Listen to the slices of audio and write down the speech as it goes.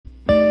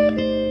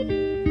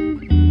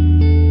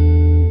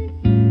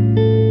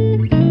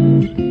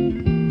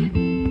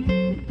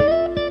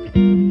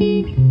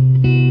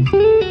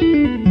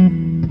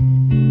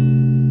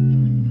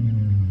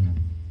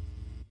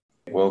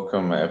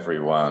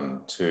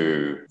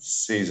to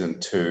Season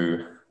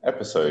 2,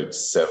 Episode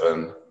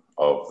 7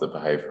 of The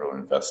Behavioral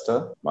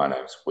Investor. My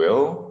name's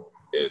Will.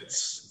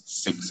 It's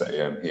 6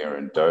 a.m. here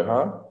in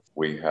Doha.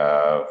 We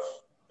have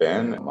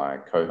Ben, my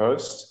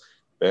co-host.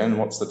 Ben,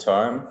 what's the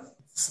time?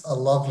 It's a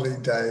lovely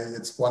day.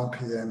 It's 1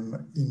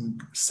 p.m. in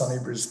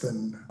sunny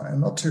Brisbane and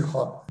not too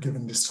hot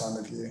given this time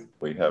of year.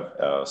 We have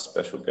our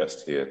special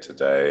guest here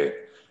today,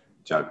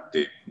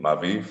 Jagdeep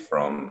Mavi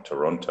from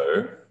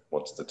Toronto.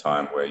 What's the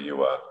time where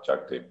you are,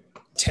 Jagdeep?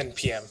 10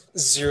 p.m.,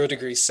 0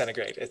 degrees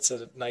centigrade. It's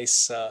a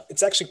nice,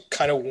 it's actually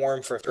kind of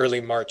warm for early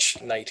March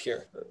night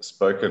here.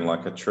 Spoken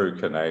like a true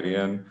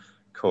Canadian,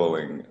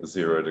 calling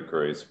 0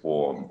 degrees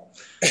warm.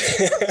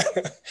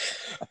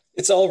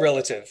 It's all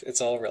relative.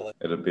 It's all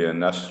relative. It'd be a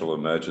national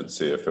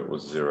emergency if it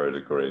was 0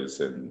 degrees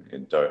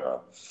in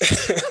Doha.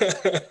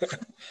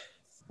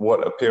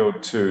 What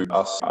appealed to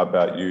us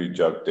about you,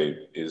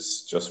 Jagdeep,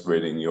 is just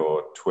reading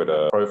your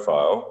Twitter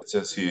profile. It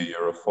says here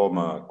you're a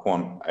former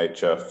quant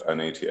HF and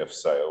ETF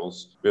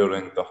sales,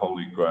 building the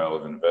holy grail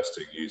of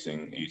investing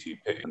using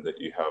ETP, and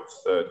that you have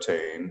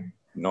 13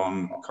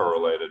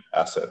 non-correlated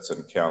assets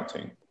and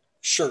counting.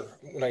 Sure.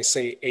 When I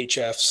say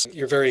HFs,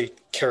 you're very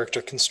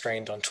character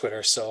constrained on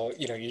Twitter. So,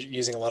 you're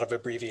using a lot of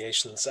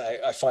abbreviations.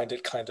 I find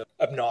it kind of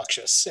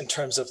obnoxious in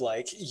terms of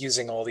like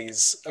using all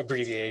these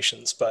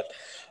abbreviations, but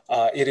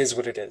it is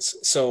what it is.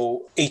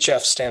 So HF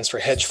stands for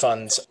hedge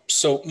funds.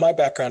 So my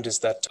background is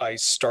that I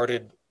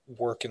started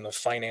work in the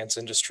finance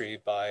industry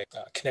by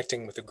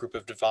connecting with a group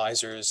of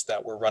advisors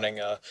that were running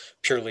a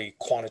purely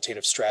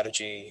quantitative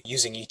strategy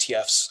using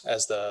ETFs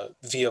as the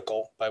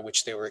vehicle by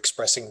which they were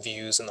expressing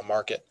views in the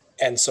market.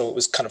 And so it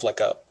was kind of like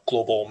a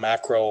global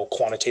macro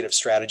quantitative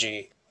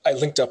strategy. I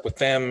linked up with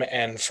them,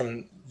 and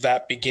from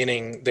that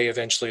beginning, they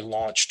eventually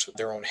launched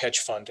their own hedge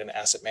fund and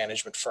asset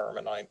management firm.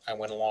 And I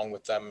went along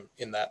with them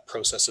in that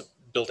process of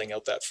building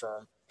out that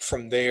firm.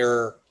 From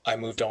there, I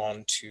moved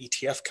on to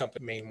ETF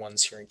company, main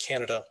ones here in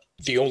Canada,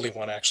 the only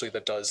one actually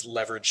that does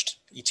leveraged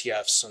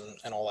ETFs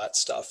and all that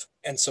stuff.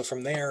 And so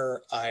from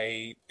there,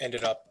 I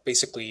ended up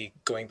basically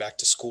going back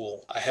to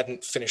school. I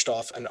hadn't finished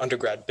off an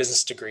undergrad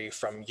business degree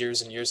from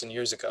years and years and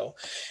years ago.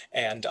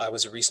 And I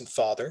was a recent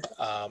father.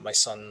 My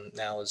son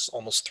now is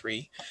almost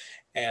 3.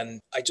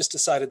 And I just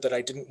decided that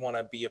I didn't want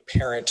to be a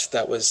parent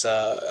that was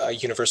a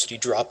university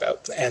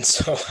dropout. And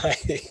so I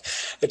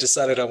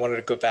decided I wanted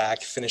to go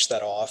back, finish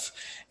that off,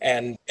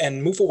 and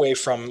move away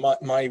from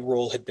my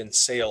role had been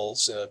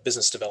sales.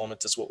 Business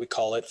development is what we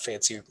call it,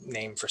 fancy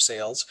name for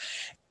sales.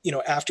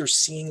 After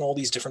seeing all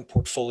these different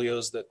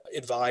portfolios that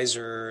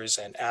advisors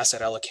and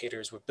asset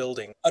allocators were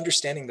building,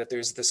 understanding that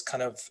there's this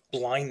kind of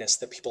blindness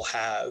that people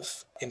have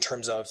in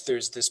terms of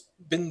there's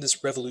been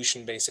this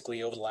revolution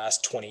basically over the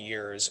last 20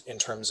 years in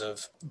terms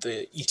of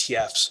the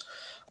ETFs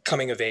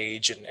coming of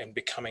age and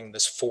becoming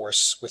this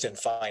force within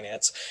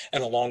finance.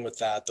 And along with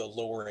that, the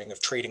lowering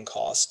of trading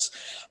costs.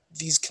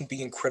 These can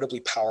be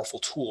incredibly powerful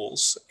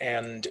tools,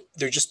 and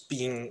they're just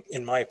being,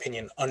 in my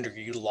opinion,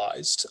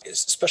 underutilized,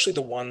 especially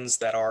the ones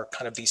that are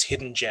kind of these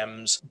hidden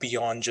gems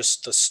beyond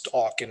just the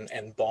stock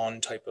and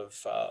bond type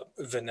of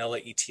vanilla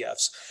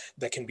ETFs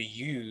that can be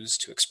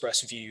used to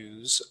express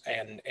views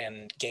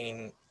and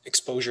gain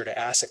exposure to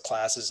asset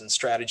classes and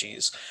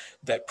strategies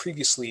that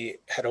previously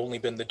had only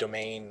been the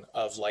domain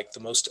of like the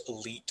most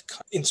elite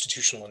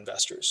institutional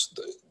investors.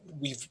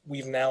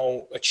 We've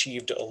now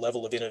achieved a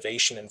level of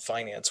innovation in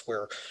finance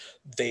where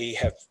they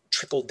have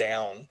trickled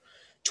down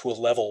to a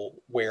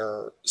level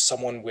where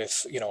someone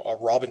with a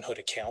Robinhood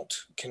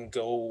account can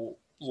go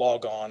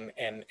log on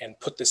and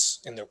put this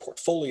in their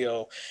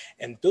portfolio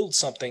and build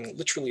something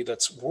literally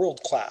that's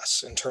world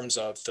class in terms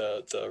of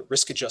the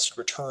risk adjusted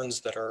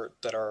returns that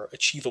are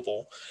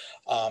achievable,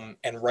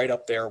 and right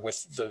up there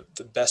with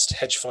the best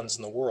hedge funds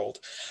in the world,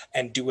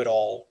 and do it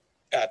all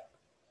at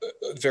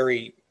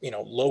very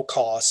low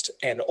cost,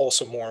 and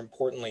also more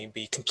importantly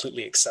be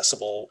completely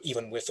accessible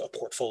even with a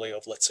portfolio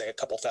of, let's say, a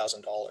couple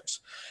 $1,000s.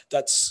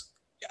 That's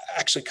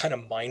actually kind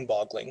of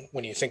mind-boggling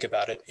when you think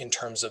about it in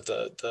terms of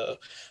the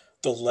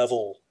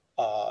level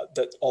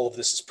that all of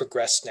this has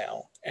progressed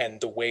now,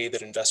 and the way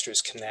that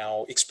investors can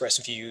now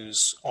express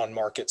views on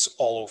markets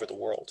all over the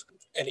world.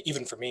 And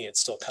even for me, it's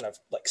still kind of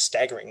like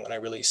staggering when I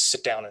really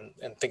sit down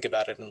and think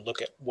about it and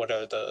look at what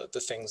are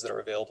the things that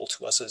are available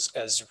to us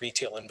as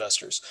retail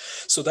investors.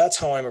 So that's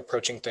how I'm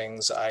approaching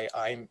things.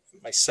 I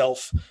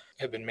myself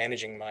have been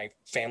managing my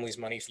family's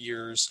money for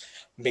years,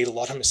 made a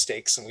lot of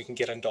mistakes, and we can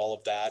get into all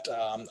of that.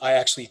 I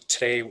actually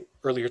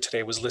earlier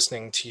today was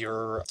listening to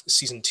your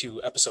season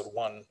 2, episode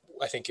 1.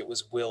 I think it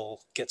was Will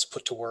Gets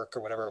Put to Work or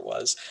whatever it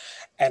was.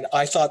 And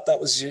I thought that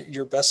was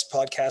your best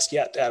podcast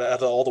yet out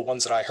of all the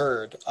ones that I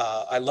heard.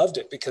 I loved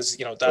it because,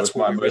 that's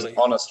my most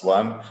honest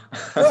one.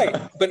 Right.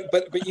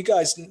 But you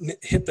guys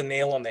hit the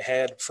nail on the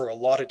head for a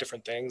lot of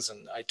different things.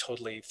 And I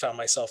totally found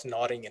myself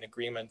nodding in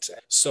agreement.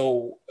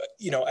 So,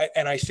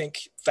 and I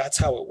think that's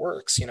how it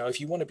works. If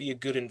you want to be a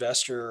good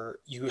investor,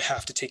 you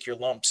have to take your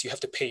lumps, you have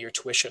to pay your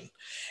tuition.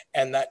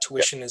 And that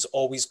tuition is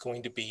always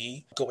going to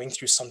be going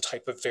through some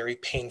type of very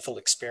painful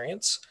experience.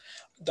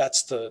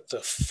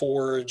 the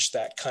forge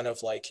that kind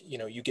of like,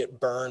 you get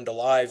burned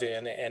alive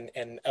in,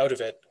 and out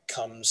of it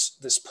comes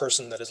this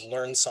person that has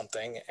learned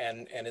something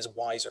and is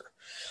wiser.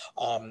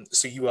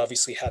 So you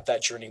obviously had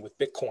that journey with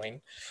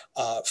Bitcoin.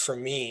 For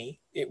me,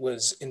 it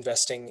was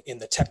investing in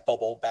the tech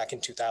bubble back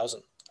in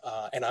 2000.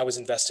 And I was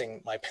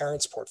investing my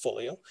parents'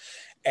 portfolio,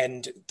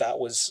 and that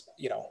was,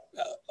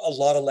 a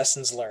lot of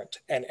lessons learned,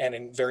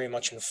 and very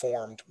much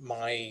informed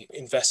my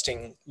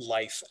investing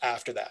life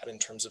after that, in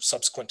terms of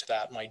subsequent to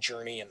that, my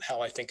journey and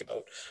how I think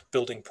about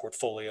building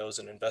portfolios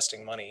and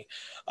investing money.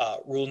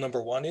 Rule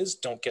number one is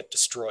don't get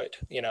destroyed,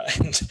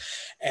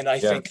 and I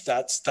think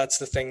that's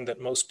the thing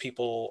that most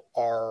people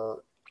are,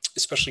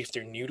 especially if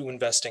they're new to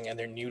investing, and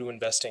they're new to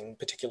investing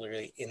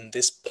particularly in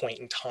this point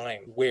in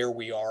time where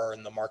we are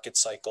in the market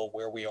cycle,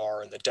 where we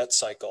are in the debt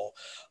cycle.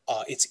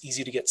 It's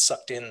easy to get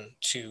sucked in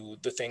to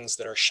the things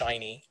that are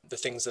shiny, the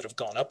things that have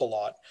gone up a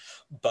lot,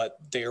 but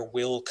there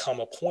will come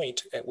a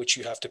point at which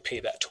you have to pay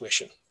that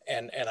tuition.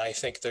 And I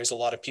think there's a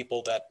lot of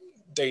people that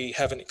they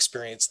haven't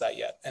experienced that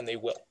yet, and they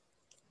will.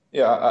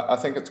 Yeah, I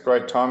think it's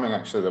great timing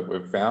actually that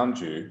we've found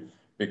you,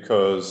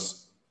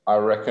 because I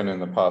reckon in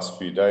the past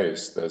few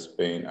days, there's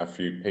been a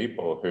few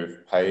people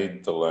who've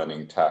paid the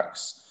learning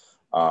tax.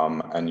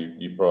 And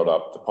you brought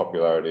up the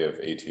popularity of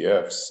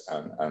ETFs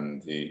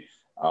and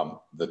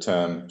the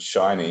term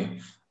shiny.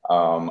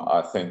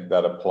 I think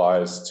that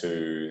applies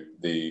to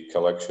the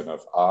collection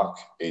of ARK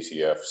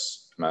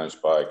ETFs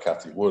managed by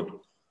Cathie Wood,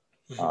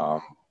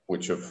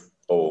 which have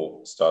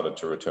all started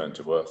to return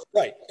to earth.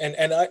 Right.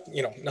 And I,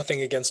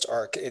 nothing against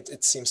ARK.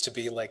 It seems to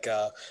be like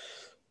a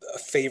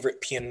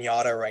favorite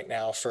pinata right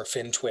now for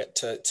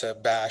FinTwit to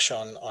bash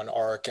on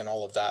ARK and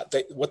all of that.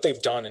 What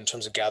they've done in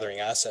terms of gathering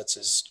assets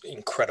is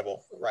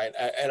incredible, right?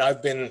 And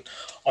I've been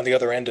on the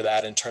other end of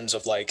that in terms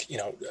of like,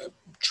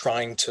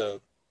 trying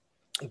to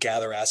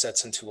gather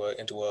assets into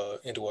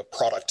a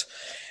product.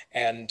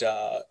 And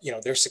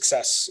their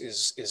success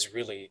is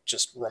really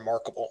just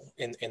remarkable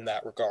in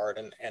that regard,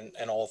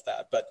 and all of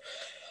that. But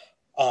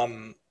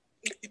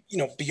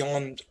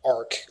beyond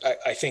ARK,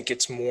 I think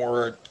it's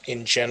more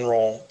in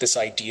general this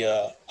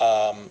idea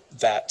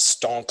that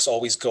stonks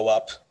always go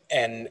up,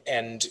 and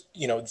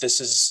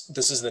this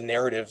is the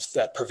narrative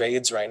that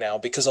pervades right now,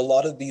 because a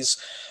lot of these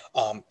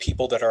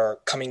people that are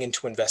coming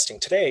into investing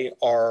today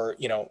are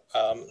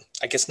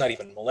I guess not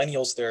even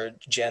millennials, they're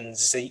Gen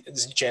Z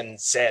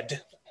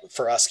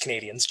for us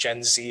Canadians,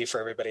 Gen Z for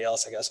everybody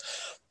else, I guess,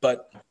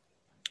 but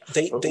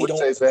they don't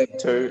say Z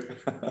too.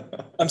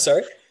 I'm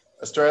sorry.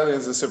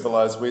 Australians are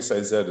civilized. We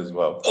say Z as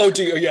well. Oh,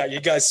 do you? Yeah, you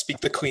guys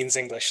speak the Queen's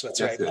English. That's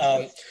right.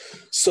 Yes.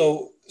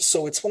 So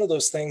it's one of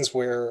those things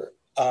where,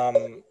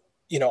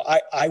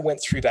 I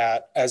went through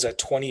that as a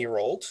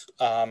 20-year-old,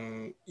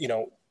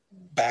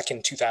 back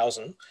in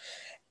 2000.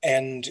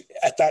 And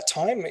at that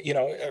time,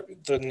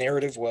 the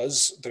narrative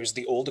was there's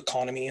the old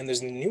economy and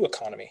there's the new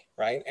economy,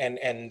 right?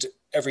 And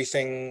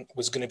everything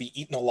was going to be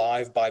eaten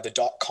alive by the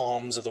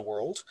dot-coms of the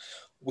world.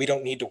 We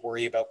don't need to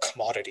worry about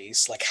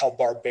commodities. Like, how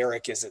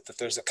barbaric is it that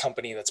there's a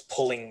company that's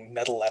pulling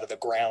metal out of the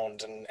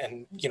ground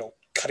and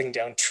cutting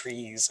down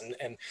trees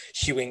and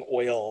hewing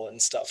oil and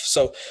stuff.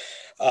 So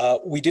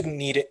we didn't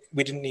need it.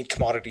 We didn't need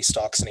commodity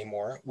stocks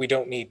anymore. We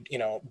don't need,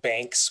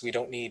 banks. We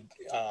don't need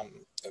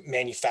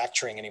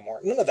manufacturing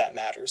anymore. None of that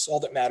matters. All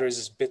that matters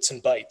is bits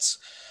and bytes.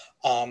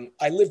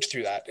 I lived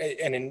through that.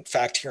 And in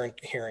fact,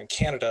 here in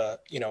Canada,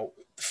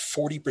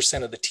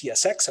 40% of the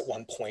TSX at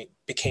one point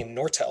became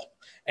Nortel.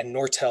 And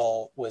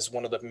Nortel was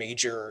one of the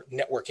major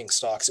networking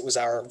stocks. It was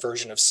our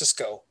version of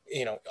Cisco,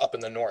 up in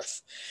the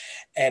north.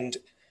 And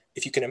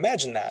if you can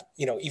imagine that,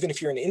 even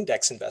if you're an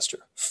index investor,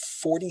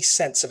 40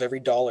 cents of every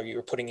dollar you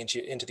were putting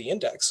into the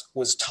index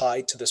was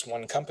tied to this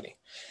one company.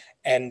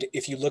 And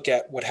if you look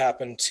at what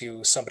happened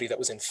to somebody that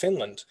was in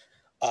Finland,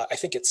 I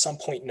think at some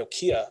point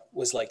Nokia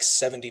was like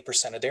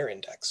 70% of their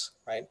index,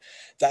 right?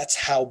 That's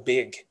how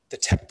big the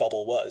tech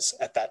bubble was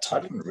at that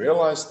time. I didn't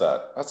realize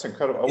that. That's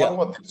incredible. I wonder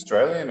what the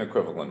Australian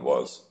equivalent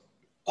was.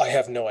 I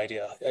have no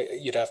idea.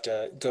 You'd have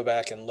to go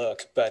back and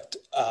look. But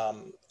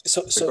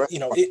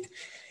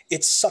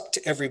it sucked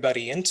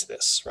everybody into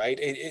this, right?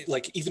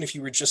 Like, even if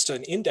you were just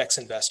an index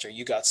investor,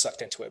 you got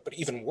sucked into it. But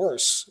even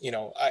worse,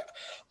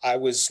 I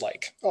was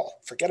like, oh,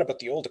 forget about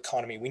the old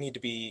economy. We need to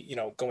be,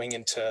 going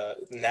into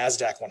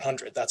NASDAQ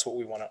 100. That's what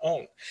we want to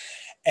own.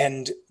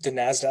 And the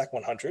NASDAQ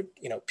 100,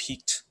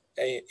 peaked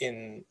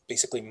in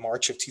basically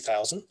March of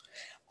 2000.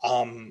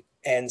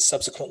 And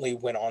subsequently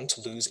went on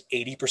to lose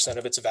 80%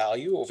 of its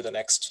value over the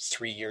next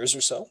 3 years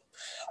or so.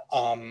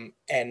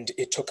 And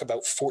it took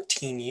about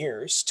 14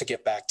 years to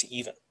get back to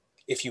even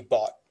if you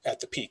bought at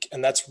the peak.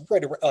 And that's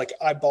right around, like,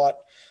 I bought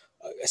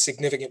a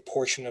significant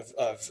portion of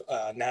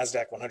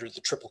NASDAQ 100,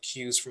 the triple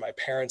Qs for my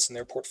parents and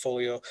their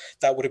portfolio.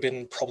 That would have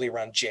been probably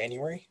around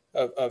January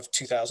of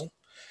 2000.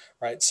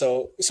 Right.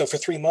 So for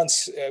 3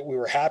 months we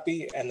were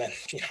happy, and then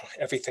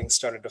everything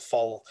started to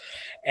fall,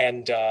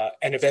 and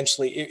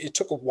eventually it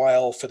took a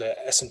while for the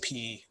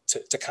S&P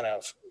to kind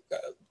of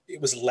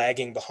it was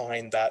lagging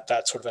behind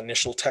that sort of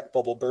initial tech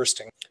bubble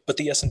bursting. But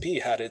the S&P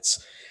had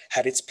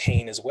its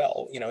pain as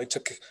well. It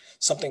took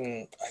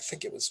something, I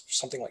think it was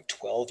something like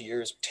 12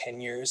 years,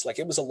 10 years. Like,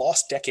 it was a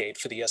lost decade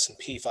for the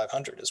S&P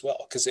 500 as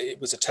well, because it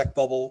was a tech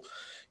bubble.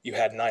 You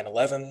had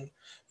 9/11,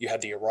 you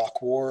had the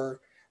Iraq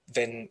War,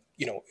 then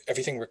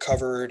everything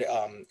recovered,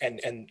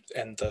 and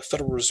the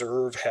Federal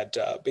Reserve had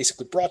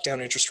basically brought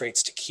down interest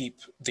rates to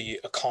keep the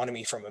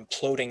economy from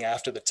imploding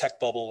after the tech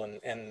bubble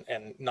and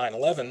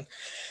 9/11.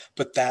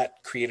 But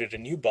that created a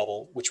new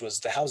bubble, which was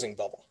the housing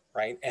bubble,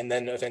 right? And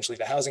then eventually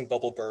the housing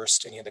bubble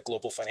burst, and you had the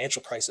global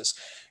financial crisis.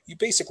 You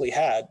basically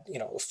had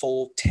a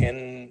full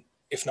 10,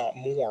 if not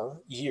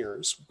more,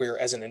 years where,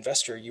 as an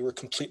investor, you were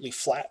completely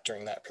flat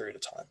during that period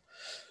of time.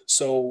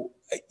 So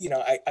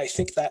I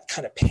think that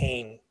kind of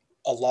pain,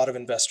 a lot of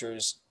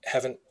investors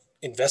haven't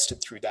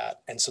invested through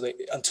that. And so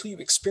until you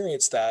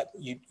experience that,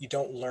 you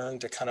don't learn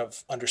to kind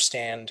of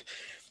understand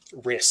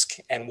risk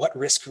and what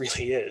risk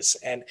really is.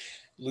 And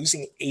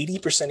losing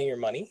 80% of your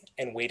money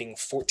and waiting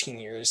 14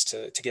 years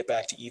to get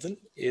back to even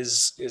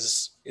is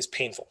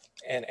painful.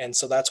 And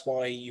so that's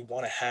why you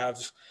want to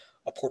have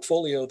a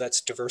portfolio that's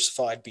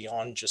diversified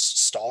beyond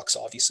just stocks.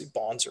 Obviously,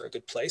 bonds are a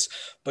good place,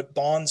 but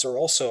bonds are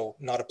also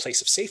not a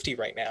place of safety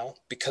right now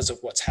because of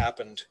what's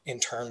happened in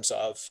terms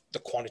of the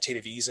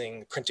quantitative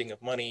easing, printing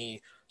of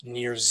money,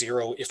 near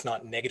zero, if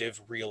not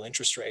negative, real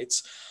interest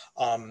rates.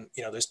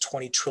 There's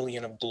 20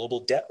 trillion of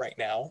global debt right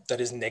now that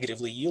is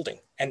negatively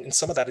yielding. And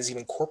some of that is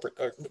even corporate,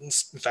 or in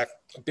fact,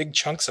 big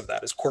chunks of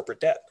that is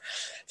corporate debt.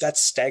 That's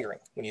staggering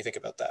when you think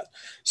about that.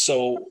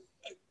 So,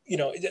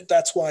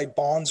 that's why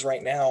bonds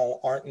right now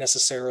aren't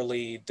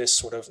necessarily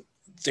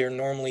they're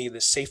normally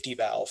the safety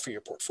valve for your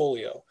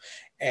portfolio.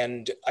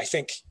 And I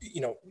think,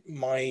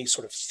 my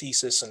sort of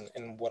thesis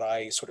and what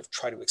I sort of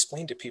try to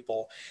explain to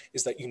people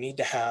is that you need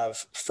to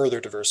have further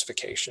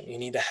diversification. You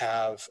need to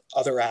have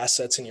other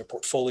assets in your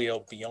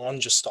portfolio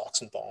beyond just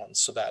stocks and bonds,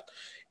 so that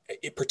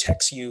it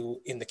protects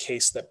you in the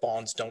case that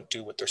bonds don't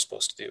do what they're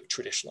supposed to do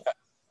traditionally.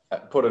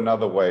 Put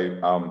another way,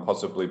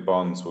 possibly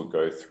bonds will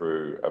go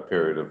through a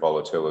period of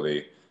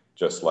volatility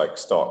just like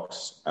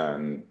stocks,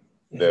 and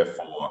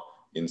therefore,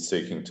 in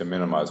seeking to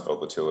minimize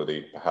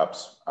volatility,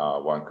 perhaps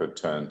one could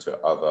turn to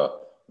other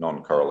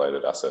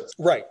non-correlated assets.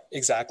 Right,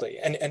 exactly.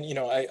 And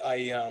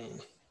I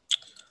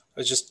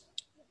was just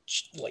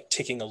like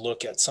taking a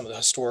look at some of the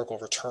historical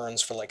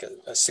returns for like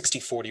a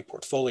 60/40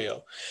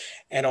 portfolio,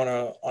 and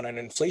on an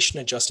inflation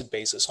adjusted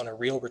basis, on a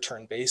real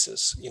return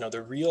basis,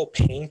 the real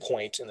pain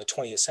point in the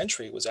 20th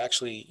century was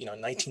actually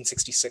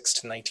 1966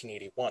 to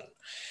 1981.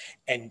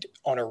 And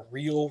on a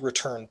real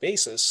return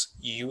basis,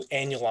 you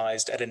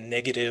annualized at a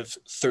negative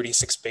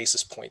 36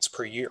 basis points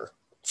per year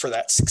for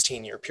that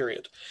 16-year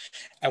period.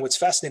 And what's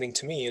fascinating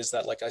to me is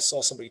that, like, I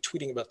saw somebody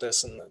tweeting about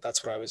this, and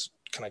that's what I was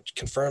kind of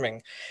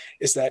confirming,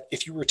 is that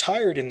if you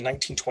retired in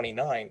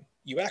 1929,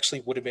 you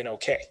actually would have been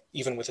okay,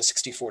 even with a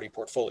 60/40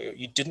 portfolio.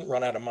 You didn't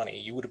run out of money.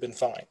 You would have been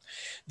fine.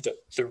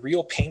 The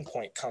real pain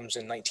point comes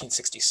in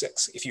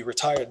 1966. If you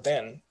retired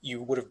then,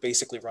 you would have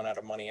basically run out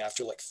of money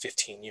after like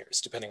 15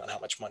 years, depending on how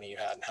much money you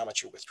had and how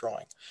much you're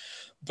withdrawing.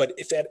 But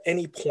if at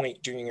any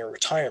point during your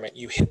retirement,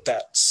 you hit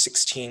that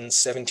 16,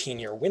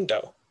 17-year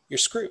window, you're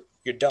screwed.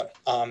 You're done.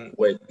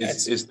 Wait,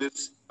 is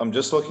this? I'm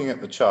just looking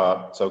at the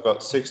chart. So I've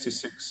got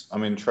 66.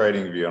 I'm in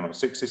trading view, and I'm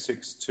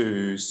 66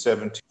 to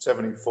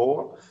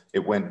 74. It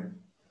went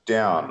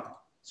down,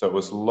 so it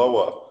was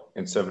lower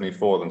in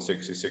 74 than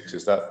 66.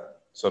 Is that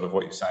sort of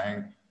what you're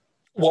saying?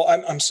 Well,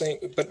 I'm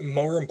saying, but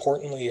more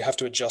importantly, you have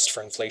to adjust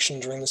for inflation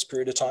during this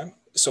period of time.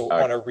 So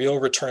on a real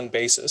return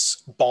basis,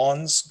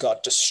 bonds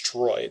got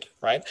destroyed,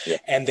 right? Yeah.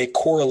 And they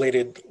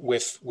correlated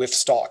with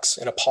stocks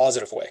in a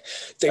positive way.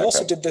 They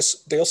also did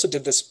this. They also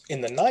did this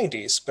in the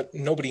 90s, but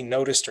nobody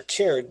noticed or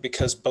cared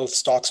because both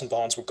stocks and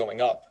bonds were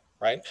going up,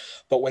 right?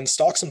 But when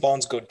stocks and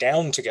bonds go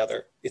down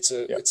together,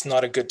 it's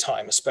not a good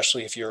time,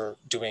 especially if you're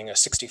doing a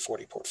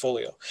 60/40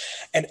 portfolio.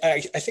 And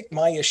I think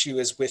my issue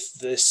is with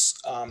this,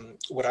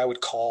 what I would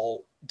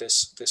call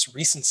this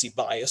recency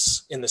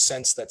bias, in the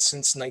sense that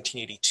since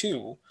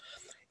 1982,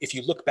 if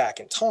you look back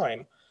in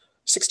time,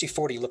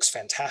 60/40 looks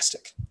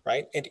fantastic,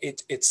 right?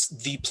 It's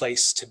the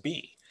place to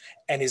be.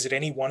 And is it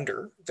any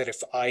wonder that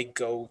if I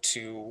go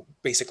to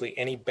basically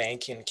any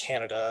bank in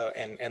Canada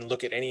and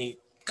look at any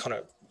kind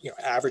of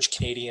average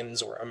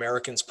Canadians or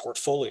Americans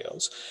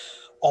portfolios,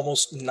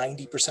 almost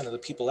 90% of the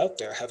people out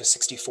there have a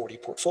 60/40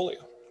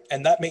 portfolio.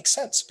 And that makes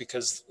sense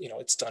because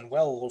it's done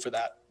well over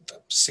that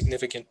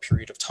significant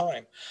period of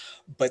time.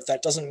 But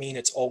that doesn't mean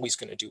it's always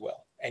going to do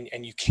well.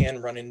 And you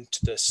can run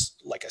into this,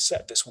 like I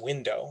said, this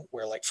window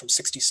where, like, from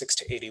 66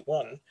 to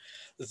 81,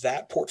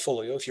 that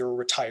portfolio, if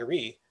you're a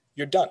retiree,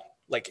 you're done.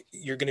 Like,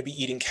 you're going to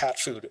be eating cat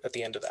food at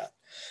the end of that.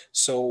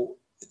 So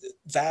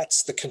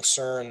that's the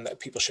concern that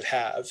people should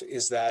have,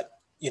 is that,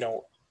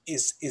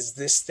 is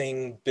this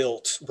thing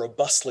built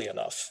robustly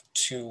enough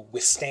to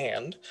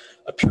withstand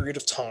a period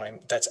of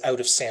time that's out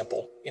of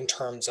sample in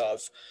terms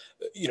of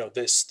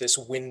this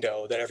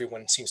window that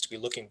everyone seems to be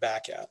looking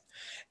back at.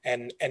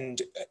 And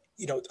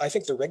I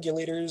think the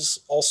regulators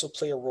also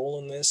play a role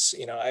in this.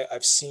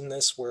 I've seen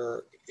this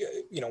where,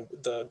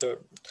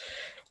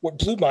 what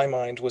blew my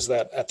mind was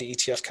that at the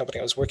ETF company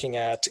I was working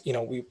at,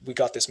 we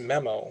got this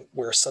memo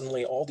where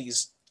suddenly all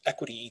these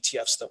equity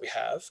ETFs that we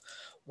have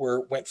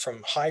went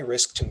from high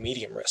risk to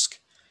medium risk.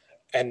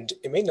 And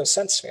it made no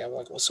sense to me. I'm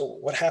like, well, so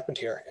what happened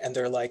here? And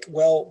they're like,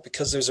 well,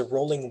 because there's a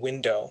rolling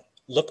window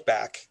look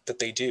back that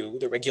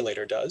the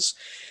regulator does.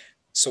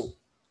 So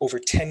over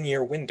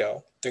 10-year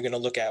window, they're going to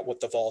look at what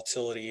the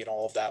volatility and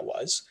all of that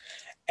was.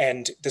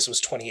 And this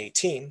was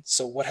 2018.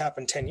 So what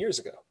happened 10 years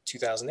ago,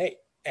 2008?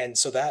 And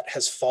so that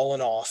has fallen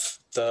off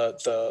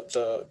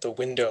the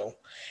window.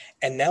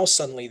 And now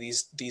suddenly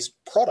these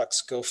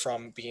products go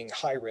from being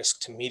high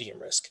risk to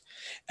medium risk.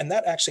 And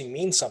that actually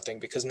means something,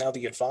 because now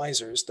the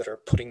advisors that are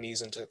putting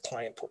these into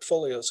client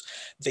portfolios,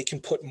 they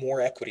can put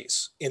more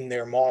equities in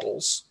their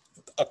models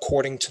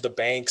according to the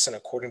banks and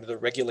according to the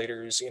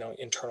regulators,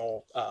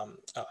 internal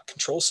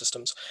control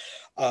systems,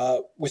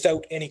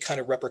 without any kind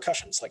of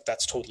repercussions. Like,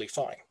 that's totally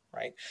fine,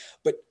 right?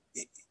 But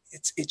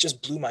it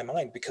just blew my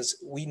mind, because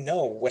we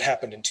know what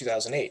happened in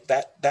 2008.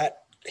 That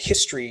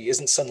history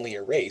isn't suddenly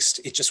erased.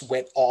 It just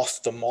went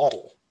off the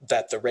model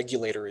that the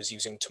regulator is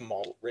using to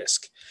model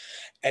risk.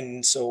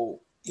 And so,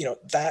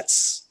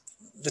 that's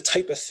the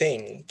type of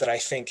thing that I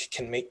think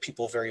can make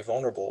people very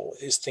vulnerable,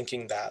 is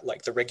thinking that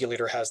like the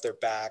regulator has their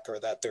back, or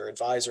that their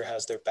advisor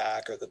has their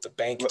back, or that the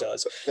bank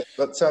does.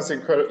 That sounds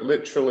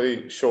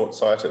literally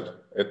short-sighted.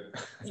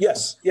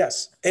 Yes.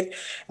 And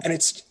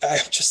it's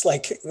just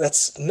like,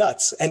 that's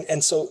nuts.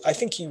 And so I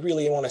think you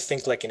really want to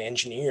think like an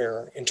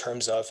engineer in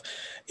terms of,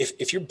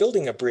 if you're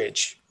building a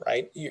bridge,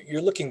 right,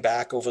 you're looking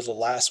back over the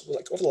last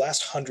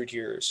 100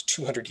 years,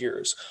 200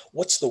 years,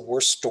 what's the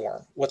worst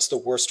storm? What's the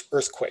worst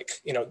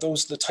earthquake?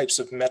 Those are the types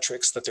of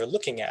metrics that they're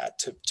looking at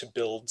to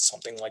build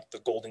something like the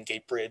Golden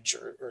Gate Bridge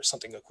or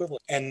something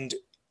equivalent. And,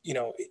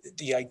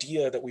 the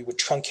idea that we would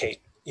truncate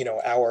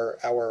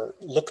our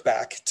look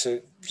back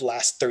to the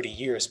last 30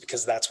 years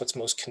because that's what's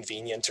most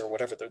convenient, or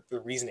whatever the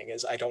reasoning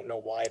is. I don't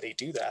know why they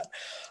do that.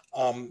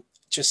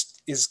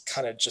 Just is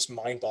kind of just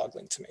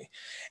mind-boggling to me.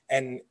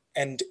 And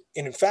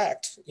in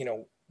fact,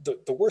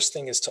 the worst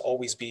thing is to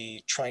always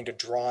be trying to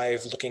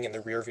drive looking in the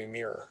rearview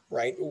mirror,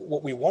 right?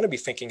 What we want to be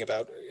thinking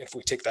about, if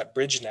we take that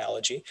bridge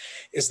analogy,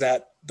 is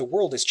that the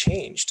world has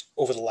changed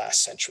over the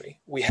last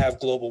century. We have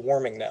global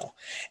warming now,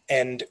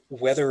 and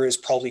weather is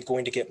probably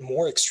going to get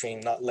more extreme,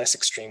 not less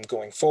extreme,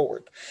 going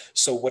forward.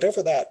 So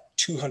whatever that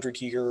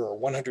 200-year or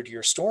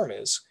 100-year storm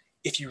is,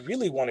 if you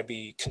really want to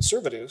be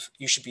conservative,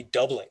 you should be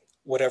doubling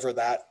whatever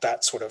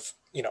that sort of,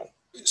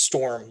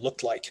 storm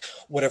looked like,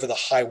 whatever the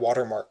high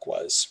water mark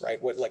was, right?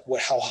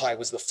 How high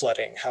was the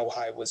flooding? How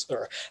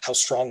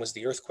strong was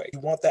the earthquake? You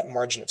want that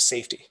margin of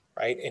safety,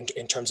 right?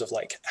 In terms of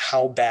like,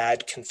 how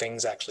bad can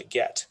things actually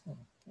get?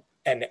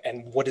 And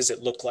what does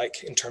it look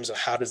like in terms of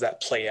how does that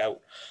play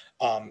out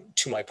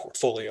to my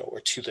portfolio,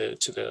 or to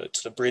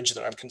the bridge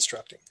that I'm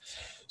constructing?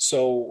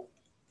 So,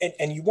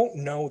 and you won't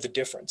know the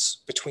difference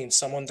between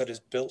someone that has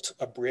built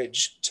a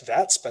bridge to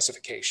that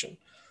specification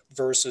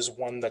versus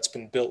one that's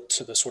been built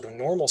to the sort of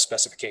normal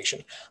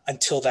specification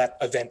until that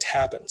event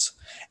happens.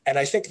 And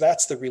I think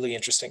that's the really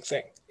interesting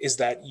thing, is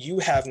that you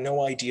have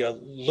no idea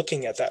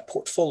looking at that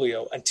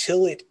portfolio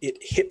until it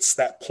hits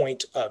that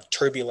point of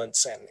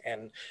turbulence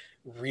and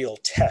real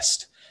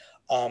test.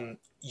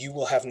 You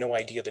will have no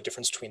idea the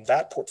difference between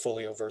that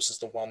portfolio versus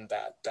the one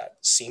that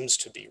seems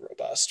to be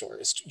robust, or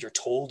you're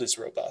told is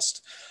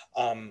robust.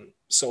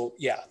 So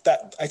yeah,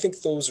 I think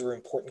those are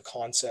important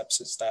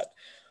concepts, is that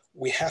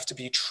we have to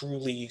be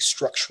truly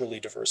structurally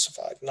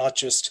diversified, not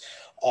just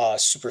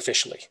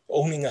superficially.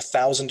 Owning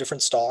 1,000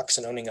 different stocks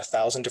and owning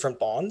 1,000 different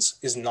bonds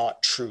is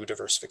not true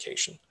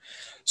diversification.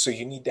 So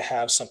you need to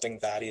have something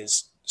that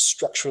is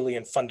structurally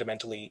and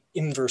fundamentally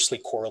inversely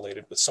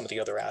correlated with some of the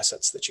other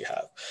assets that you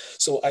have.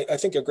 So I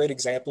think a great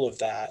example of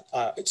that,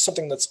 it's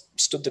something that's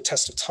stood the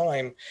test of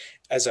time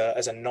as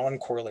a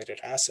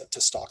non-correlated asset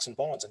to stocks and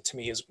bonds, and to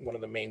me is one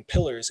of the main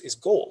pillars, is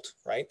gold,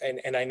 right?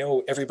 And I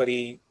know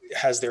everybody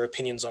has their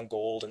opinions on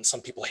gold, and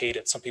some people hate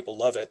it, some people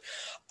love it.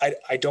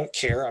 I don't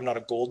care. I'm not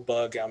a gold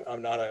bug.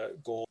 I'm not a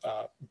gold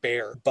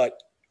bear.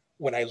 But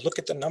when I look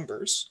at the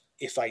numbers,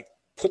 if I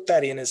put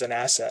that in as an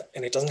asset,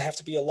 and it doesn't have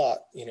to be a lot,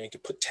 you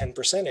could put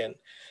 10% in,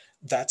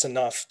 that's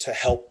enough to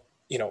help,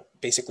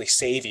 basically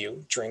save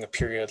you during a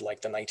period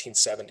like the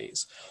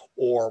 1970s.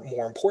 Or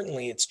more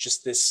importantly, it's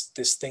just this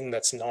thing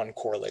that's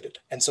non-correlated.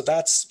 And so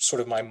that's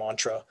sort of my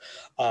mantra.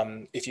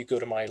 If you go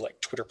to my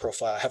Twitter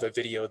profile, I have a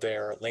video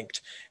there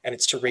linked, and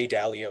it's to Ray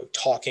Dalio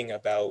talking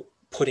about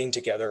putting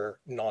together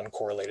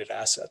non-correlated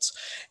assets.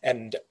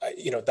 And,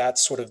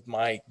 that's sort of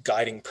my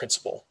guiding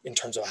principle in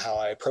terms of how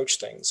I approach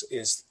things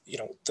is,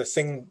 the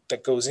thing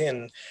that goes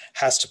in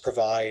has to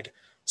provide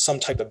some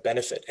type of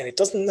benefit. And it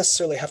doesn't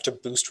necessarily have to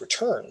boost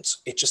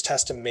returns. It just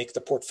has to make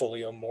the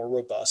portfolio more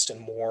robust and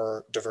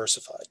more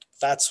diversified.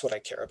 That's what I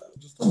care about.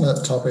 Just on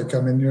that topic,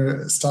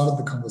 you started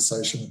the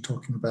conversation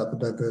talking about the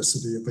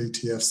diversity of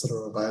ETFs that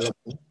are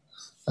available,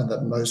 and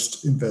that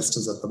most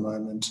investors at the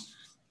moment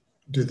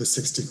do the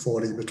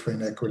 60-40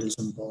 between equities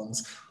and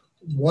bonds.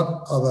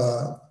 What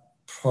other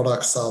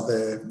products are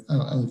there?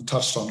 And you've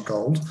touched on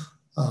gold.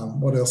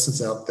 What else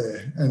is out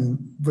there?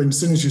 And as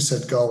soon as you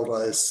said gold,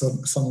 I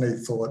suddenly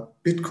thought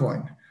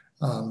Bitcoin.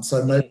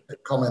 So maybe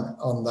comment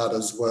on that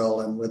as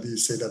well, and whether you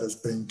see that as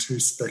being too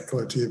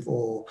speculative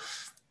or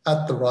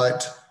at the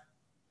right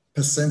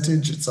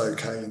percentage, it's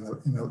okay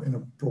in a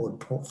broad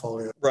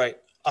portfolio. Right.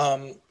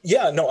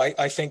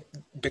 I think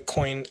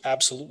Bitcoin,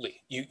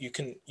 absolutely. You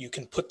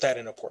can put that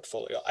in a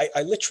portfolio.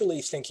 I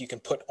literally think you can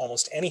put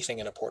almost anything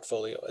in a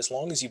portfolio as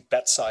long as you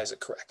bet size it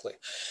correctly.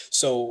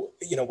 So,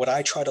 what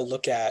I try to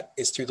look at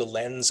is through the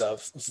lens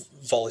of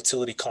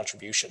volatility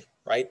contribution,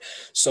 right?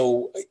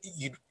 So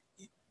you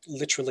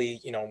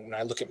literally, when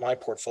I look at my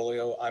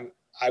portfolio,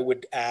 I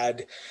would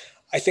add,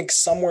 I think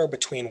somewhere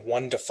between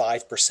 1% to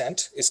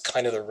 5% is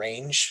kind of the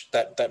range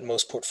that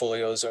most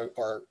portfolios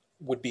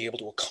would be able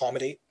to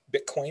accommodate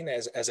Bitcoin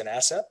as an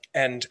asset.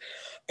 And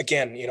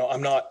again,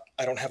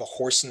 I don't have a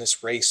horse in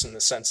this race in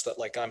the sense that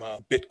like I'm a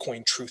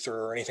Bitcoin truther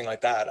or anything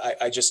like that.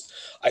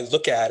 I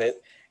look at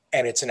it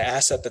and it's an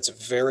asset that's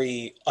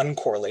very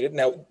uncorrelated.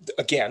 Now,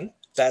 again,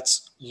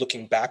 that's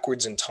looking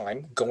backwards in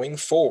time. Going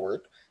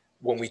forward,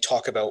 when we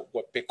talk about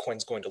what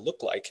Bitcoin's going to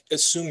look like,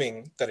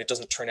 assuming that it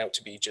doesn't turn out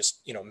to be just,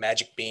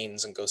 magic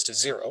beans and goes to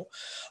zero,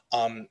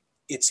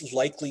 it's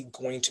likely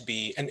going to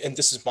be, and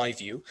this is my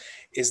view,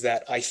 is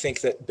that I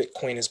think that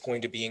Bitcoin is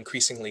going to be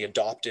increasingly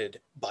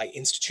adopted by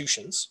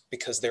institutions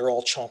because they're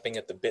all chomping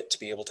at the bit to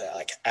be able to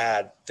like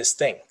add this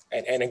thing.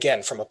 And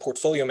again, from a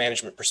portfolio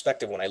management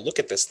perspective, when I look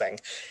at this thing,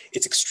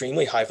 it's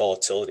extremely high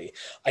volatility.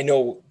 I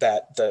know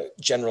that the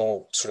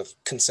general sort of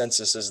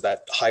consensus is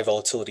that high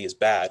volatility is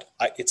bad.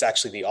 It's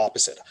actually the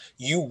opposite.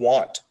 You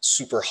want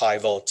super high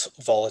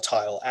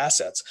volatile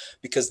assets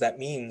because that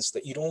means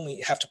that you'd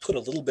only have to put a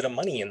little bit of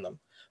money in them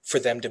for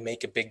them to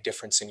make a big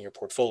difference in your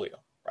portfolio,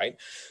 right?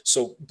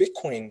 So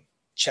Bitcoin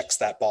checks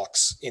that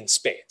box in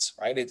spades,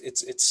 right?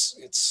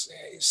 Its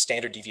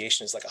standard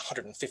deviation is like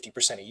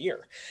 150% a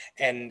year.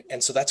 And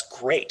so that's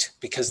great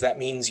because that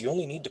means you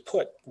only need to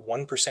put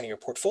 1% of your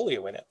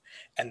portfolio in it.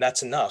 And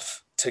that's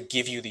enough to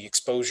give you the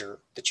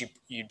exposure that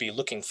you'd be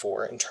looking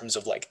for in terms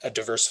of like a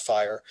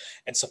diversifier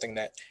and something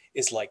that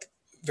is like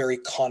very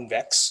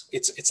convex.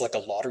 It's like a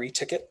lottery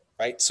ticket,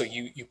 right? So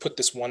you put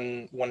this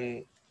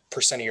one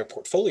percent of your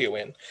portfolio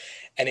in,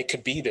 and it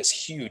could be this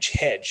huge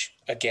hedge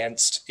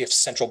against if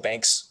central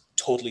banks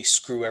totally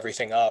screw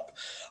everything up,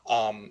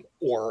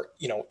 or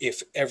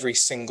if every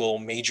single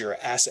major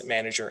asset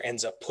manager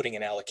ends up putting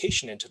an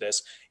allocation into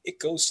this, it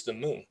goes to the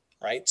moon,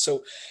 right?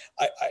 So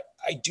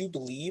I do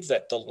believe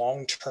that the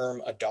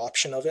long-term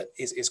adoption of it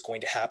is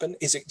going to happen.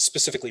 Is it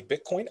specifically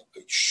Bitcoin?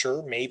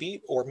 Sure,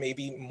 maybe, or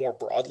maybe more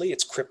broadly,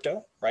 it's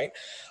crypto, right?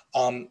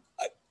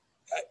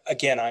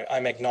 Again,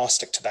 I'm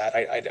agnostic to that.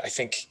 I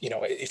think,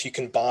 if you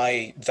can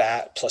buy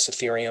that plus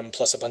Ethereum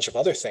plus a bunch of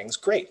other things,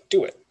 great,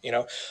 do it.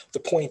 The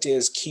point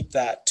is keep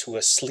that to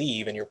a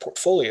sleeve in your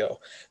portfolio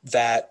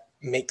that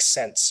makes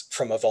sense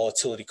from a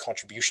volatility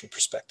contribution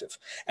perspective.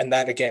 And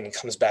that, again,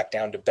 comes back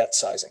down to bet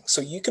sizing. So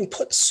you can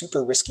put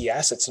super risky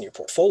assets in your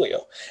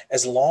portfolio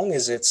as long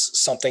as it's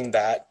something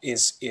that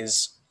is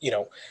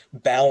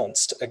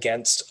balanced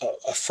against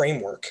a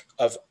framework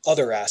of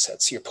other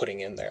assets you're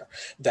putting in there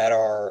that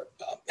are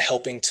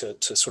helping to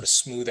sort of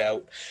smooth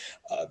out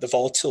the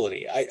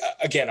volatility.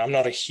 I'm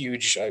not a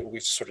huge,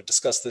 we've sort of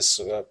discussed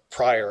this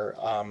prior.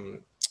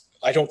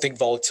 I don't think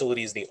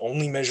volatility is the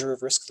only measure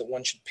of risk that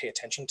one should pay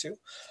attention to.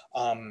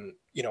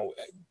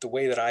 The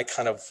way that I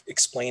kind of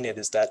explain it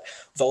is that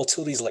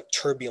volatility is like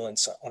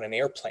turbulence on an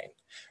airplane,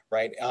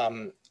 right?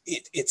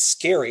 It's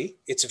scary.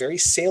 It's very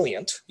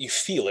salient. You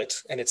feel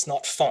it, and it's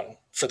not fun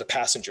for the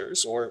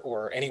passengers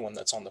or anyone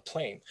that's on the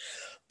plane.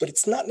 But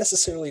it's not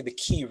necessarily the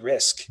key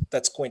risk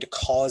that's going to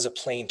cause a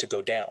plane to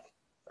go down,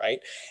 right?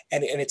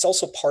 And it's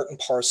also part and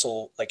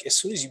parcel. Like as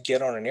soon as you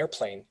get on an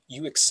airplane,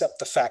 you accept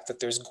the fact that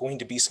there's going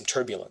to be some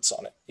turbulence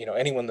on it.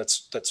 Anyone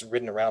that's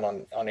ridden around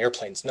on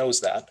airplanes knows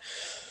that.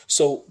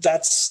 So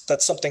that's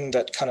something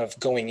that kind of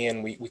going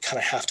in, we kind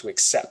of have to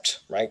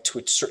accept, right? To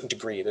a certain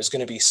degree, there's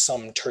going to be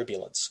some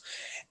turbulence.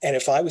 And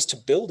if I was to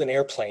build an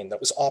airplane that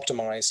was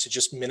optimized to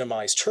just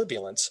minimize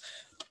turbulence,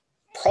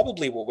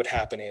 probably what would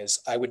happen is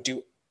I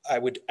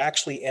would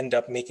actually end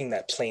up making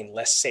that plane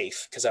less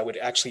safe because I would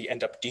actually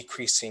end up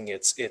decreasing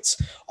its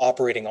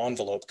operating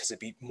envelope because it'd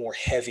be more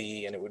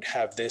heavy and it would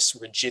have this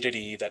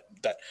rigidity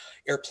that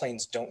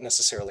airplanes don't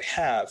necessarily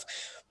have.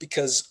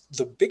 Because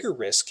the bigger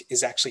risk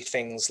is actually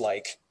things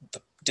like,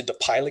 did the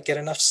pilot get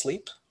enough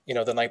sleep,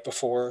 the night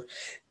before?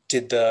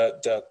 Did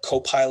the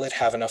co-pilot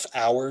have enough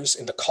hours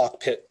in the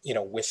cockpit,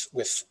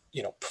 with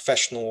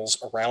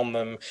professionals around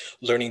them,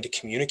 learning to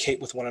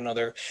communicate with one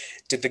another?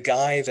 Did the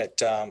guy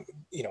that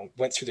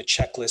went through the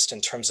checklist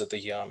in terms of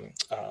the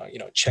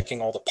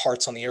checking all the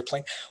parts on the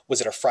airplane,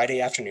 was it a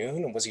Friday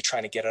afternoon, and was he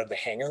trying to get out of the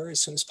hangar as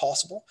soon as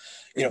possible?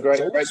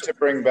 Great to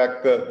bring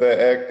back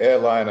the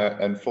airline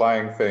and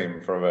flying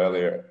theme from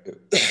earlier.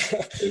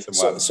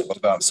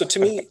 So to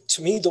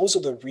me, those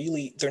are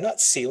they're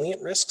not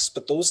salient risks,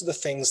 but those are the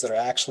things that are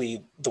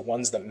actually the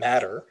ones that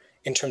matter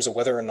in terms of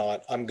whether or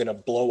not I'm going to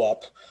blow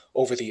up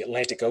over the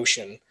Atlantic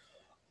Ocean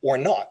or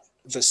not.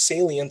 The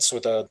salience or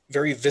the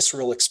very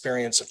visceral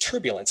experience of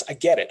turbulence, I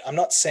get it. I'm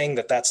not saying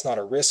that that's not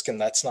a risk and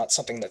that's not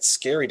something that's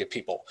scary to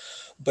people,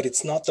 but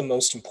it's not the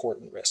most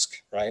important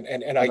risk, right?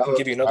 And I can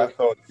give you another. I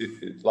thought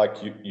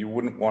you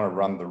wouldn't want to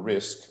run the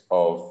risk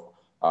of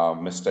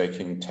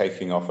mistaking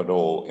taking off at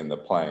all in the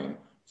plane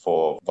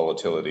for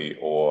volatility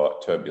or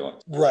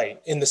turbulence.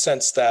 Right. In the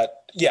sense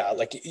that,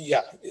 like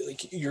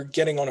you're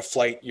getting on a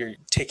flight, you're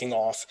taking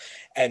off,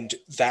 and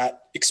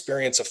that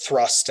experience of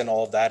thrust and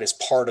all of that is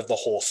part of the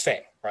whole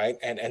thing. Right.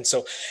 And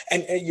so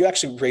you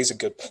actually raise a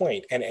good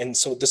point. And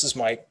so this is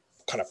my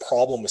kind of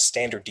problem with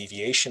standard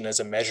deviation as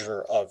a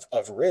measure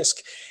of risk,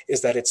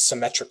 is that it's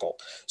symmetrical.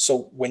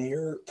 So when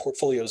your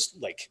portfolio's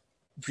like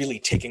really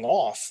taking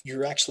off,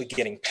 you're actually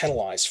getting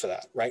penalized for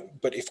that, right?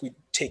 But if we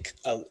take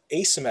an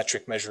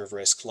asymmetric measure of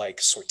risk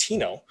like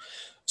Sortino,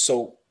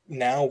 so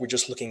now we're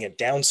just looking at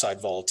downside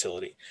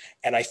volatility.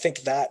 And I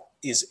think that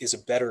is a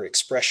better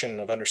expression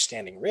of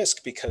understanding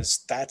risk,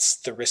 because that's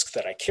the risk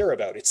that I care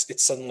about. It's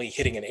suddenly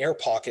hitting an air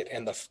pocket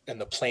and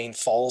the plane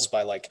falls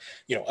by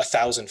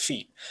 1,000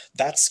 feet.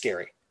 That's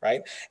scary,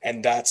 right?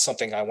 And that's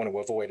something I want to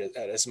avoid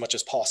as much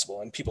as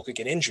possible. And people could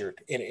get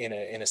injured in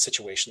a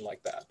situation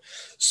like that.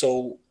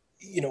 So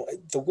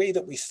the way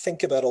that we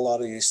think about a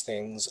lot of these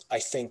things, I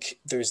think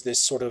there's this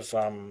sort of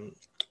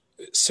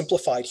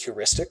simplified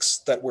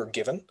heuristics that we're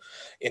given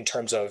in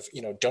terms of,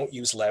 don't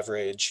use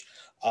leverage,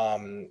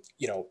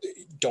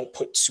 don't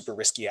put super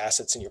risky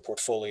assets in your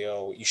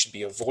portfolio. You should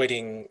be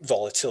avoiding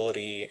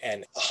volatility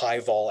and high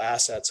vol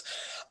assets.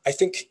 I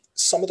think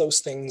some of those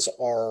things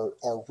are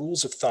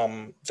rules of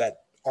thumb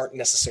that aren't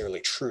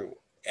necessarily true.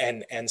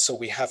 And so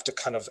we have to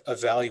kind of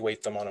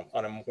evaluate them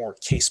on a more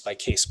case by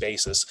case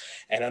basis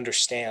and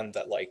understand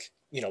that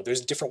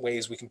there's different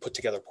ways we can put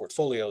together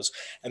portfolios,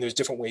 and there's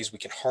different ways we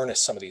can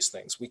harness some of these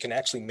things. We can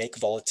actually make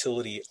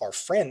volatility our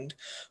friend,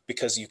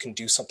 because you can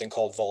do something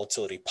called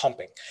volatility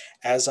pumping.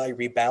 As I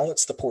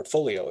rebalance the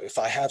portfolio, if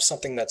I have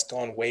something that's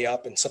gone way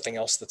up and something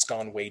else that's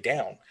gone way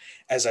down,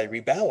 as I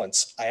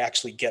rebalance, I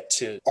actually get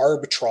to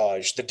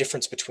arbitrage the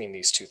difference between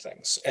these two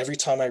things. Every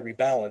time I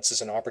rebalance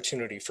is an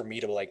opportunity for me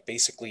to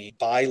basically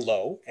buy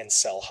low and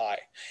sell high.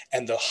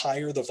 And the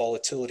higher the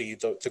volatility,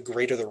 the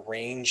greater the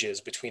range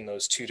is between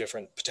those two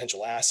different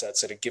potential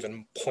assets at a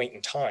given point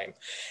in time.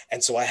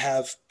 And so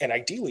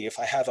ideally, if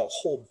I have a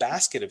whole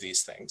basket of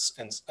these things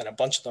and a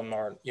bunch of them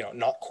are,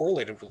 not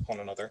correlated with one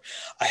another,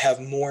 I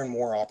have more and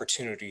more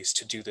opportunities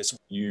to do this.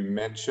 You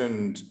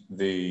mentioned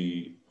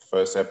the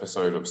first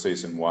episode of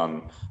season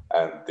 1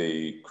 and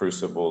the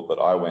crucible that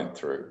I went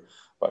through,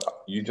 but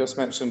you just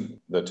mentioned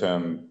the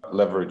term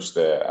leverage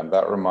there, and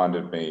that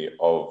reminded me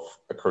of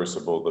a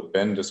crucible that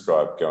Ben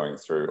described going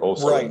through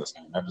also in the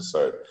same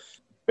episode.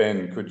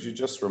 Ben, could you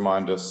just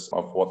remind us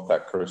of what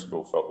that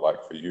crucible felt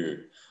like for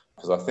you?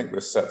 Because I think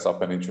this sets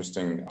up an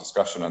interesting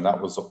discussion, and that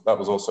was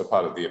also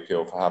part of the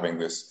appeal for having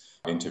this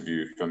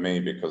interview for me,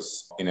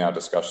 because in our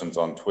discussions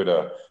on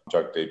Twitter,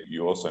 Jagdeep,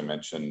 you also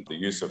mentioned the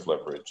use of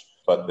leverage,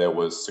 but there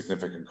was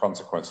significant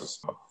consequences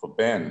for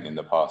Ben in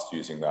the past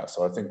using that.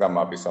 So I think that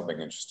might be something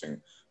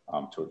interesting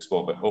to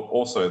explore. But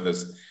also,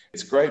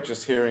 it's great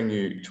just hearing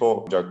you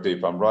talk,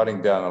 Jagdeep. I'm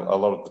writing down a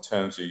lot of the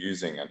terms you're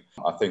using, and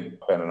I think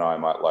Ben and I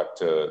might like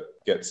to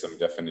get some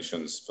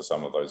definitions for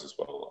some of those as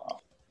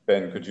well.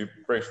 Ben, could you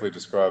briefly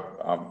describe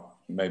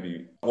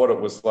maybe what it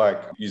was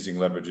like using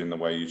leverage in the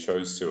way you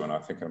chose to? And I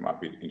think it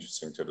might be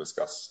interesting to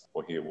discuss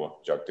or hear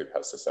what Jagdeep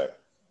has to say.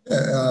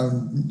 Yeah,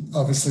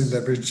 obviously,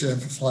 leverage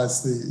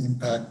amplifies the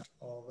impact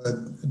of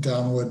a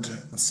downward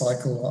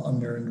cycle on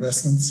your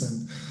investments.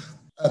 And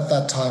at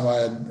that time,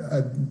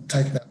 I'd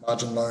taken out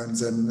margin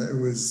loans, and it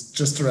was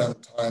just around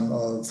the time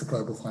of the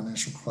global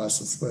financial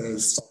crisis, where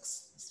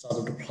stocks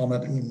started to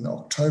plummet in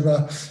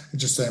October. It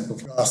just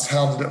amplified.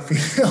 How did it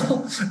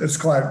feel? It's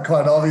quite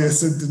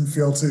obvious. It didn't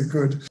feel too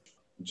good.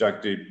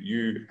 Jagdeep,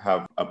 you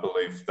have a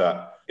belief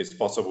that it's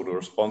possible to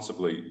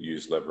responsibly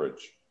use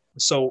leverage.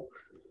 So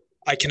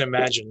I can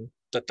imagine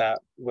that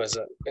was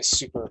a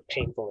super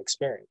painful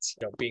experience,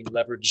 being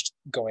leveraged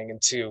going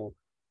into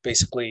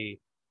basically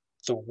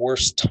the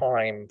worst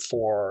time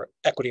for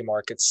equity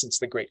markets since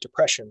the Great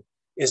Depression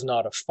is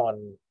not a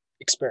fun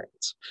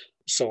experience.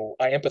 So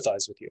I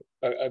empathize with you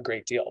a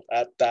great deal.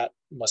 That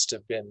must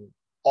have been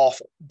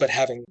awful. But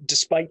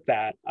despite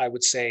that, I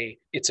would say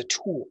it's a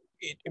tool.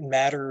 It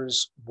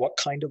matters what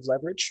kind of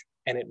leverage,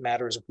 and it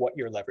matters what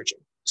you're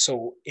leveraging.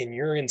 So in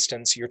your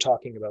instance, you're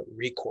talking about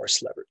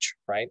recourse leverage,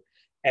 right?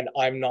 And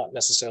I'm not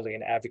necessarily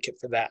an advocate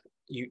for that.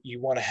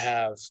 you want to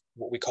have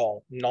what we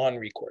call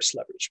non-recourse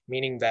leverage,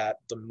 meaning that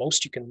the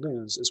most you can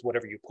lose is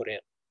whatever you put in,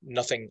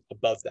 nothing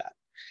above that.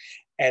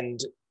 And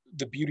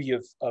the beauty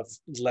of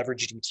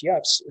leveraged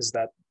ETFs is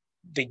that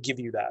they give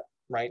you that,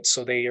 right?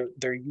 So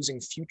they're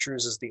using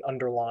futures as the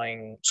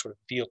underlying sort of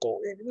vehicle,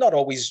 not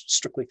always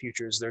strictly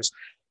futures. There's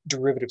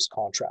derivatives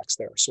contracts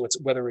there. So it's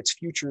whether it's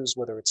futures,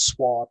 whether it's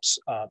swaps,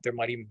 there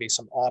might even be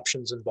some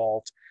options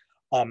involved.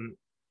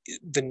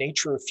 The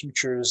nature of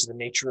futures, the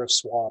nature of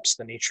swaps,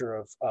 the nature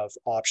of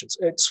options.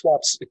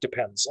 Swaps, it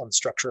depends on the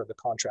structure of the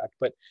contract,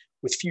 but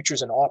with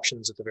futures and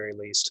options at the very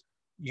least,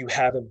 you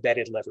have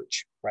embedded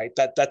leverage, right?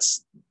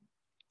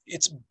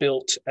 It's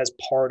built as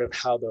part of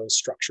how those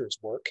structures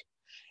work.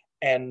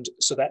 And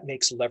so that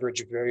makes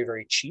leverage very,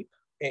 very cheap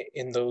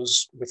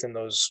within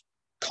those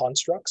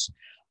constructs.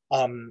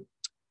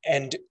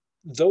 And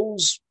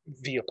those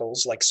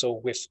vehicles, like,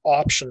 so with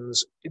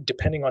options,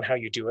 depending on how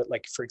you do it,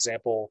 like, for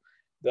example,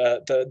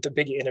 the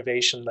big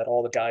innovation that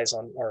all the guys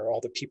on, or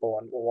all the people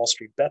on Wall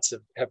Street Bets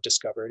have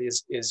discovered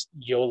is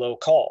YOLO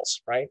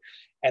calls, right?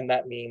 And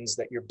that means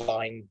that you're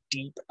buying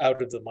deep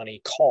out of the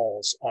money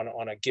calls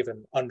on a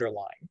given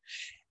underlying.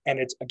 And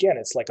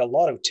it's like a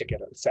lotto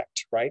ticket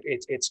effect, right?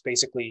 It's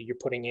basically you're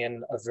putting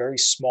in a very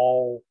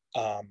small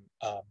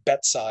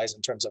bet size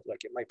in terms of,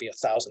 like, it might be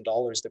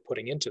 $1,000 they're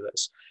putting into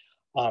this.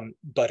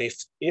 But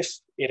if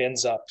it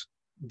ends up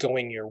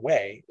going your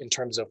way in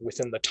terms of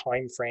within the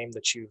time frame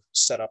that you've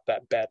set up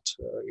that bet,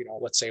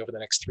 let's say over the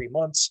next 3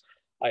 months,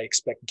 I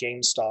expect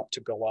GameStop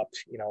to go up,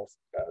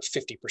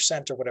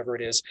 50% or whatever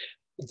it is,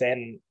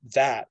 then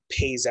that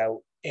pays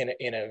out in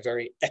a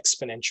very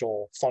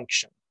exponential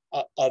function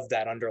of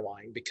that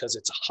underlying, because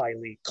it's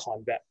highly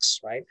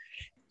convex, right?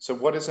 So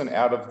what is an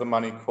out of the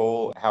money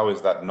call? How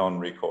is that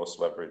non-recourse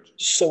leverage?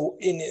 So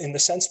in the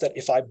sense that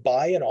if I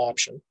buy an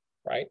option,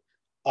 right,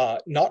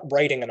 not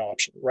writing an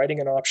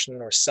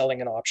option or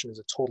selling an option is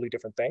a totally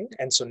different thing.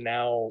 And so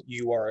now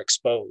you are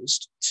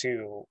exposed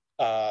to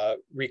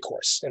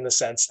recourse in the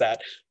sense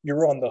that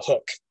you're on the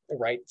hook,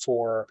 right,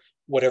 for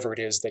whatever it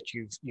is that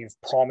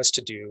you've promised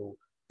to do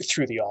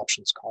through the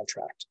options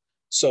contract.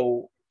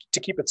 So to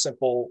keep it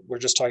simple, we're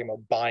just talking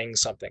about buying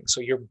something. So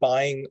you're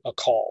buying a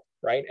call,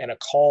 right? And a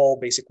call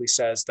basically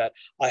says that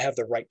I have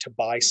the right to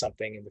buy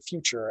something in the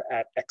future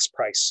at X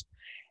price.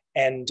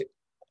 And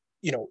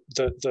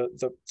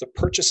the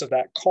purchase of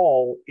that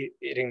call,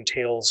 it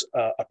entails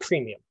a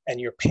premium, and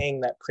you're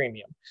paying that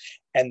premium,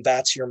 and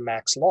that's your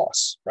max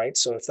loss, right?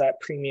 So if that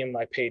premium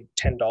I paid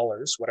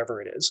 $10,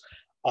 whatever it is,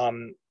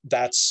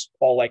 that's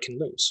all I can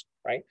lose,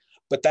 right?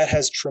 But that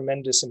has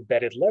tremendous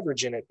embedded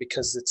leverage in it,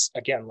 because it's,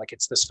 again, like,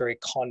 it's this very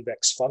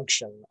convex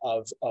function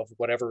of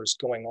whatever is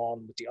going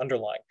on with the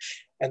underlying.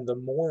 And the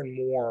more and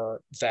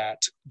more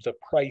that the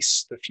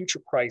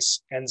future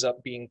price ends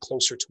up being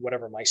closer to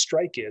whatever my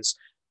strike is,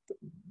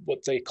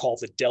 what they call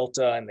the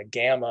delta and the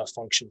gamma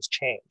functions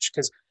change,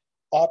 because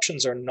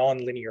options are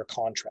non-linear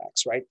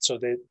contracts, right? So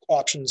the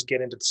options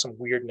get into some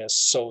weirdness.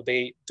 So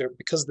they're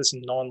because of this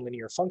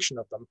non-linear function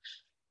of them.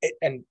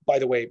 And by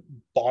the way,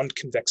 bond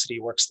convexity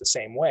works the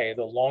same way.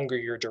 The longer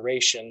your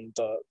duration,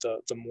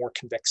 the more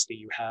convexity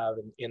you have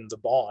in the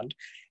bond.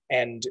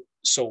 And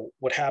so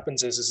what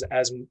happens is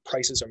as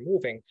prices are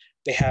moving,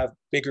 they have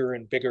bigger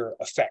and bigger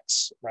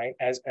effects, right?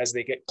 As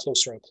they get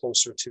closer and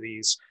closer to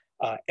these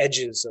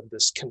edges of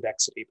this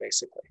convexity,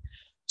 basically.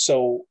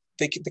 So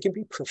they can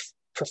be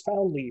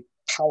profoundly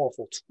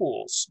powerful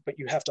tools, but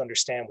you have to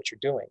understand what you're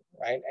doing,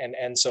 right?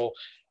 And so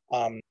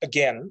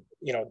again,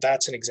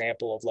 that's an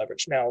example of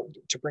leverage. Now,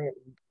 to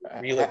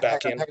reel it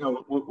back in. Hang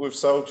on, we've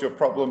solved your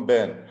problem,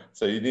 Ben.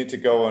 So you need to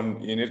go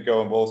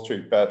on Wall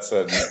Street Bets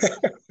and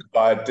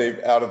buy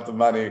deep out of the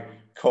money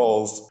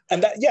calls.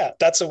 And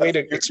that's a way to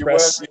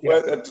express. You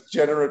weren't a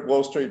degenerate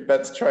Wall Street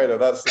Bets trader.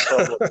 That's the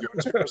problem.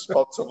 You're too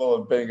responsible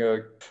and being a.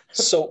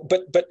 So,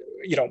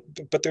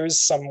 but there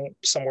is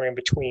somewhere in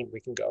between we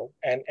can go,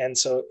 and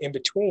so in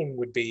between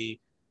would be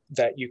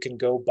that you can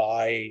go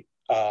buy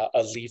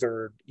a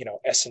levered,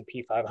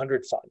 S&P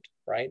 500 fund,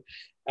 right?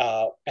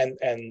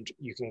 And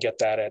you can get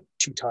that at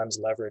 2 times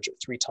leverage or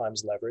 3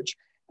 times leverage.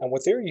 And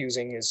what they're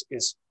using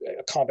is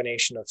a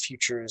combination of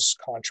futures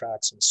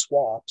contracts and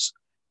swaps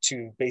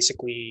to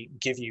basically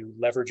give you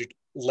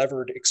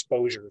levered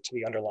exposure to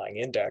the underlying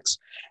index.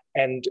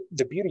 And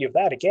the beauty of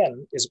that,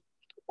 again, is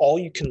all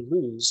you can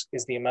lose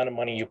is the amount of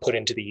money you put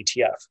into the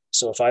ETF.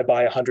 So if I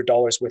buy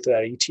 $100 worth of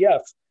that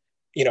ETF,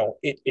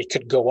 it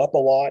could go up a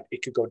lot,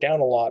 it could go down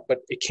a lot,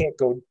 but it can't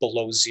go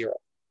below 0,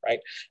 right?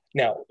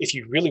 Now, if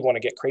you really want to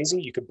get crazy,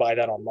 you could buy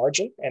that on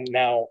margin, and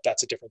now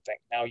that's a different thing.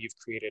 Now you've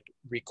created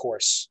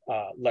recourse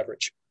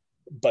leverage.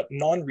 But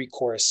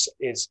non-recourse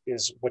is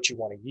what you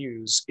want to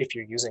use if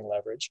you're using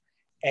leverage.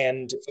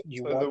 And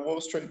the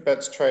Wall Street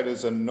Bets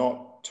traders are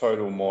not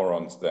total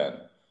morons then?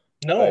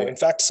 No, in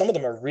fact, some of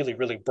them are really,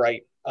 really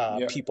bright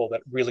people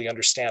that really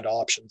understand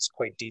options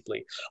quite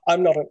deeply.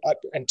 I'm not,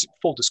 and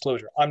full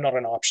disclosure, I'm not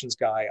an options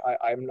guy.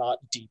 I'm not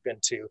deep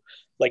into,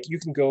 like, you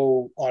can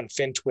go on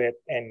FinTwit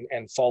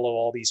and follow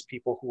all these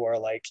people who are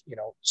like,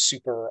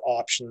 super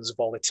options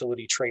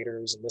volatility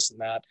traders and this and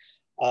that.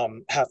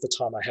 Half the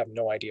time I have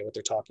no idea what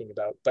they're talking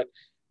about. But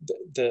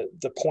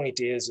the point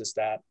is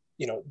that,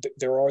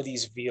 there are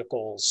these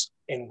vehicles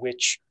in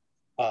which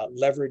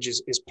leverage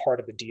is part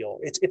of the deal.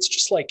 It's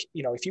just like,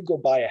 if you go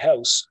buy a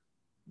house,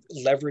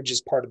 leverage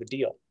is part of the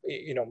deal.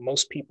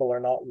 Most people are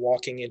not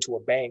walking into a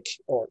bank,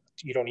 or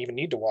you don't even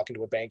need to walk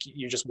into a bank.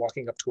 You're just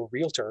walking up to a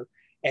realtor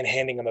and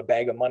handing them a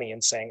bag of money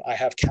and saying, I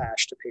have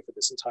cash to pay for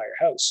this entire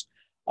house.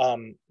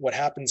 What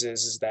happens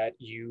is that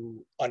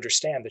you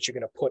understand that you're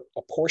going to put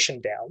a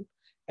portion down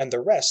and the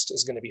rest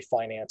is going to be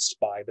financed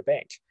by the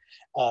bank.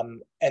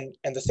 And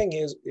the thing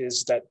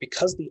is that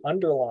because the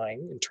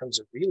underlying in terms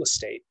of real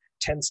estate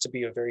tends to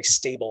be a very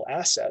stable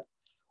asset,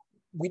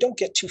 we don't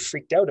get too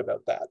freaked out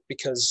about that,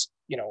 because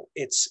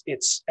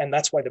it's and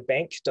that's why the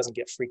bank doesn't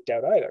get freaked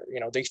out either.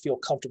 They feel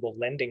comfortable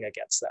lending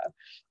against that.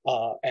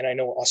 And I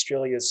know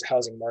Australia's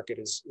housing market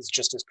is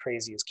just as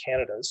crazy as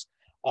Canada's.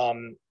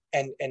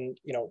 And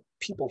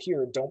people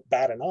here don't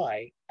bat an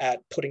eye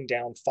at putting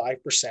down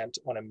 5%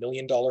 on $1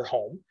 million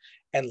home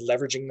and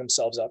leveraging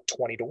themselves up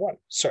 20 to 1.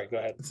 Sorry, go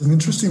ahead. It's an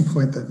interesting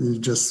point that you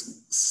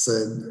just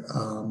said.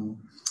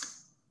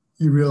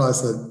 You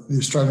realize that the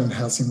Australian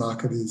housing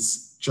market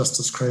is just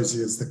as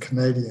crazy as the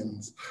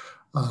Canadians.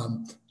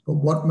 But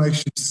what makes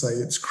you say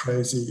it's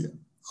crazy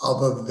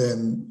other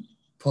than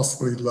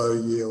possibly low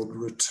yield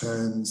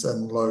returns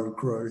and low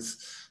growth?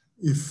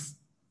 If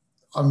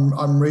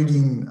I'm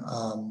reading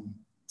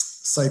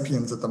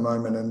Sapiens at the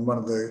moment, and one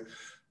of the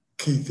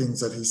key things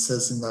that he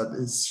says in that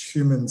is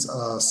humans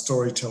are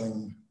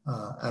storytelling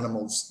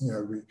animals.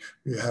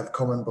 We have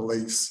common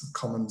beliefs,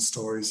 common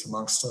stories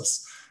amongst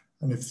us.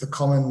 And if the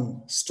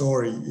common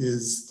story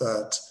is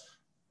that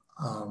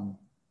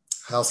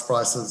house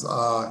prices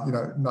are,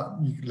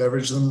 you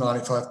leverage them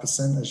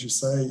 95%, as you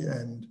say,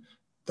 and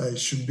they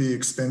should be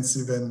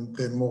expensive and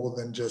they're more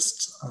than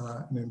just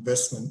an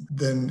investment,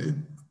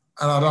 then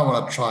and I don't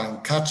want to try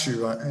and catch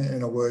you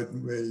in a word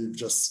where you've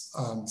just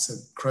said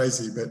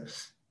crazy, but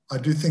I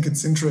do think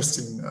it's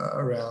interesting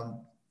around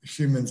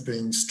humans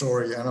being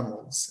story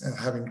animals and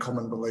having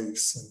common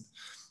beliefs,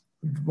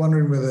 and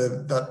wondering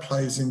whether that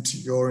plays into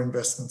your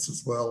investments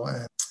as well,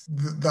 and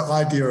the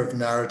idea of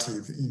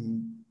narrative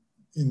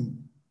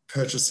in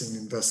purchasing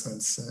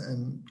investments.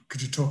 And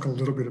could you talk a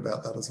little bit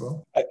about that as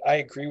well? I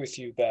agree with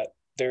you that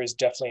there is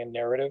definitely a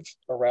narrative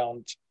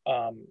around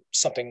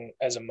something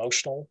as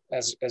emotional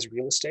as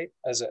real estate,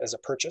 as a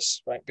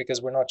purchase, right?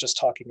 Because we're not just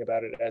talking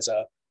about it as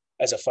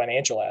a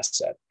financial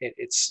asset.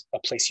 It's a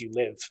place you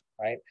live,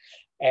 right?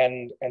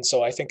 And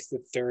so I think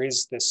that there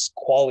is this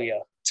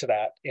qualia to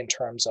that in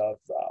terms of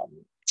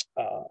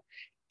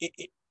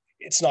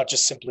it's not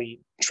just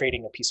simply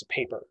trading a piece of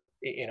paper.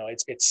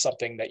 It's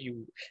something that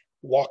you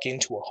walk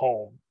into a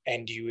home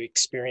and you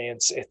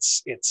experience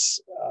its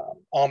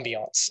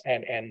ambiance,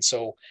 and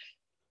so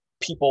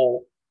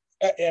people,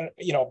 and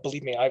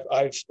believe me, I've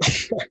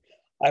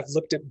I've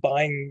looked at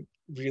buying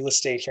real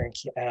estate here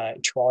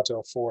in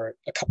Toronto for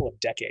a couple of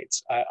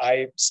decades.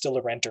 I'm still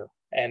a renter,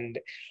 and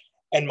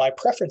my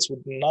preference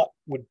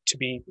would to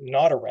be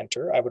not a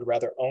renter. I would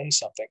rather own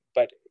something,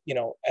 but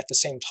at the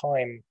same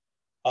time,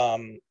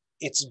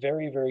 it's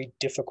very, very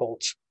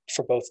difficult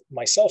for both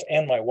myself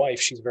and my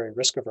wife. She's very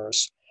risk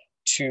averse,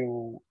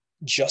 to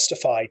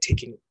justify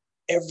taking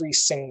every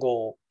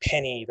single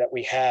penny that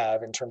we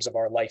have in terms of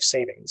our life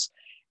savings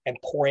and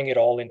pouring it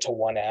all into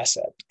one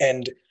asset.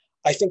 And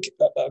I think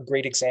a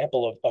great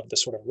example of the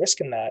sort of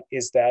risk in that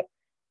is that,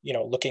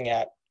 looking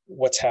at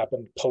what's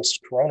happened post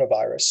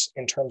coronavirus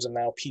in terms of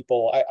now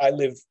people, I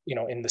live,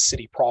 in the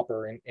city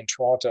proper in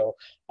Toronto,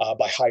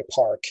 by High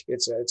Park.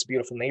 It's a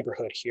beautiful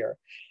neighborhood here.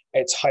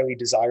 It's highly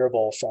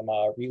desirable from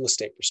a real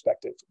estate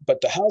perspective,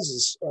 but the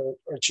houses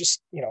are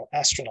just,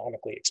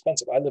 astronomically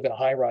expensive. I live in a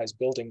high-rise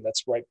building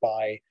that's right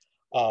by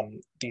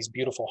these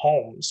beautiful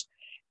homes.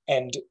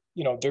 And,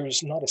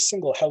 there's not a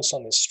single house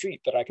on this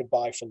street that I could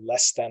buy for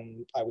less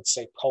than, I would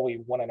say, probably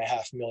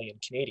 1.5 million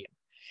Canadian.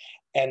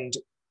 And,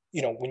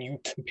 when you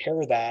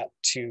compare that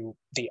to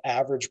the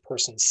average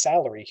person's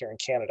salary here in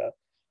Canada,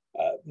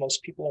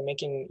 most people are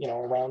making,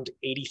 around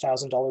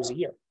 $80,000 a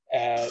year.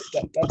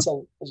 That's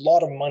a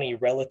lot of money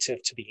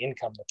relative to the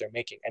income that they're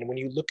making. And when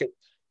you look at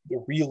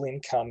the real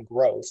income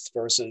growth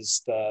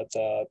versus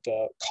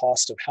the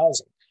cost of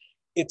housing,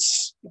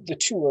 the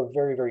two are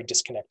very, very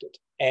disconnected.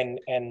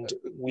 And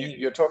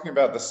you're talking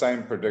about the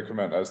same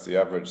predicament as the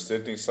average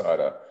Sydney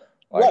sider.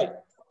 Right.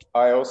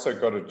 I also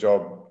got a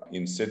job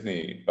in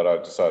Sydney, but I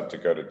decided to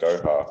go to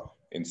Doha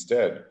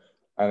instead.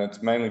 And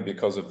it's mainly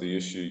because of the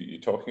issue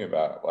you're talking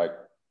about.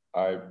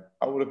 I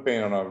would have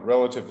been on a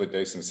relatively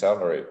decent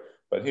salary,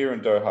 but here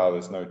in Doha,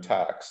 there's no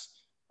tax.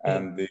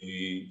 And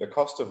the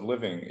cost of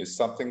living is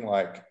something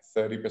like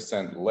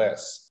 30%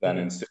 less than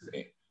in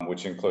Sydney,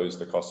 which includes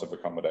the cost of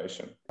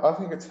accommodation. I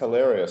think it's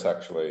hilarious,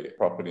 actually,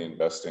 property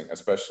investing,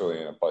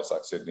 especially in a place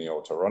like Sydney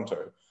or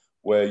Toronto,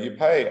 where you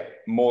pay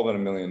more than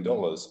 $1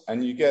 million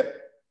and you get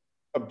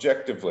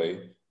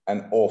objectively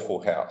an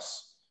awful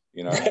house,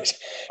 Right.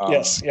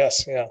 Yes,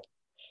 yeah.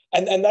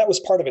 And that was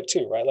part of it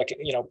too, right? Like,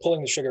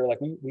 pulling the trigger, like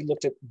we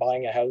looked at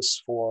buying a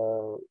house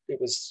for, it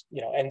was,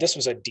 and this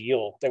was a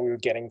deal that we were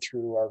getting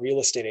through our real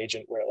estate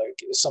agent, where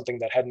like it was something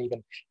that hadn't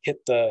even hit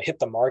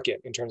the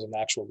market in terms of an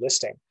actual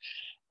listing.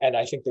 And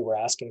I think they were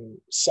asking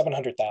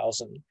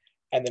 700,000.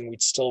 And then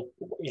we'd still,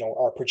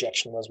 our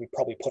projection was we'd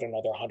probably put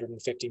another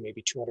 150,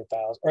 maybe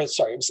 200,000, or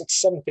sorry, it was like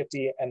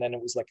 750. And then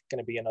it was like going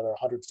to be another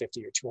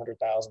 150 or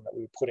 200,000 that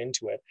we would put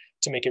into it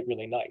to make it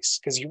really nice.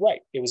 Cause you're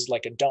right. It was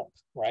like a dump,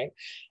 right?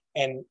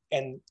 And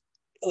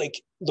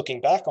like looking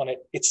back on it,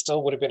 it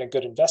still would have been a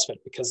good investment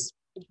because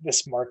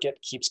this market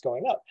keeps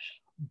going up.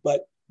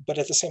 But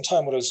at the same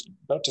time, what I was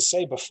about to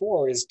say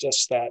before is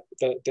just that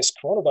this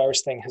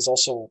coronavirus thing has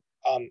also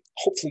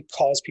hopefully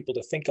caused people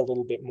to think a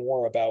little bit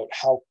more about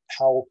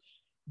how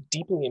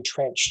deeply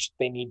entrenched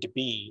they need to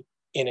be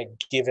in a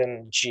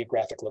given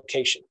geographic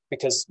location.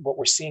 Because what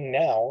we're seeing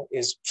now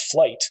is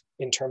flight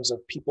in terms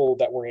of people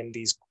that were in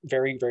these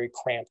very, very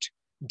cramped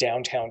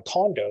downtown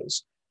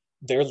condos.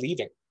 They're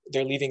leaving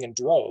in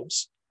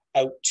droves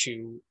out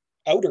to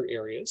outer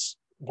areas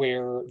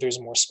where there's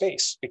more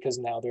space because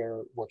now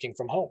they're working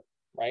from home,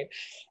 right?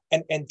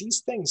 And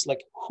these things,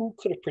 like, who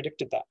could have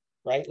predicted that,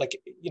 right? Like,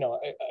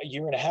 a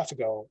year and a half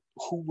ago,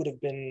 who would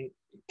have been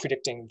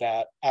predicting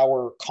that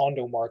our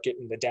condo market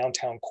in the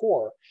downtown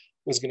core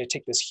was going to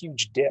take this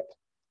huge dip?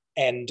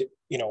 And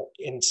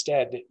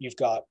instead you've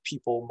got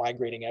people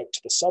migrating out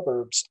to the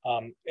suburbs.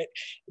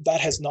 That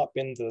has not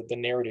been the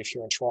narrative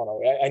here in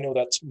Toronto. I know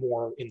that's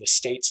more in the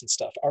States and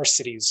stuff. Our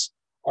cities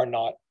are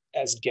not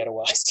as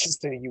ghettoized as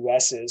the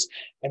US is,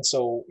 and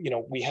so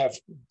we have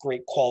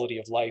great quality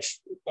of life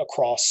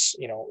across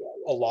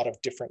a lot of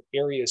different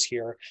areas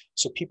here.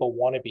 So people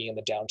want to be in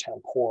the downtown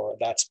core.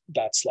 That's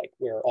like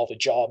where all the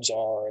jobs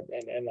are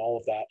and all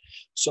of that.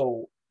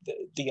 So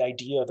the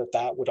idea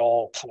that would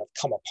all kind of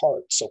come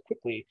apart so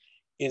quickly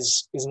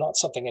is not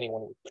something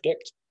anyone would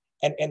predict.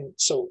 And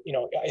so,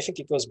 I think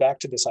it goes back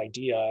to this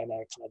idea, and I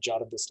kind of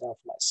jotted this down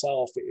for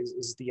myself,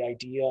 is the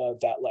idea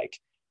that like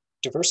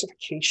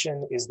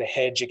diversification is the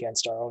hedge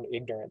against our own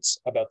ignorance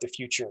about the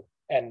future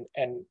and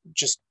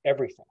just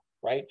everything,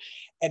 right?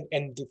 And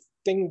the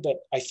thing that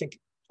I think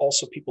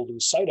also people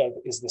lose sight of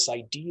is this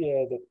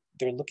idea that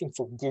they're looking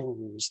for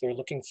gurus. They're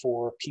looking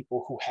for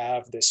people who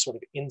have this sort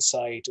of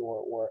insight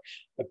or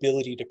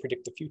ability to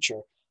predict the future.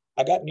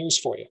 I got news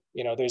for you.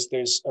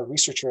 There's a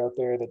researcher out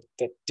there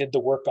that did the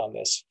work on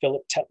this,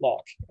 Philip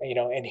Tetlock,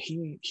 and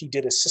he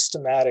did a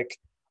systematic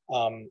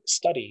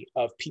study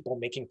of people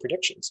making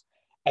predictions.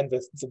 And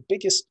the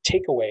biggest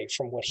takeaway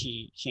from what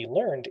he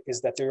learned is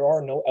that there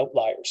are no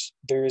outliers.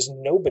 There is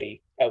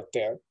nobody out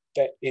there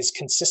that is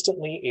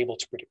consistently able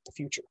to predict the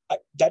future.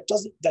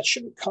 That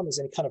shouldn't come as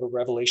any kind of a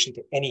revelation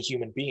to any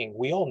human being.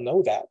 We all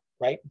know that,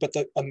 right? But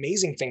the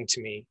amazing thing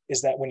to me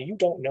is that when you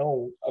don't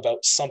know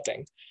about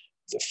something,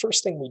 the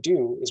first thing we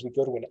do is we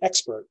go to an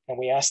expert and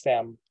we ask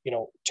them,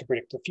 to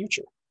predict the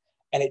future.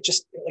 And it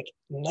just, like,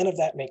 none of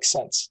that makes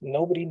sense.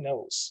 Nobody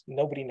knows.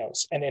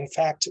 And in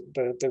fact,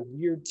 the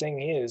weird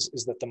thing is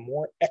that the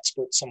more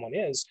expert someone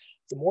is,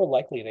 the more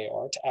likely they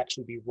are to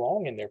actually be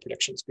wrong in their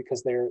predictions,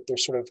 because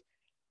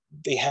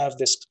they have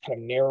this kind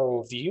of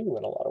narrow view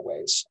in a lot of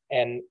ways.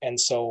 And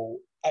so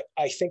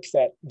I think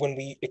that when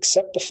we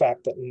accept the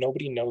fact that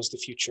nobody knows the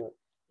future,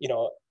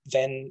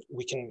 then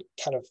we can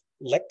kind of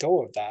let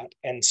go of that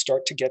and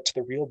start to get to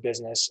the real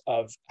business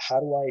of how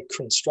do I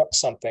construct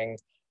something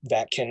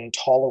that can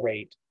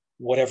tolerate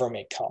whatever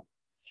may come.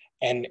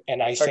 And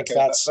I think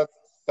that's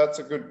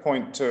a good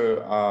point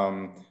to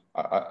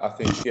I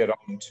think get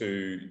on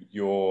to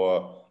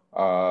your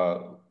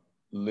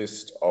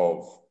list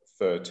of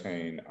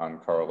 13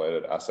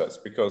 uncorrelated assets,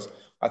 because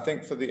I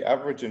think for the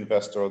average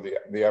investor or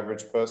the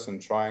average person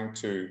trying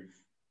to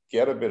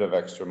get a bit of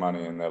extra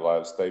money in their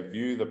lives, they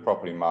view the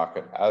property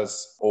market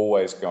as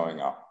always going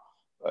up.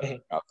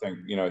 Mm-hmm. I think,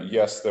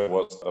 yes, there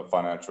was a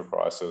financial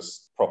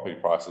crisis, property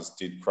prices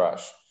did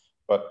crash,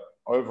 but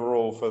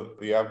overall for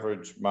the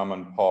average mum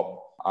and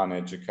pop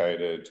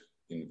uneducated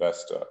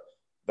investor,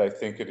 they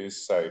think it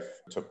is safe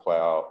to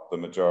plow the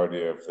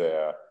majority of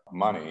their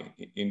money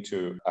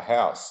into a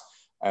house.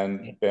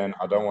 And Ben,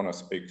 I don't want to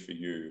speak for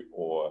you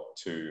or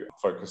to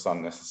focus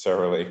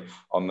unnecessarily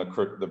on the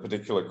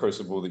particular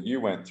crucible that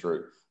you went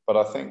through, but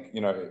I think,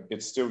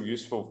 it's still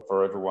useful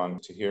for everyone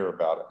to hear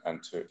about it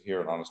and to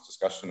hear an honest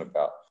discussion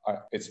about.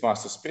 It's my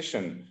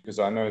suspicion, because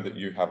I know that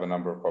you have a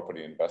number of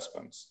property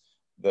investments,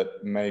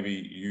 that maybe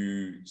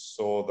you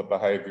saw the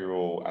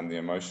behavioral and the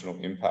emotional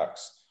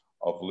impacts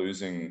of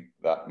losing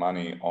that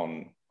money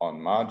on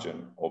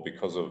margin, or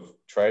because of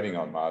trading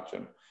on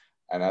margin.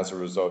 And as a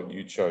result,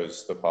 you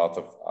chose the path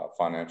of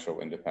financial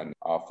independence,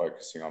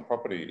 focusing on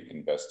property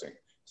investing,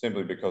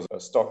 simply because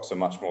stocks are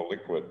much more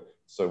liquid.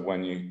 So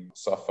when you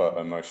suffer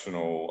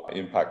emotional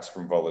impacts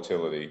from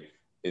volatility,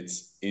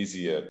 it's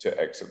easier to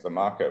exit the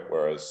market.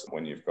 Whereas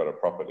when you've got a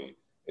property,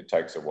 it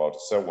takes a while to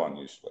sell one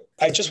usually.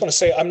 I just want to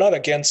say I'm not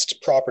against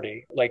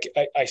property. Like,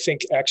 I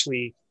think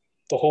actually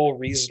the whole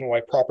reason why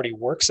property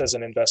works as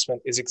an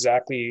investment is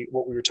exactly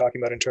what we were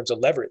talking about in terms of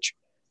leverage.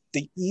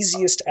 The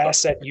easiest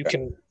asset you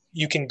can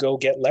you can go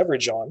get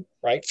leverage on,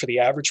 right, for the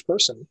average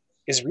person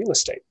is real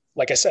estate.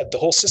 Like I said, the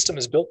whole system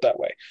is built that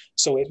way.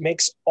 So it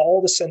makes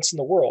all the sense in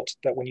the world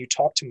that when you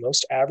talk to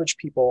most average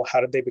people, how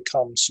did they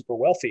become super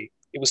wealthy?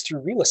 It was through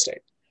real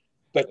estate.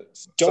 But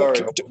sorry,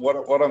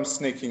 what I'm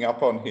sneaking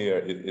up on here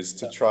is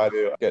to try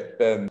to get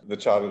Ben, the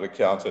chartered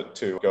accountant,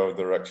 to go in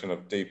the direction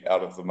of deep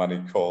out of the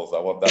money calls. I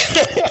want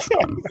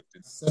that.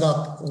 Set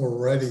up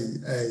already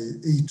a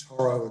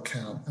eToro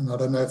account, and I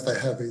don't know if they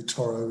have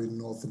eToro in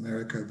North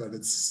America, but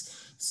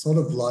it's sort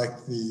of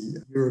like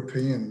the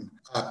European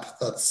app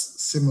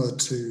that's similar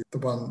to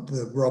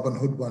the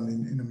Robinhood one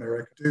in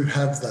America. Do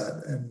have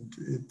that, and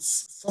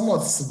it's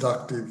somewhat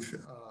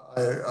seductive.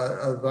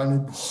 I've only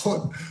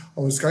bought, I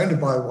was going to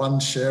buy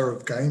one share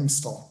of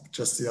GameStop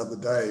just the other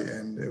day,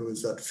 and it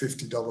was at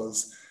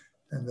 $50.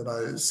 And then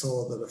I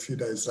saw that a few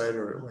days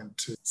later it went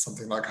to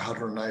something like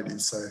 180.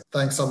 So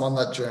thanks, I'm on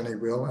that journey,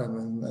 Will,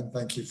 and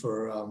thank you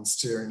for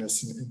steering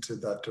us into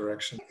that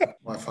direction.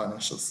 My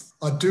financials.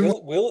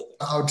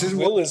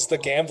 Will is the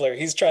gambler.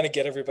 He's trying to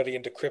get everybody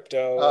into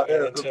crypto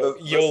and into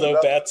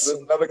YOLO bets. There's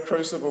another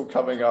crucible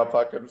coming up.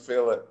 I can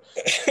feel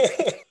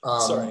it.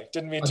 Sorry,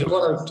 didn't mean to. I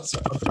want to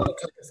take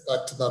us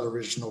back to that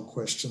original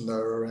question, though,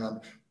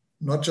 around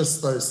not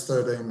just those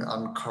 13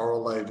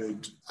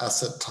 uncorrelated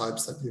asset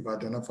types that you've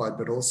identified,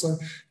 but also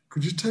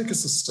could you take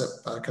us a step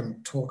back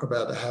and talk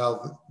about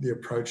how the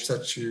approach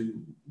that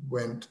you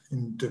went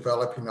in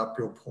developing up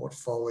your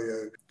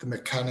portfolio, the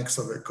mechanics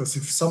of it? Because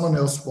if someone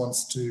else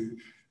wants to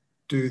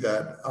do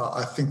that,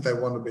 I think they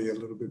want to be a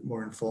little bit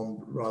more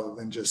informed rather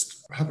than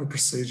just have a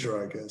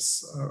procedure, I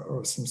guess,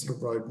 or some sort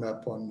of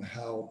roadmap on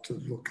how to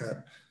look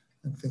at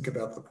and think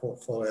about the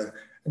portfolio.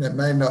 And it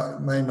may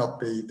not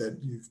be that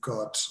you've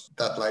got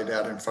that laid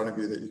out in front of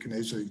you that you can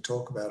easily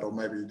talk about, or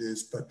maybe it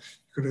is, but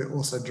you could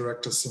also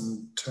direct us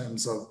in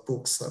terms of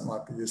books that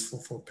might be useful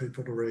for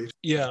people to read.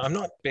 Yeah, I'm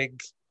not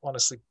big,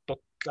 honestly,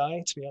 book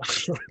guy, to be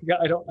honest. Yeah,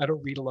 I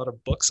don't read a lot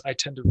of books. I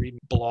tend to read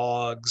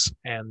blogs,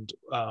 and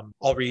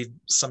I'll read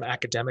some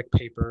academic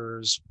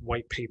papers,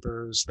 white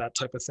papers, that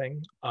type of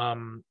thing.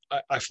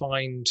 I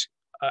find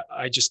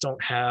I just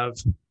don't have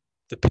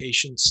the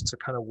patience to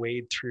kind of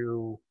wade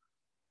through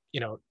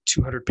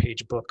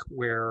 200-page book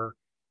where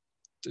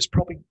there's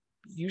probably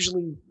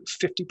usually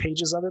 50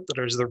 pages of it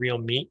that is the real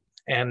meat.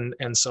 And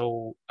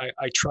so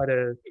I try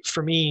to,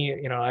 for me,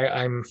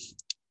 I'm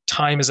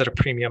time is at a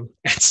premium.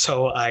 And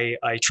so I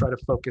try to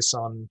focus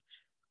on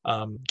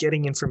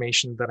getting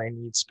information that I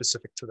need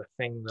specific to the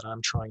thing that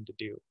I'm trying to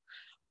do.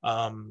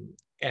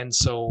 And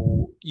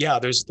so, yeah,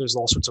 there's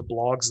all sorts of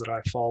blogs that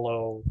I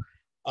follow.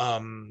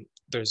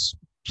 There's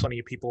plenty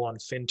of people on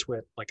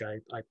FinTwit. Like I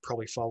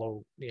probably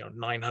follow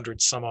 900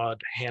 some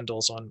odd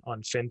handles on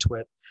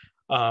FinTwit,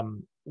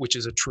 which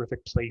is a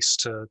terrific place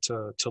to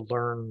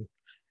learn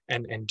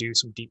and do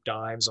some deep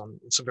dives on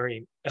some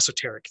very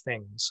esoteric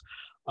things,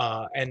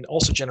 and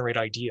also generate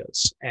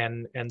ideas.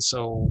 And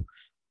so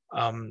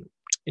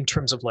in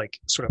terms of like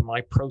sort of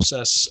my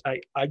process,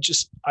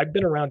 I've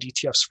been around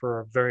ETFs for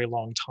a very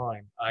long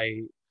time.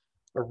 I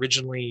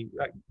originally,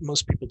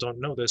 most people don't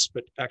know this,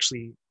 but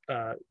actually,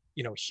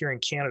 here in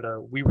Canada,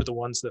 we were the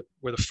ones that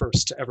were the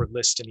first to ever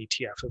list an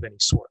ETF of any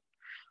sort.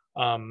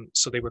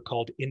 So they were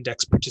called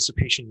index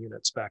participation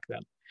units back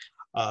then.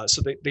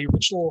 So the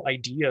original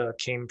idea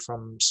came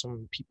from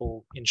some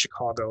people in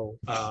Chicago.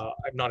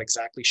 I'm not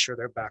exactly sure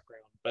their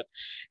background, but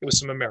it was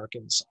some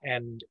Americans,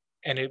 and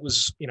it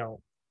was,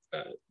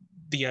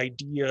 the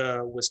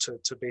idea was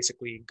to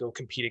basically go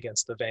compete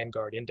against the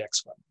Vanguard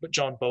index fund. But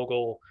John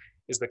Bogle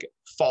is the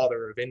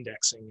father of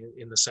indexing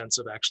in the sense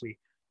of actually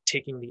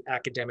taking the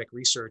academic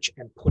research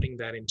and putting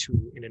that into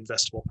an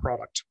investable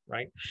product,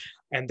 right?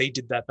 And they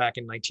did that back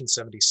in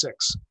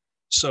 1976.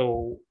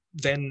 So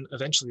then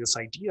eventually this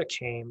idea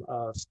came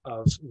of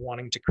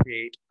wanting to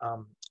create,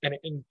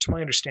 and to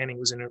my understanding, it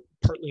was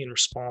partly in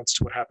response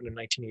to what happened in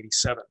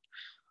 1987.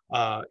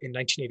 In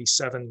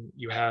 1987,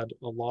 you had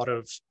a lot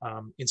of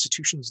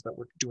institutions that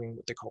were doing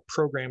what they call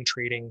program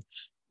trading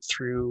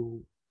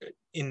through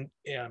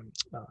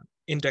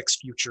index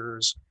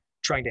futures,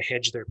 trying to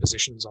hedge their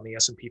positions on the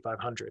S&P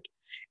 500.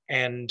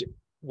 And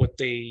what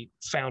they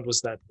found was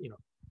that,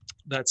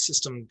 that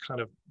system kind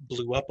of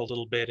blew up a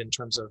little bit in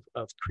terms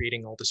of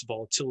creating all this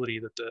volatility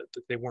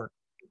that they weren't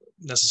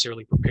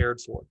necessarily prepared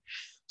for.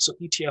 So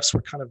ETFs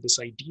were kind of this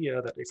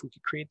idea that if we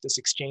could create this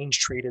exchange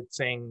traded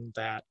thing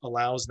that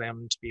allows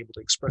them to be able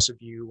to express a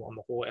view on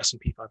the whole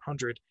S&P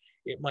 500,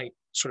 it might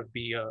sort of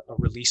be a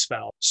release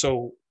valve.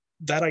 So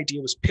that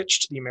idea was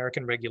pitched to the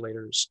American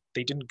regulators.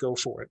 They didn't go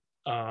for it.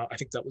 I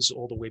think that was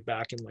all the way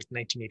back in like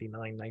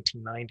 1989,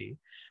 1990.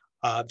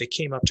 They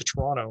came up to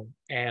Toronto,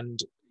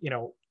 and,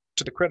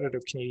 to the credit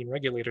of Canadian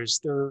regulators,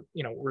 we're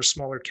a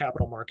smaller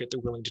capital market. They're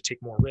willing to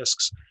take more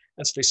risks.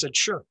 And so they said,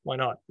 sure, why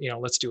not?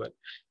 Let's do it.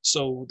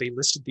 So they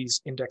listed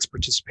these index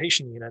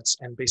participation units,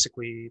 and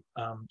basically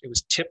it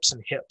was tips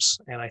and hips.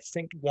 And I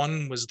think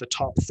one was the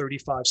top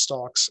 35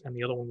 stocks and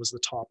the other one was the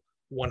top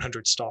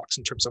 100 stocks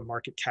in terms of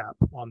market cap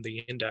on the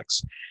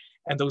index.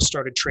 And those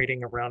started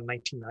trading around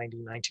 1990,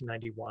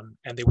 1991,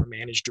 and they were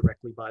managed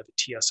directly by the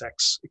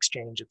TSX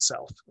exchange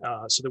itself.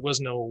 So there was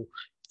no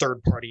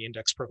third-party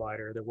index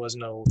provider. There was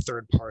no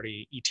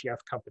third-party ETF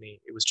company.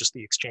 It was just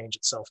the exchange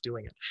itself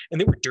doing it. And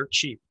they were dirt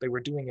cheap. They were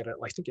doing it at,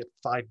 I think, at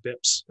 5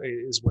 bips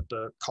is what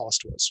the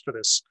cost was for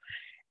this.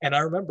 And I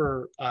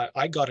remember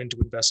I got into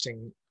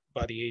investing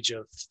by the age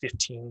of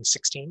 15,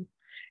 16.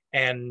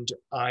 And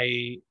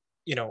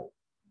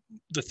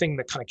the thing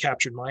that kind of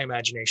captured my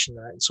imagination,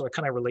 so I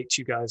kind of relate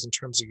to you guys in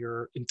terms of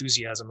your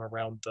enthusiasm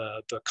around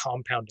the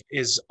compounding,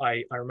 is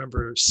I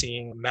remember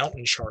seeing a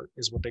mountain chart,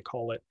 is what they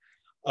call it,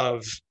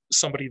 of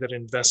somebody that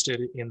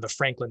invested in the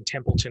Franklin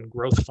Templeton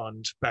Growth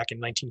Fund back in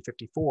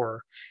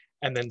 1954,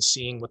 and then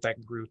seeing what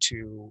that grew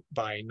to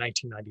by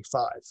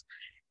 1995.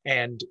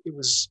 And it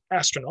was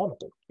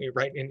astronomical,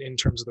 right? In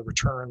terms of the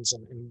returns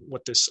and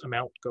what this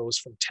amount goes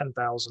from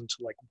 10,000 to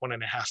like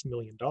 $1.5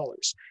 million.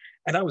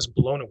 And I was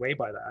blown away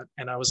by that.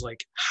 And I was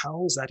like,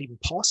 how is that even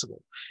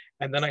possible?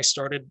 And then I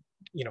started,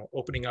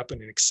 opening up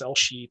an Excel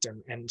sheet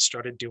and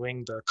started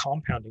doing the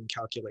compounding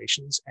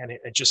calculations. And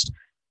it just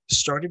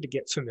started to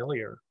get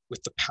familiar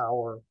with the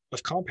power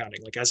of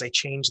compounding. Like, as I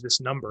change this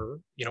number,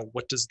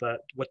 what does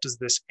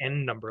this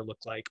end number look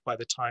like by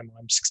the time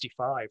I'm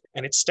 65?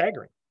 And it's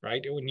staggering,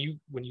 right?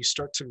 When you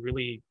start to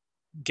really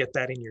get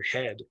that in your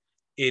head,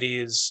 it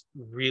is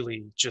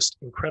really just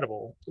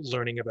incredible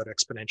learning about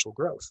exponential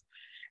growth.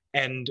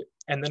 And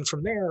then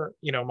from there,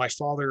 my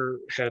father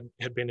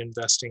had been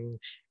investing,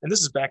 and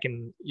this is back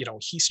in,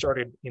 he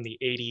started in the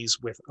 80s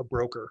with a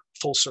broker,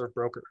 full serve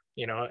broker,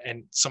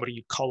 and somebody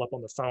you'd call up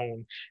on the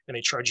phone and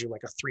they charge you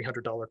like a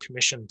 $300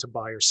 commission to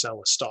buy or sell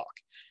a stock.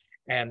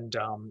 And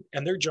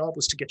their job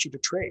was to get you to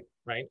trade,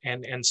 right?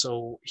 And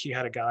so he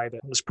had a guy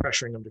that was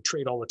pressuring him to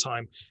trade all the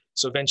time.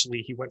 So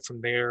eventually he went from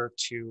there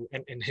to,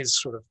 and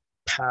his sort of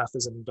path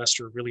as an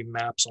investor really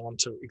maps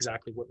onto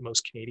exactly what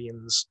most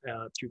Canadians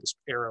through this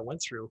era went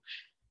through.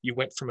 You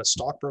went from a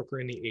stockbroker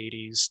in the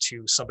 80s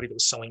to somebody that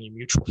was selling you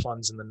mutual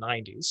funds in the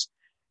 90s.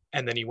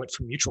 And then you went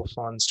from mutual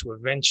funds to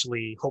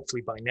eventually,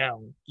 hopefully by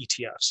now,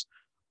 ETFs.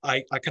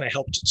 I kind of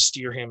helped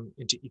steer him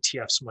into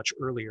ETFs much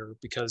earlier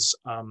because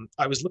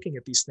I was looking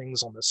at these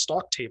things on the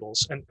stock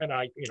tables, and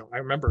I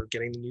remember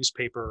getting the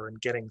newspaper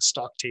and getting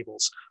stock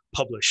tables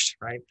published,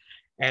 right?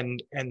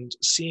 And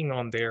seeing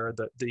on there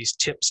these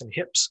tips and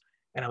hips.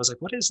 And I was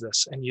like, what is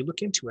this? And you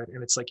look into it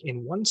and it's like,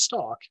 in one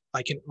stock,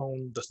 I can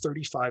own the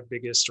 35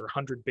 biggest or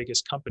 100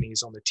 biggest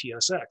companies on the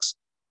TSX.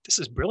 This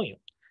is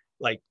brilliant.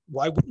 Like,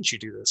 why wouldn't you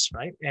do this,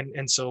 right?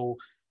 And so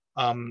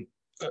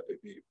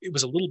it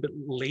was a little bit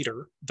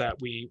later that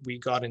we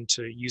got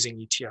into using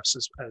ETFs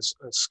as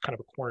kind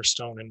of a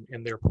cornerstone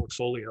in their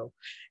portfolio.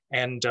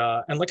 And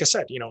like I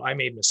said, I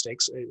made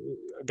mistakes.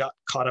 I got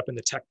caught up in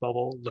the tech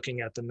bubble, looking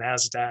at the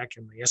NASDAQ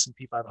and the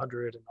S&P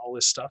 500 and all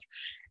this stuff.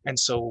 And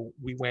so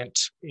we went,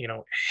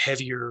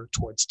 heavier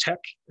towards tech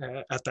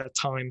at that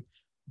time,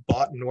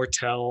 bought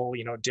Nortel,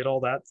 did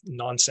all that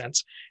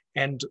nonsense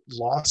and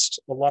lost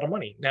a lot of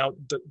money. Now,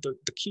 the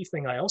key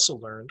thing I also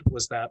learned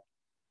was that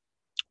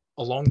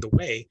along the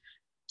way,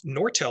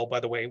 Nortel, by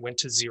the way, went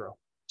to zero.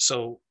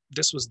 So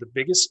this was the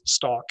biggest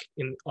stock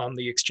on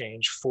the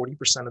exchange,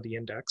 40% of the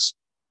index,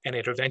 and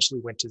it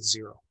eventually went to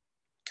zero.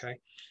 Okay.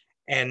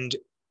 And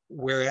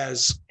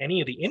whereas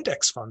any of the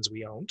index funds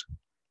we owned,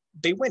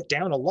 they went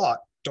down a lot,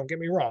 don't get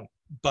me wrong,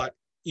 but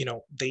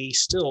they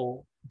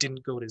still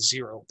didn't go to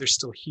zero. They're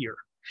still here.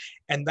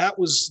 And that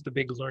was the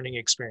big learning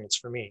experience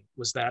for me,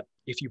 was that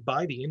if you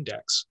buy the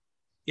index,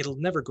 it'll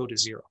never go to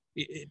zero.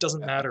 It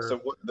doesn't matter.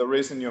 So the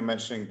reason you're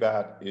mentioning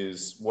that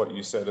is what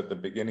you said at the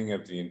beginning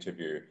of the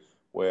interview,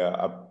 where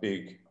a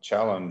big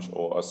challenge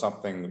or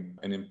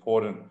an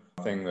important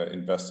thing that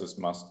investors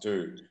must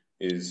do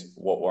is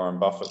what Warren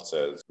Buffett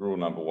says. Rule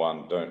number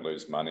 1, don't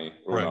lose money.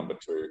 Rule number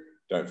 2,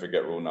 don't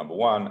forget rule number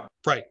 1.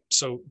 Right.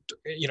 So,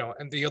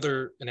 and the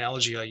other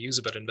analogy I use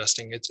about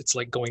investing, it's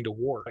like going to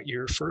war.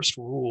 Your first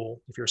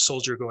rule, if you're a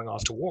soldier going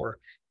off to war,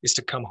 is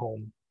to come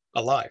home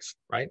alive,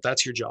 right?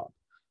 That's your job.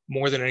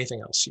 More than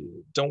anything else.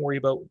 You don't worry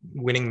about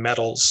winning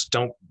medals.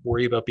 Don't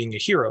worry about being a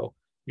hero.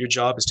 Your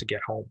job is to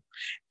get home.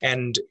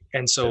 And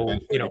so,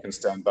 you can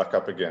stand back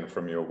up again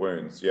from your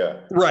wounds. Yeah.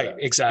 Right.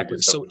 Exactly.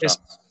 So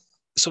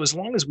as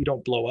long as we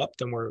don't blow up,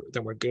 then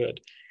we're good.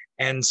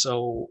 And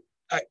so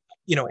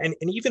and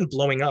even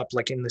blowing up,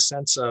 like in the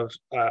sense of,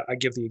 I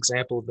give the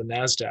example of the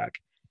NASDAQ,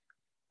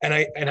 and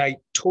I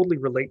totally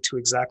relate to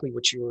exactly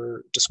what you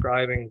were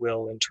describing,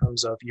 Will, in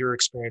terms of your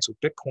experience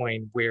with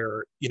Bitcoin,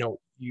 where,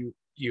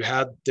 you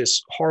had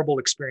this horrible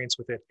experience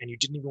with it and you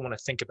didn't even want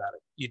to think about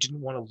it. You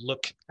didn't want to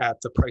look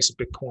at the price of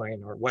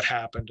Bitcoin or what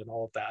happened and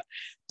all of that.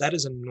 That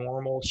is a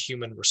normal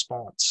human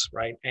response,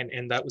 right?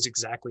 And that was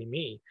exactly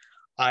me.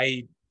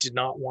 I did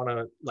not want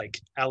to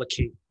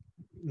allocate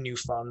new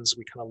funds.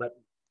 We kind of let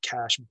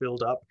cash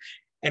build up.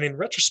 And in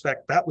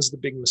retrospect, that was the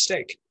big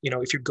mistake.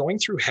 If you're going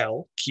through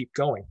hell, keep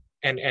going.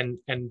 And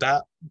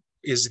that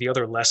is the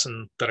other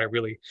lesson that I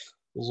really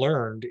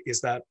learned,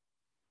 is that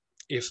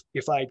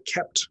if I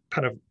kept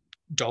kind of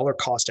dollar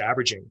cost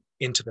averaging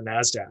into the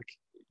NASDAQ,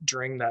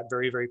 during that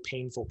very, very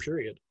painful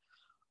period,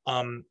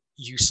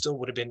 you still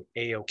would have been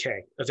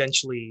a-okay.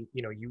 Eventually,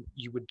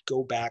 you would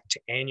go back to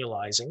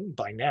annualizing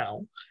by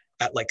now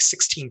at like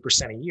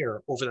 16% a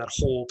year over that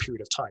whole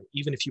period of time,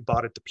 even if you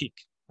bought at the peak,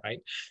 right?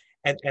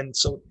 And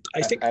so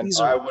I think and these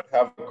I are would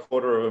have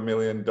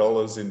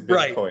 $250,000 in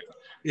right. Bitcoin.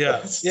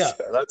 Yeah, yeah,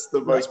 That's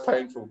the right. most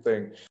painful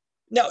thing.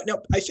 Now,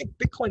 I think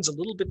Bitcoin's a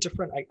little bit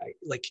different. I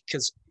like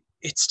because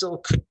it still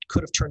could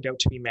have turned out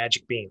to be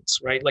magic beans,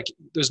 right? Like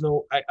there's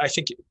no, I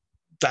think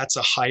that's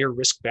a higher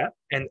risk bet,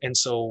 and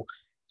so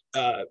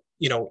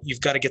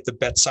you've got to get the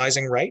bet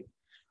sizing right.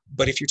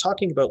 But if you're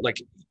talking about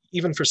like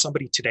even for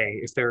somebody today,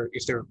 if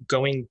they're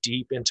going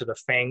deep into the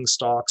FANG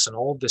stocks and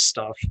all of this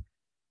stuff,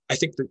 I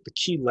think that the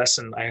key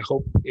lesson, I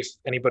hope if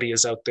anybody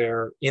is out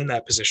there in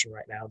that position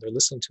right now, they're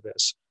listening to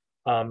this.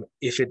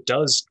 If it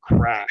does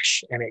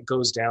crash and it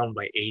goes down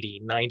by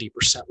 80,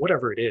 90%,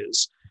 whatever it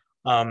is,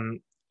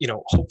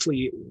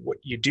 hopefully what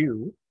you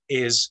do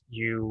is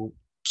you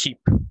keep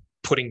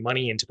putting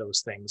money into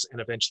those things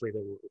and eventually they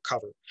will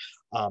recover.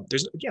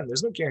 There's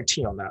no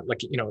guarantee on that.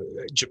 Like,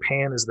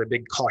 Japan is the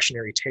big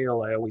cautionary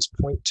tale I always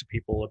point to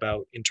people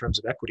about in terms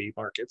of equity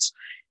markets,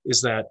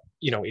 is that,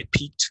 it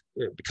peaked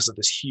because of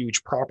this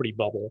huge property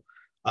bubble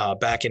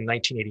back in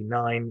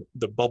 1989.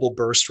 The bubble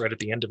burst right at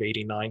the end of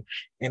 89,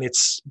 and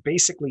it's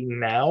basically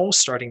now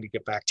starting to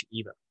get back to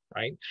even,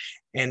 right?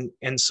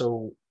 And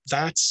so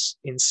that's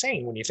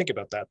insane when you think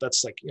about that.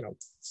 That's like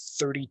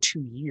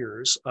 32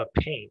 years of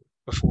pain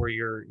before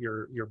you're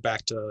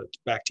back to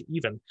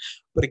even.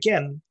 But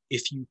again,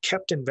 if you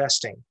kept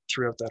investing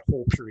throughout that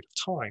whole period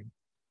of time,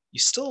 you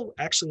still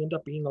actually end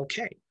up being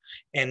okay.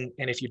 And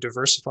if you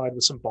diversified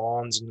with some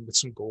bonds and with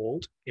some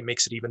gold, it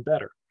makes it even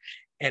better.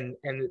 And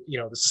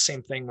it's the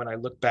same thing when I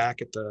look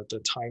back at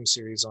the time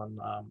series on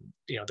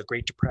the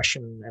Great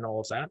Depression and all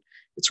of that.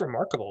 It's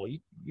remarkable.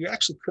 You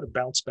actually could have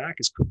bounced back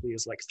as quickly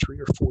as like 3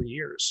 or 4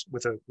 years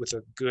with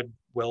a good,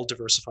 well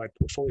diversified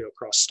portfolio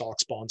across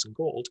stocks, bonds, and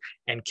gold,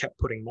 and kept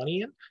putting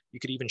money in.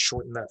 You could even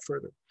shorten that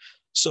further.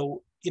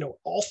 So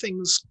all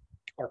things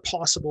are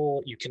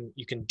possible. You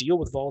can deal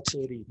with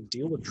volatility, you can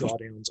deal with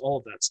drawdowns, all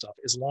of that stuff,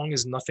 as long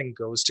as nothing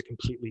goes to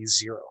completely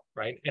zero,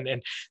 right?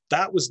 And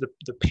that was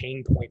the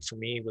pain point for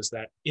me, was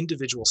that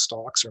individual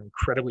stocks are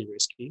incredibly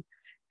risky,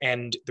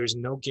 and there's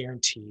no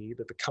guarantee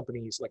that the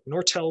companies, like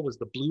Nortel was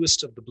the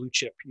bluest of the blue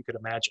chip you could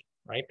imagine,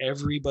 right?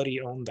 Everybody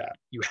owned that.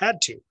 You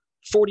had to.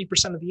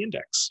 40% of the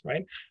index,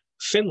 right?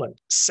 Finland,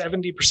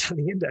 70% of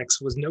the index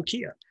was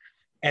Nokia.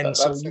 And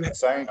that's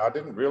insane. I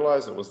didn't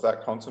realize it was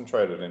that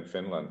concentrated in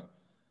Finland.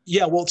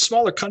 Yeah, well,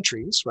 smaller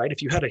countries, right?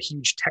 If you had a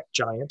huge tech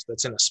giant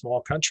that's in a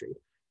small country,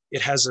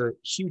 it has a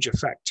huge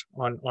effect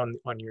on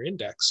your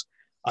index.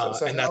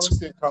 So and how has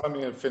the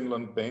economy in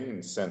Finland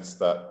been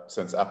since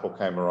Apple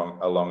came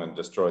along and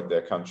destroyed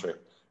their country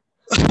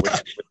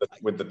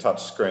with the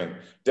touch screen?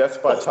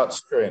 Death by touch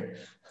screen.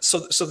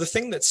 So the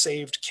thing that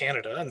saved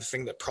Canada, and the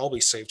thing that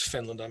probably saved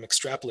Finland, I'm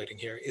extrapolating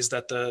here, is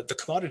that the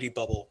commodity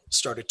bubble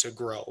started to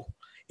grow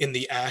in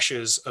the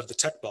ashes of the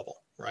tech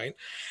bubble, right?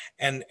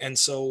 And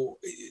so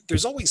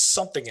there's always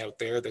something out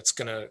there that's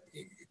going to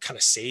kind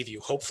of save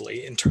you,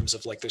 hopefully, in terms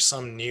of like there's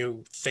some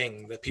new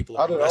thing that people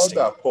are investing in.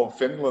 I don't know about poor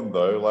Finland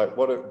though. Like,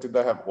 what did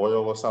they have,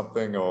 oil or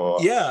something? Or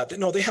yeah,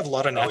 no, they have a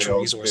lot of natural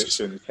resources.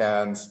 Fish in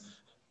cans.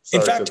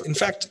 In fact,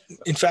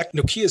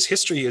 Nokia's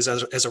history is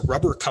as a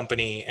rubber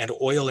company and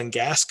oil and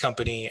gas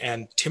company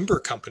and timber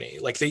company.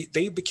 Like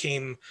they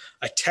became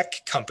a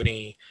tech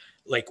company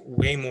like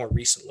way more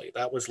recently.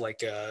 That was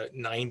like a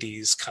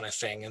 90s kind of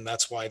thing, and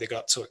that's why they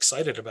got so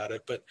excited about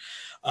it. But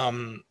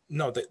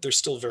no, they're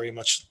still very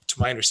much, to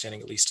my understanding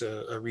at least,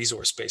 a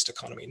resource-based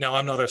economy. Now,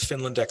 I'm not a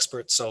Finland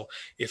expert, so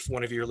if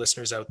one of your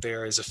listeners out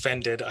there is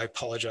offended, I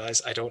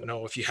apologize. I don't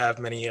know if you have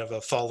many of a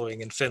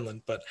following in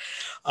Finland, but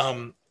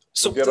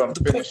so we'll get on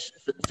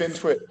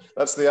FinTwit.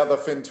 That's the other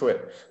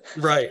FinTwit.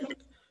 Right.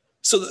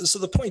 So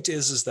the point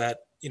is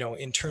that,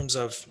 in terms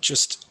of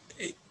just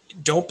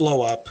don't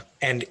blow up,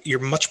 and you're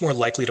much more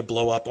likely to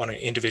blow up on an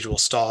individual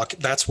stock.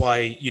 That's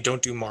why you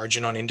don't do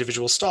margin on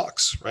individual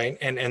stocks, right?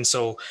 And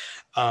so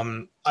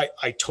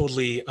I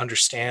totally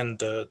understand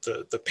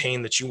the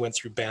pain that you went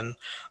through, Ben.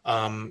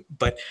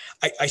 But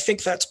I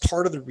think that's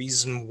part of the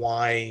reason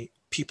why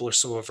people are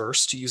so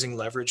averse to using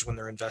leverage when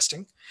they're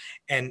investing,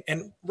 and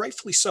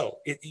rightfully so.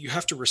 You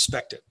have to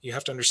respect it. You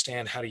have to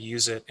understand how to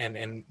use it,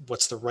 and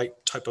what's the right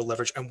type of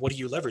leverage, and what are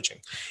you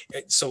leveraging.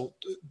 So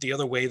the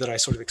other way that I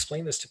sort of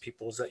explain this to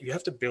people is that you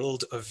have to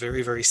build a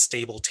very, very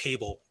stable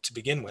table to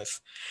begin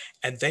with,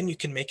 and then you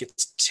can make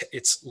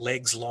its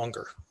legs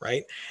longer,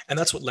 right? And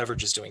that's what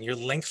leverage is doing. You're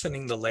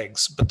lengthening the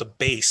legs, but the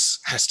base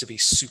has to be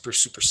super,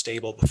 super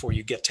stable before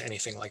you get to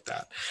anything like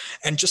that.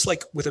 And just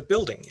like with a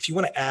building, if you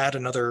want to add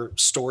another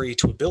story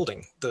to a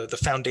building, the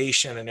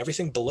foundation and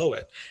everything below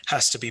it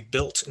has to be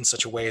built in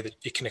such a way that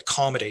it can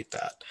accommodate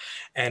that.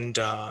 And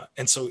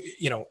so,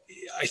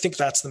 I think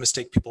that's the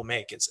mistake people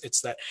make.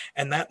 It's that,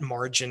 and that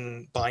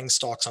margin, buying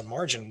stocks on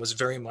margin, was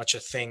very much a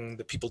thing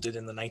that people did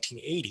in the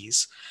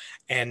 1980s.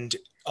 And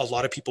a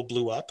lot of people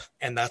blew up,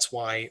 and that's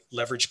why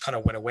leverage kind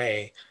of went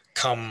away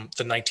come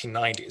the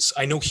 1990s.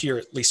 I know here,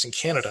 at least in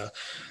Canada,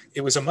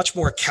 it was a much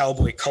more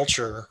cowboy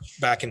culture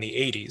back in the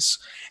 80s.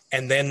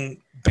 And then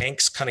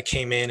banks kind of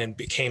came in and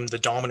became the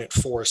dominant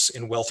force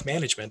in wealth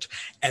management.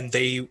 And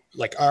they,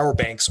 like our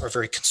banks, are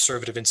very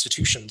conservative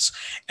institutions,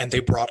 and they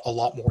brought a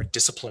lot more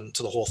discipline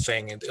to the whole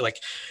thing. And like,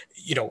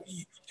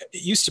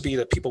 it used to be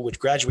that people would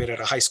graduate out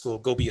of high school,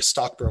 go be a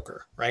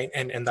stockbroker, right?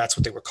 And that's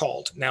what they were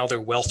called. Now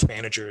they're wealth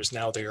managers.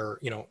 Now they're,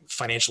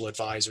 financial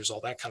advisors,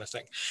 all that kind of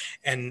thing.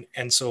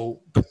 And so,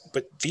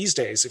 but these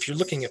days, if you're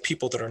looking at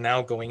people that are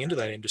now going into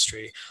that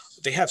industry,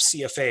 they have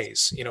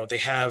CFAs, they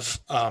have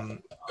a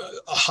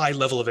high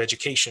level of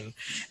education,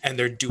 and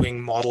they're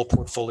doing model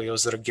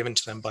portfolios that are given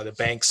to them by the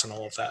banks and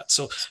all of that.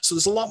 So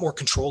there's a lot more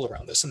control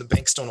around this, and the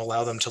banks don't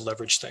allow them to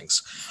leverage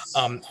things.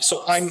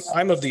 So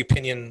I'm of the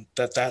opinion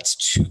that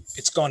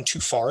it's gone too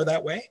far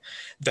that way,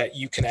 that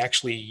you can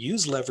actually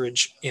use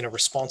leverage in a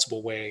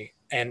responsible way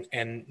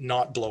and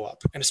not blow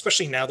up. And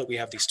especially now that we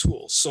have these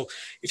tools. So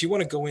if you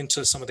want to go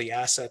into some of the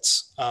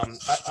assets,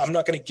 I'm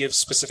not going to give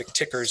specific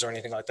tickers or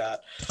anything like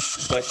that,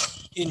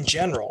 but in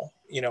general,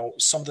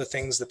 some of the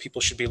things that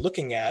people should be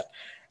looking at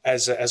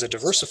as a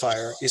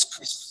diversifier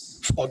is,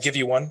 I'll give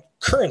you one,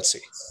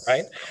 currency,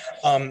 right?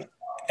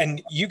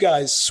 And you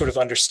guys sort of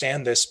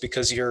understand this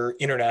because you're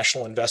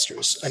international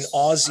investors. An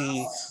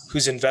Aussie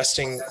who's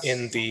investing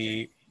in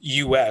the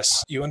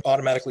US, you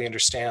automatically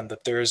understand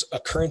that there's a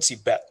currency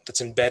bet that's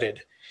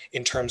embedded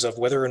in terms of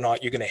whether or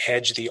not you're going to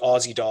hedge the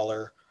Aussie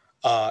dollar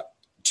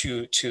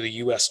to the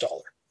US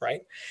dollar,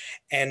 right?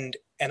 And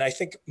I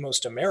think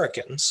most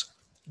Americans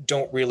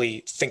don't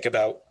really think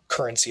about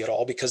currency at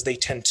all because they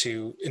tend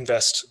to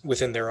invest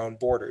within their own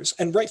borders,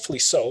 and rightfully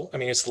so. I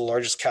mean, it's the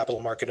largest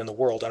capital market in the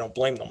world. I don't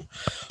blame them,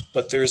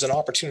 but there's an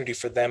opportunity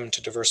for them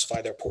to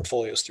diversify their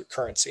portfolios through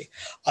currency.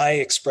 I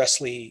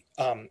expressly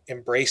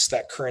embrace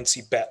that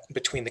currency bet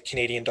between the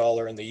Canadian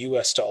dollar and the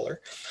US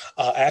dollar.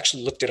 I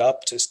actually looked it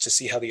up to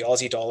see how the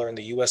Aussie dollar and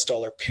the US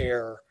dollar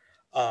pair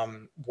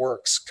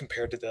works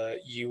compared to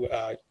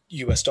the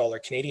US dollar,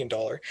 Canadian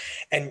dollar.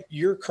 And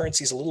your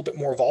currency is a little bit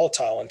more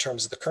volatile in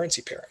terms of the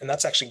currency pair. And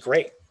that's actually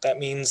great. That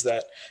means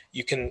that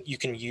you can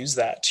use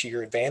that to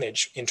your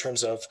advantage in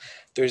terms of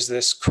there's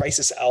this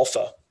crisis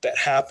alpha that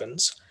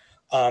happens.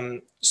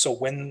 So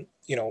when,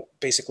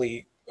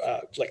 basically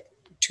like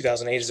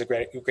 2008 is a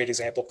great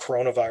example.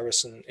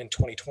 Coronavirus in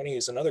 2020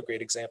 is another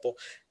great example.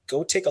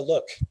 Go take a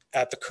look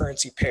at the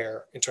currency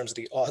pair in terms of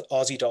the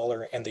Aussie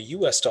dollar and the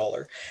US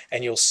dollar,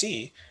 and you'll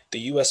see the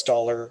US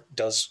dollar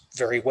does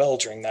very well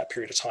during that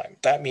period of time.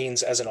 That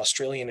means as an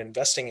Australian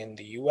investing in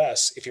the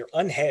US, if you're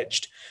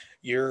unhedged,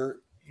 you're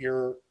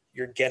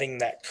getting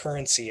that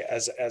currency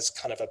as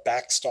kind of a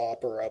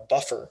backstop or a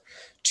buffer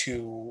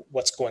to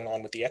what's going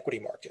on with the equity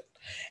market.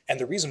 And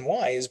the reason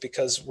why is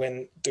because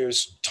when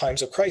there's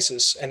times of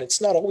crisis, and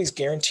it's not always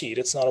guaranteed,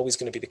 it's not always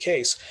going to be the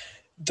case,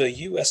 the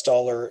US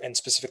dollar and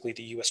specifically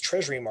the US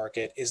Treasury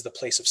market is the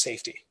place of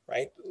safety,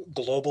 right?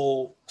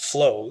 Global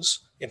flows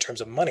in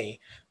terms of money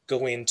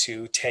go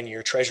into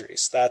 10-year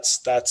treasuries. That's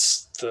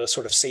the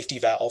sort of safety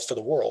valve for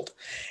the world.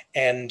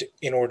 And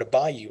in order to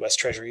buy US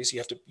treasuries,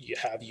 you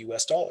have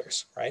US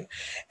dollars, right?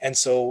 And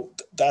so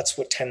that's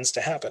what tends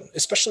to happen,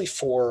 especially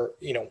for,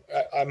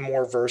 I'm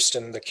more versed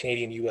in the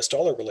Canadian US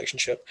dollar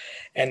relationship.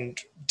 And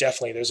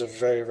definitely there's a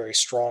very, very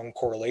strong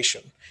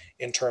correlation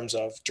in terms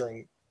of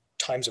during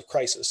times of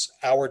crisis,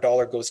 our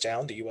dollar goes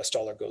down, the US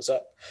dollar goes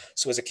up.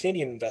 So as a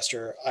Canadian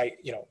investor,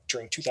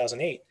 during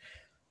 2008,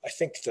 I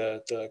think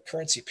the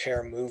currency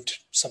pair moved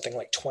something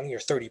like 20 or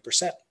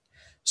 30%.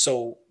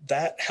 So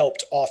that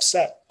helped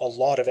offset a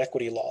lot of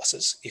equity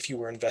losses if you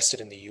were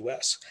invested in the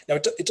US. Now,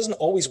 it doesn't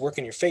always work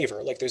in your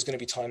favor. Like there's going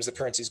to be times the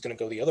currency is going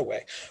to go the other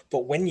way.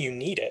 But when you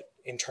need it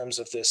in terms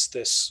of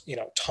this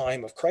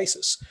time of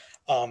crisis,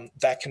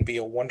 that can be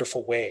a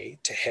wonderful way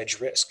to hedge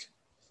risk.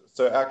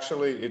 So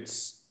actually,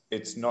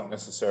 it's not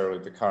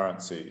necessarily the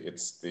currency.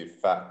 It's the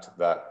fact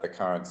that the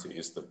currency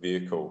is the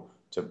vehicle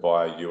to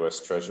buy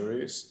US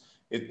treasuries.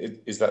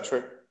 Is that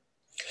true?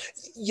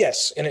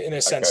 Yes, in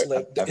a sense.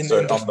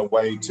 Okay. On the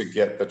way to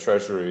get the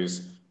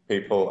treasuries,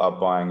 people are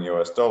buying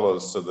US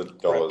dollars, so the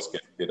dollars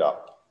get bid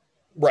up.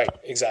 Right,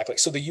 exactly.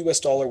 So the US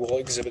dollar will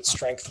exhibit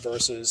strength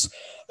versus,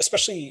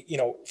 especially,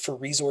 for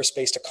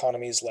resource-based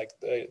economies like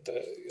the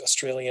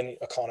Australian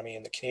economy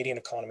and the Canadian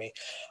economy,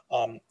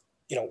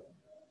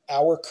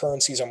 our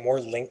currencies are more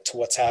linked to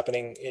what's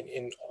happening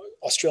in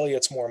Australia.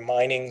 It's more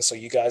mining. So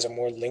you guys are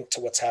more linked to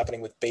what's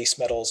happening with base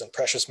metals and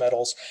precious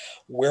metals.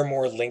 We're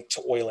more linked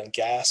to oil and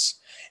gas.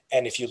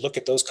 And if you look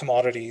at those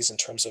commodities in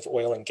terms of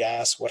oil and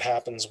gas, what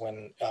happens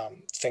when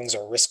things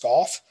are risk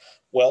off?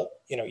 Well,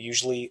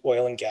 usually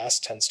oil and gas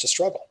tends to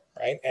struggle,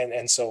 right?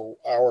 And so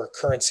our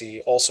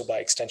currency also by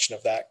extension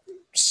of that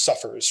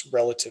suffers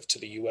relative to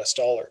the US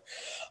dollar.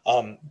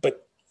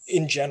 But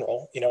in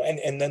general,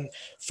 and then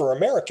for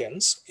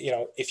Americans,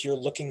 if you're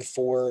looking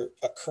for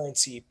a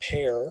currency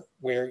pair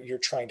where you're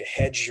trying to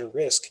hedge your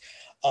risk,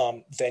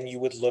 then you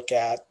would look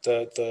at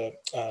the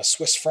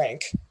Swiss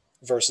franc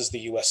versus the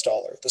US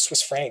dollar. The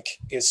Swiss franc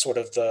is sort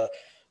of the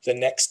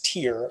next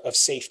tier of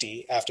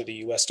safety after the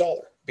US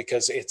dollar,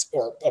 because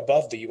or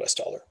above the US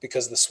dollar,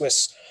 because the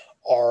Swiss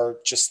are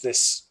just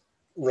this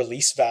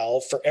release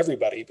valve for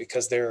everybody,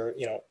 because they're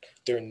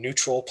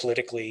neutral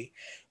politically.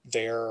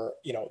 They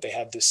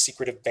have this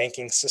secretive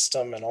banking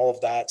system and all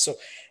of that. So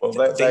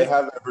well, they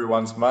have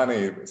everyone's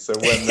money. So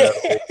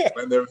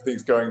when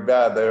everything's going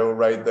bad, they all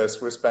raid their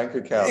Swiss bank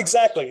account.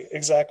 Exactly.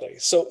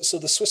 So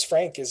the Swiss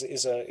franc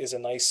is a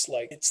nice,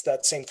 like, it's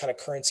that same kind of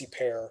currency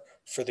pair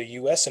for the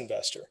U.S.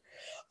 investor.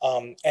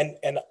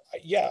 And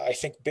yeah, I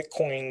think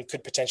Bitcoin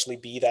could potentially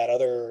be that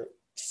other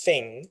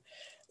thing,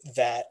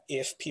 that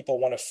if people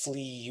want to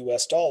flee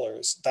US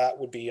dollars, that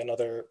would be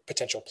another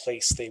potential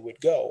place they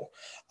would go.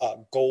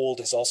 Gold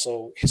has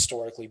also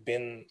historically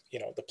been,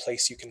 the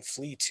place you can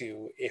flee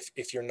to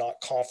if you're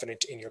not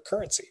confident in your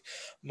currency.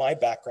 My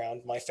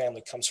background, my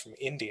family comes from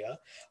India.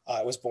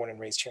 I was born and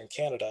raised here in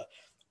Canada.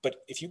 But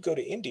if you go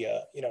to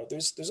India,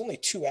 there's only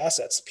two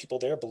assets people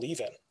there believe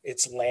in.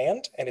 It's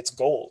land and it's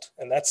gold,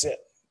 and that's it.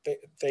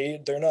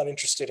 They're not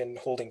interested in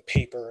holding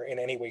paper in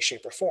any way,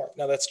 shape, or form.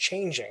 Now that's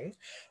changing,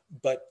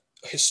 but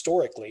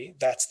historically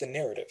that's the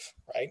narrative,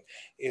 right?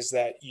 Is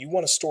that you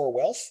want to store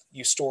wealth,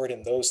 you store it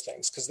in those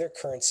things, because their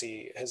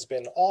currency has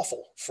been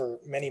awful for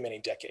many, many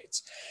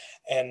decades.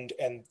 And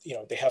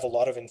they have a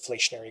lot of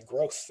inflationary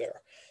growth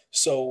there.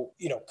 So,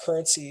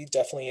 currency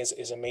definitely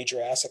is a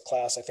major asset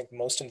class. I think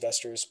most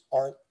investors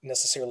aren't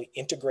necessarily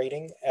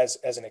integrating as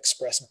an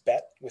express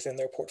bet within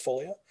their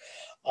portfolio.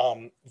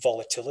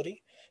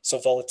 Volatility. So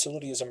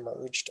volatility has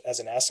emerged as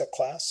an asset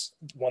class,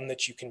 one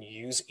that you can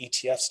use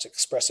ETFs to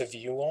express a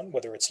view on,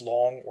 whether it's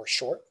long or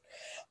short.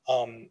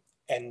 And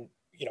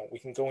we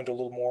can go into a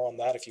little more on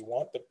that if you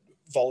want, but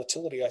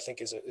volatility, I think,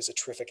 is a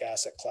terrific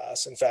asset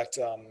class. In fact,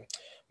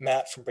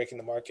 Matt from Breaking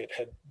the Market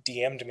had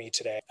DM'd me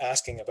today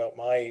asking about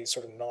my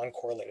sort of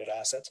non-correlated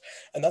assets.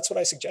 And that's what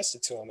I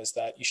suggested to him, is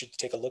that you should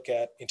take a look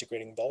at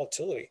integrating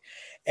volatility.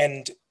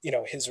 And,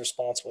 his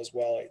response was,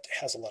 well, it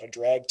has a lot of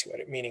drag to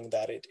it, meaning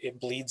that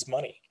it bleeds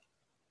money.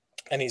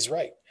 And he's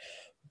right.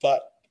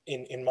 But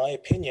in my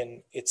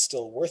opinion, it's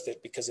still worth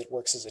it because it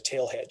works as a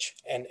tail hedge.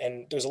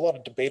 And there's a lot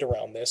of debate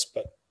around this,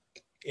 but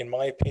in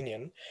my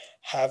opinion,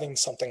 having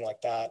something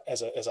like that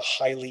as a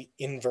highly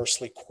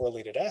inversely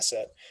correlated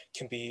asset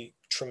can be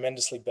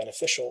tremendously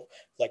beneficial.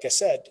 Like I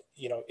said,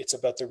 it's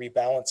about the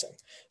rebalancing.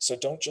 So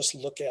don't just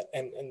look at,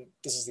 and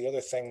this is the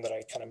other thing that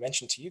I kind of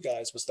mentioned to you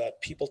guys, was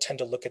that people tend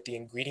to look at the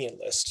ingredient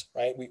list,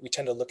 right? We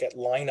tend to look at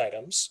line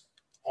items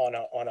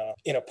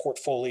in a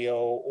portfolio,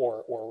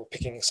 or we're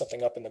picking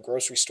something up in the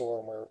grocery store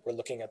and we're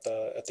looking at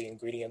the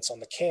ingredients on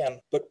the can.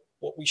 But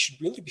what we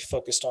should really be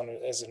focused on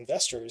as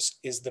investors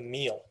is the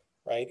meal,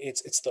 right?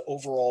 It's the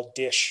overall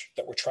dish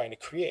that we're trying to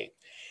create.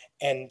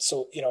 And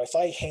so, if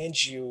I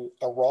hand you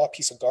a raw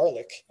piece of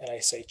garlic and I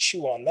say,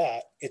 chew on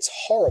that, it's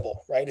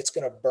horrible, right? It's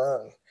going to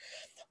burn.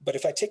 But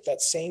if I take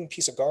that same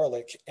piece of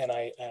garlic and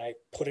I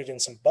put it in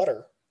some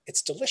butter,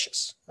 it's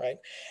delicious, right?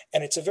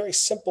 And it's a very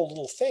simple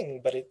little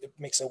thing, but it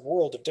makes a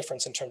world of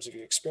difference in terms of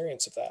your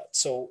experience of that.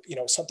 So,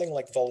 something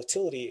like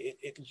volatility,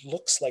 it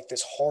looks like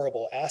this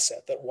horrible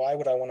asset that why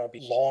would I want to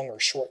be long or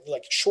short?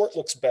 Like, short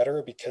looks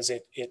better because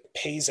it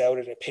pays out,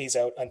 and it pays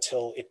out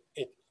until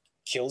it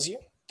kills you.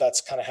 That's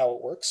kind of how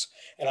it works.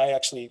 And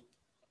the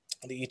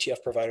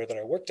ETF provider that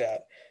I worked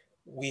at,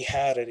 we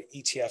had an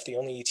ETF, the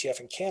only ETF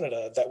in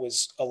Canada that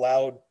was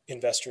allowed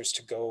investors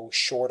to go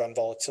short on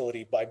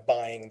volatility by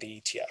buying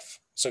the ETF.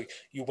 So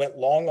you went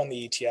long on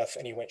the ETF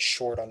and you went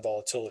short on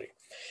volatility.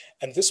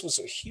 And this was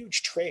a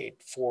huge trade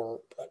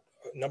for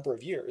a number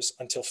of years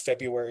until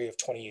February of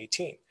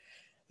 2018.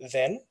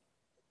 Then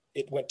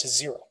it went to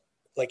zero.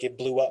 Like, it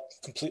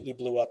completely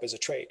blew up as a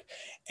trade.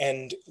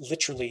 And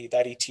literally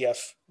that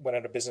ETF went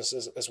out of business,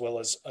 as well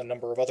as a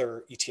number of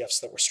other ETFs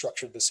that were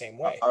structured the same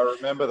way. I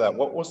remember that.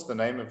 What was the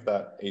name of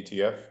that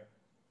ETF?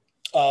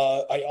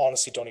 I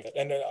honestly don't even,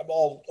 and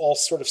I'll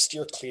sort of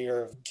steer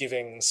clear of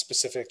giving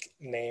specific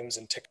names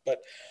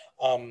but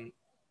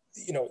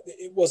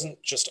it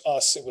wasn't just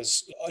us. It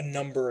was a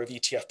number of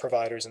ETF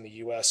providers in the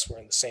US were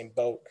in the same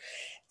boat.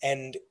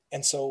 And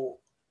so,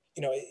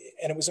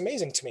 and it was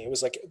amazing to me. It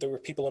was like there were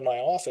people in my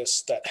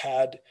office that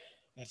had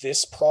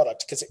this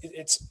product, because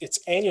its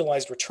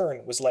annualized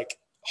return was like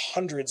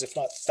hundreds, if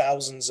not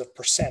thousands of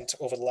 %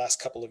 over the last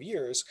couple of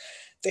years.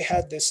 They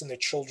had this in their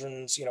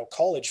children's,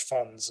 college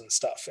funds and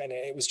stuff. And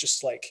it was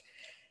just like,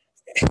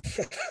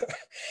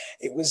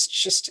 it was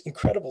just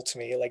incredible to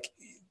me. Like,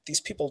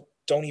 these people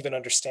don't even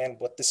understand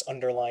what this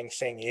underlying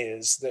thing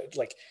is. That,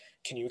 like,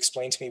 can you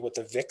explain to me what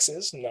the VIX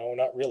is? No,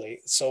 not really.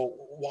 So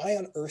why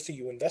on earth are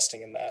you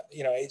investing in that?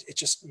 It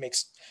just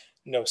makes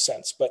no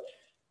sense. But,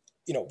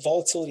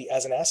 volatility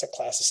as an asset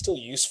class is still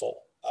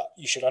useful.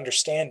 You should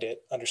understand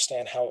it,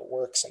 understand how it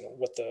works and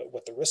what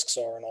the risks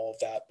are and all of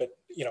that. But,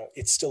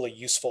 it's still a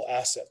useful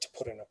asset to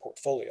put in a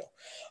portfolio.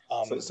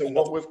 So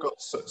what we've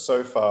got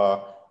so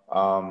far,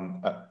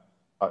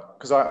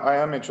 because I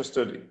am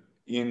interested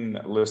in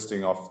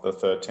listing off the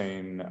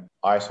 13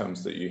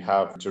 items that you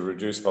have to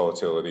reduce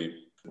volatility.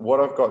 What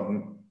I've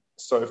gotten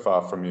so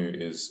far from you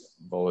is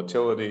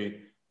volatility,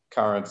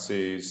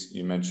 currencies.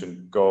 You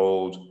mentioned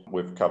gold.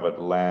 We've covered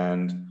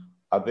land.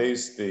 Are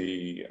these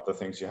the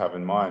things you have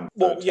in mind?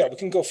 Well, yeah, we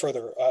can go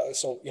further.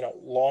 So,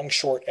 long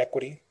short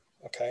equity.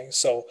 Okay.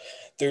 So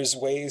there's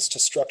ways to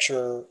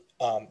structure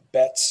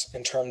bets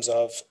in terms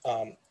of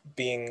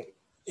being,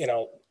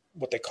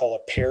 what they call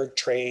a paired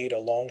trade, a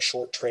long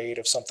short trade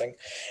of something.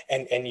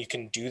 And you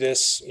can do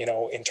this,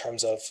 in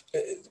terms of,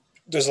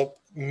 there's a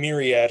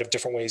myriad of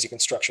different ways you can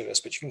structure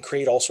this, but you can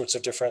create all sorts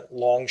of different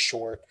long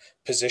short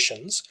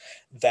positions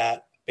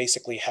that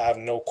basically have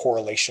no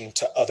correlation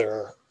to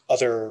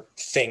other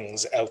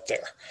things out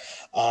there.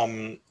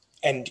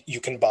 And you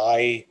can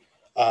buy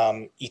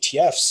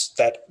ETFs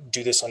that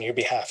do this on your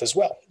behalf as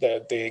well.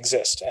 They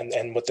exist.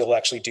 And what they'll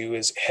actually do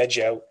is hedge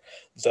out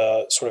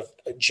the sort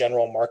of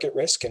general market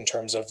risk in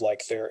terms of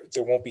like there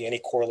won't be any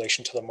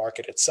correlation to the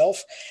market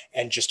itself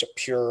and just a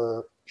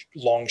pure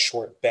long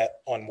short bet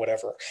on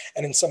whatever.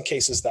 And in some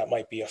cases that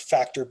might be a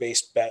factor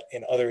based bet.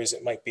 In others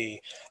it might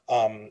be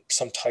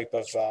some type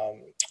of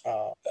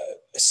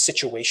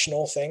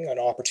situational thing, an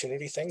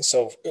opportunity thing.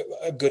 So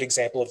a good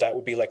example of that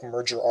would be like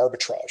merger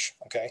arbitrage.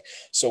 Okay.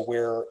 So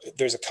where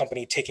there's a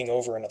company taking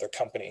over another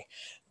company.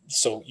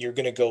 So you're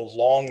going to go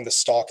long the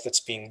stock that's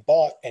being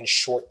bought and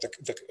short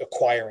the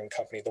acquiring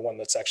company, the one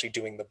that's actually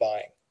doing the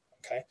buying.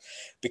 Okay.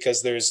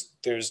 Because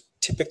there's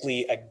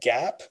typically a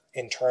gap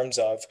in terms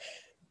of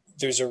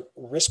there's a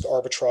risk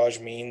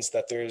arbitrage means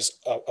that there's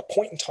a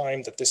point in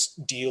time that this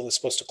deal is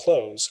supposed to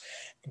close,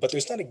 but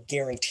there's not a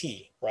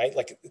guarantee, right?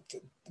 Like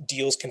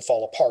deals can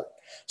fall apart.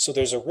 So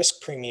there's a risk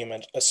premium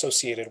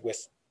associated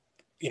with,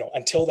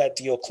 until that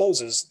deal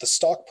closes, the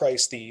stock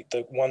price, the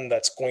one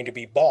that's going to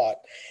be bought,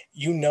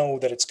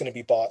 that it's going to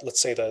be bought.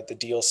 Let's say the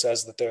deal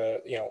says that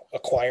the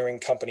acquiring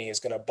company is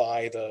going to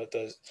buy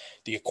the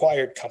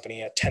acquired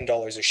company at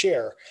 $10 a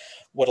share.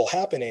 What'll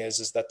happen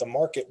is that the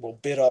market will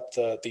bid up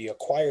the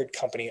acquired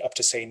company up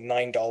to say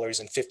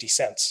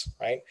 $9.50,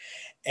 right?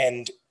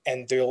 And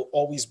there'll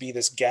always be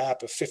this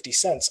gap of 50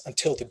 cents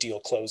until the deal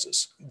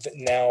closes.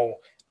 Now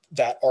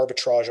that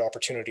arbitrage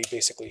opportunity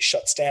basically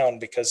shuts down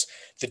because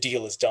the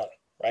deal is done.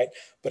 Right.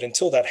 But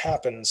until that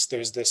happens,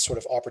 there's this sort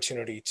of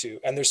opportunity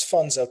and there's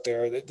funds out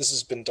there that this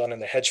has been done in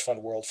the hedge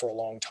fund world for a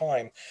long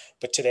time.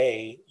 But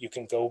today you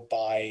can go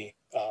buy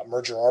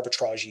merger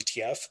arbitrage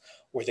ETF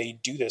where they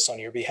do this on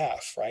your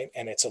behalf. Right.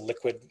 And it's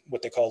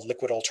what they call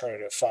liquid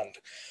alternative fund.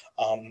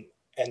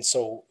 And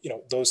so,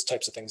 those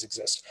types of things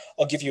exist.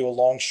 I'll give you a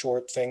long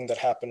short thing that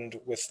happened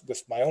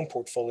with my own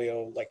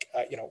portfolio. Like,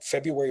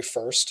 February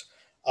 1st,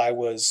 I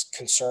was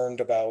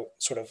concerned about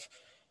sort of,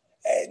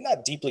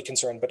 not deeply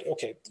concerned, but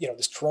okay,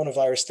 this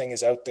coronavirus thing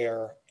is out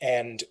there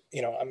and,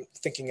 I'm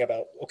thinking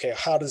about, okay,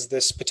 how does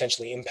this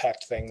potentially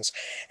impact things?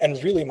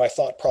 And really my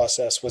thought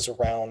process was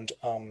around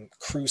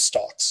cruise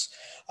stocks.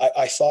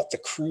 I thought the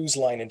cruise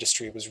line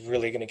industry was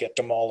really going to get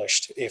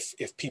demolished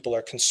if people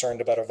are concerned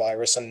about a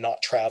virus and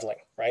not traveling,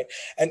 right?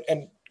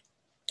 And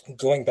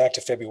going back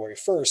to February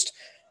 1st,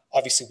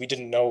 obviously we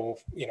didn't know,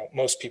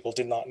 most people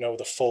did not know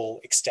the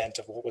full extent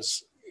of what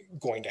was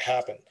going to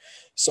happen.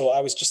 So I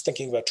was just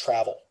thinking about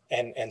travel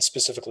and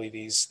specifically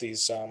these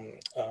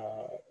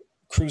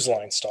cruise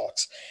line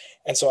stocks.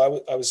 And so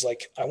I was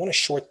like, I want to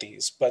short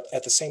these, but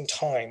at the same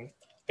time,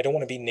 I don't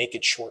want to be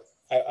naked short.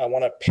 I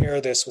want to pair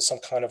this with some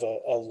kind of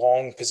a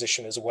long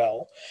position as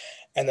well.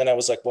 And then I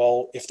was like,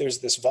 well, if there's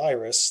this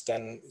virus,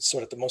 then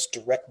sort of the most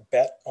direct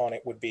bet on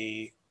it would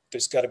be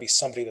there's got to be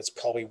somebody that's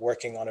probably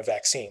working on a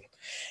vaccine.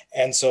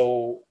 And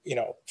so,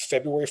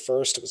 February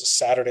 1st, it was a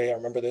Saturday. I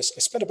remember this. I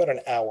spent about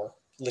an hour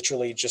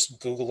literally just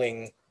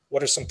Googling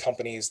what are some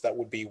companies that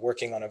would be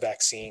working on a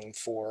vaccine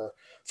for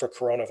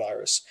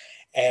coronavirus,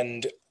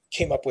 and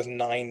came up with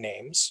 9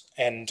 names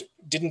and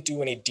didn't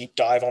do any deep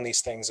dive on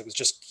these things. It was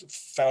just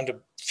found a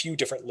few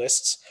different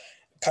lists,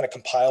 kind of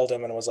compiled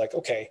them, and was like,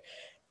 okay,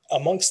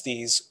 amongst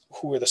these,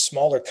 who are the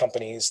smaller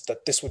companies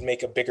that this would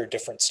make a bigger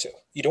difference to?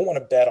 You don't want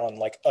to bet on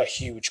like a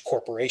huge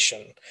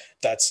corporation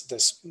that's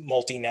this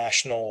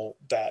multinational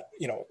that,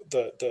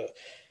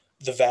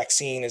 the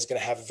vaccine is going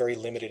to have a very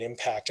limited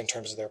impact in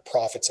terms of their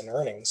profits and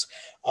earnings.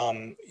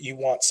 You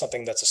want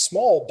something that's a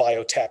small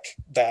biotech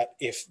that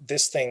if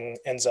this thing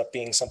ends up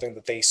being something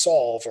that they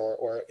solve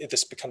or if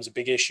this becomes a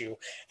big issue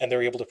and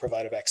they're able to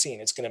provide a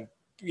vaccine, it's going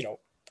to,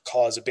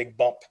 cause a big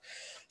bump.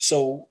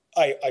 So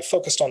I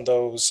focused on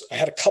those. I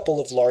had a couple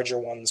of larger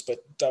ones,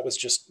 but that was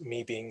just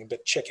me being a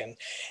bit chicken.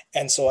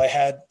 And so I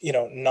had,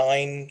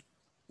 9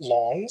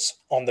 longs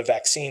on the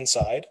vaccine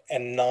side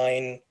and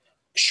 9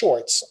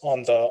 shorts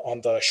on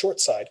the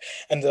short side.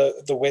 And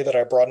the way that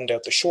I broadened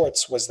out the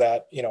shorts was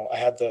that, I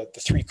had the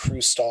 3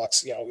 cruise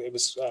stocks, it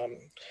was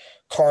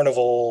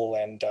Carnival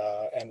and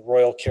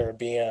Royal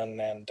Caribbean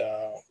and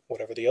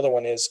whatever the other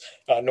one is,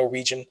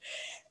 Norwegian.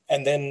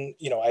 And then,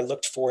 I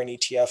looked for an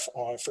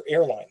ETF for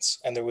airlines,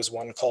 and there was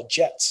one called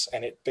Jets,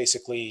 and it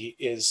basically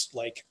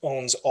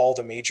owns all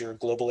the major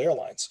global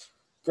airlines.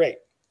 Great.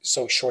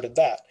 So shorted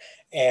that.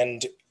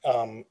 And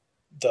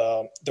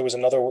there was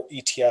another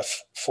ETF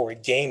for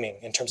gaming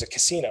in terms of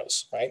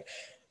casinos, right?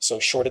 So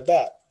shorted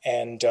that.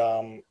 And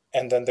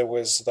then there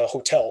was the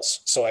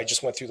hotels. So I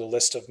just went through the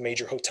list of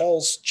major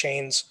hotels,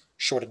 chains,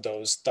 shorted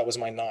those. That was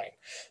my 9.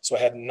 So I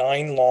had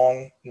 9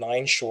 long,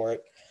 9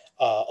 short,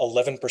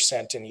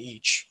 11% in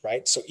each,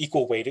 right? So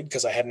equal weighted,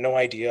 because I had no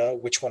idea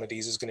which one of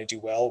these is going to do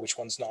well, which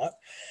one's not.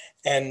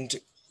 And,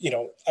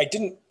 I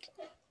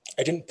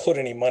didn't put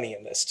any money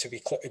in this, to be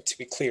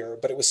clear,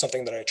 but it was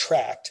something that I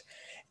tracked.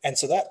 And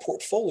so that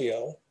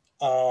portfolio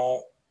uh,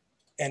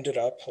 ended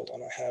up, hold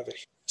on, I have it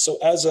here. So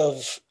as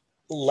of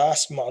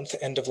last month,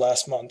 end of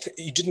last month,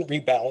 you didn't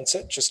rebalance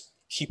it, just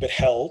keep it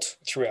held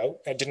throughout.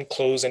 I didn't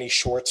close any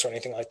shorts or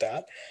anything like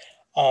that.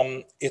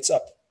 It's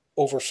up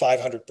over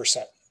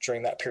 500%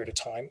 during that period of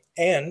time.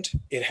 And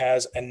it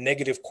has a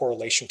negative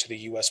correlation to the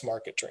US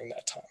market during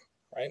that time,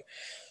 right?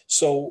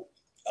 So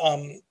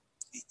um,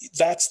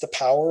 that's the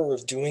power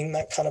of doing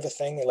that kind of a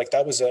thing. Like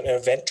that was an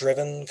event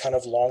driven kind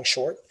of long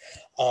short.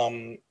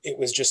 It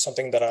was just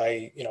something that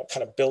I,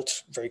 kind of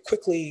built very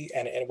quickly,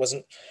 and it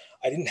wasn't,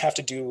 I didn't have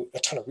to do a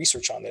ton of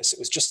research on this. It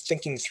was just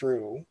thinking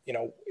through,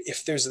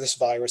 if there's this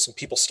virus and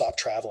people stop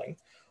traveling,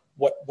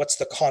 what's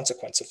the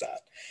consequence of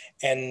that?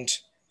 And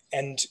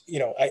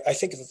I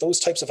think that those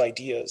types of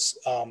ideas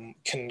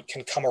can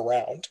come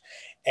around.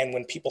 And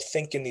when people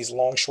think in these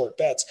long short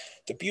bets,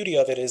 the beauty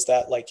of it is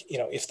that, like,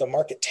 if the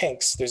market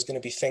tanks, there's going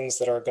to be things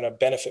that are going to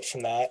benefit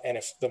from that. And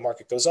if the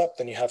market goes up,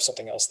 then you have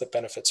something else that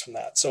benefits from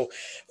that. So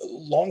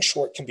long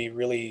short can be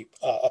really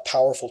a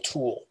powerful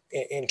tool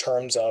in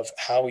terms of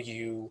how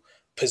you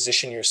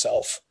position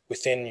yourself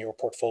within your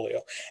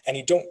portfolio. And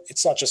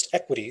it's not just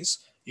equities.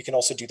 You can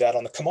also do that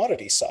on the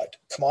commodity side.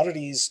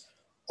 Commodities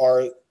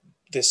are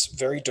this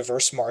very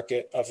diverse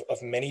market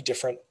of many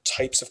different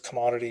types of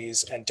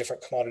commodities and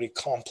different commodity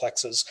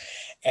complexes.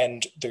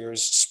 And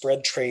there's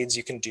spread trades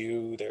you can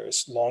do,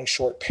 there's long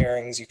short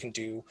pairings you can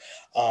do,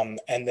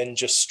 and then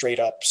just straight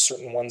up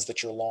certain ones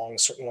that you're long,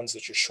 certain ones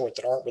that you're short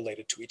that aren't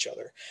related to each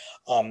other.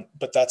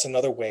 But that's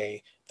another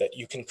way that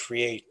you can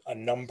create a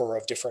number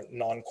of different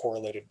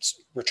non-correlated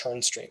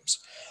return streams.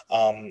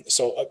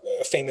 So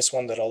a famous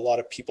one that a lot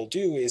of people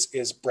do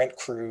is Brent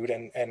crude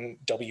and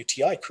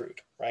WTI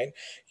crude, right?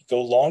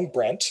 Go long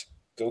Brent,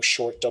 go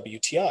short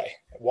WTI.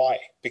 Why?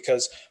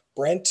 Because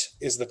Brent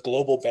is the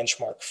global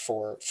benchmark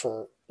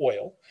for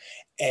oil,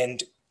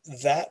 and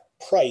that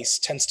price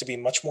tends to be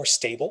much more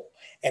stable,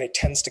 and it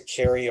tends to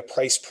carry a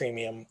price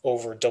premium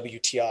over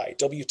WTI.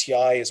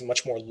 WTI is a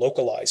much more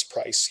localized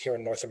price here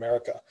in North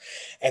America.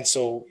 And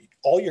so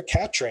all you're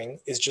capturing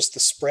is just the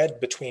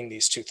spread between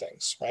these two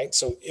things, right?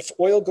 So if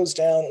oil goes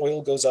down,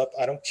 oil goes up,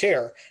 I don't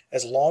care.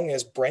 As long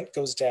as Brent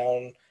goes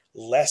down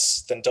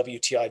less than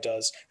WTI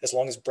does, as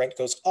long as Brent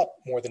goes up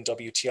more than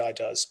WTI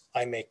does,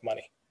 I make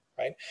money,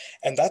 right?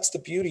 And that's the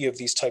beauty of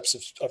these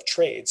types of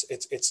trades.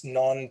 It's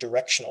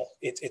non-directional.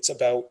 It's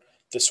about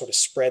the sort of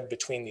spread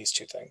between these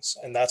two things.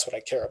 And that's what I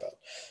care about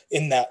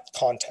in that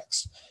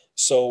context.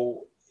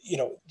 So,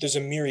 there's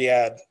a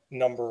myriad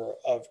number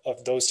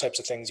of those types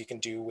of things you can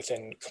do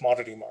within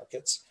commodity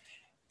markets.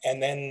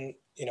 And then,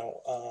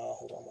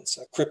 hold on one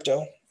sec.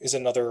 Crypto is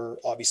another,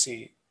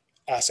 obviously,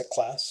 asset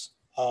class.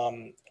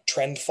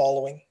 Trend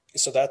following.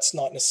 So that's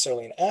not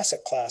necessarily an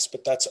asset class,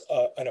 but that's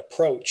an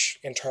approach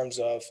in terms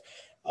of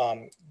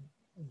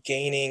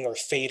gaining or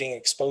fading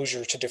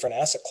exposure to different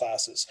asset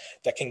classes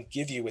that can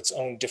give you its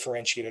own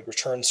differentiated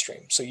return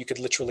stream. So you could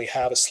literally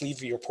have a sleeve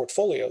of your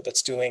portfolio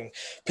that's doing,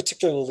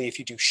 particularly if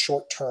you do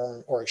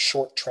short-term or a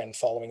short trend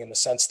following, in the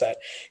sense that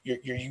you're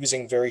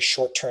using very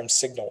short-term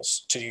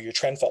signals to do your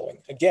trend following.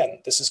 Again,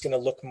 this is going to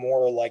look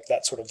more like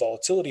that sort of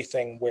volatility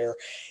thing where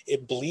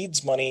it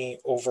bleeds money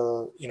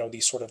over,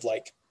 these sort of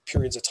like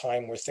periods of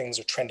time where things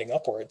are trending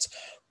upwards,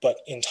 but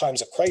in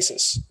times of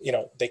crisis,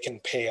 they can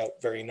pay out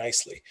very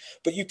nicely.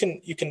 But you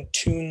can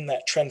tune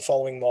that trend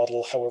following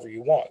model however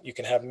you want. You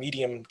can have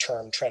medium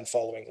term trend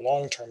following,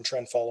 long term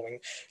trend following.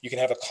 You can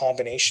have a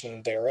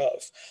combination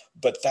thereof.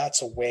 But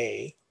that's a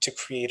way to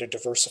create an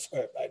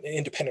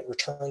independent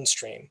return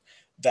stream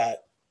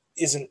that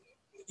isn't,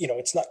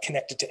 it's not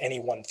connected to any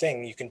one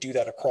thing. You can do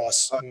that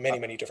across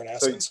many different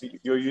assets. So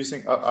you're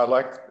using, I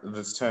like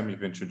this term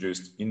you've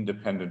introduced,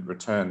 independent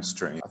return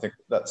stream. I think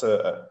that's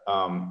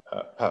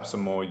perhaps a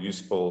more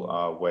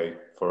useful way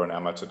for an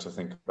amateur to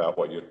think about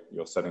what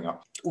you're setting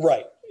up.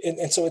 Right.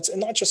 And so it's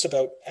not just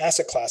about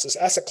asset classes.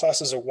 Asset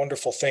classes are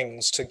wonderful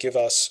things to give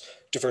us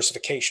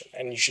diversification,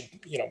 and you should,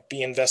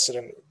 be invested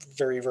in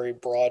very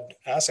broad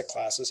asset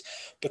classes.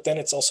 But then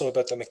it's also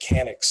about the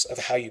mechanics of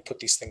how you put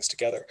these things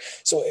together.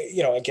 So,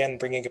 again,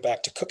 bringing it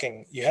back to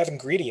cooking, you have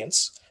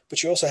ingredients,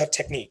 but you also have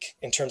technique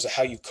in terms of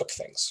how you cook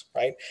things,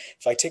 right?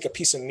 If I take a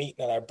piece of meat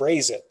and I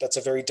braise it, that's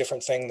a very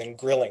different thing than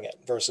grilling it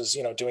versus,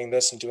 doing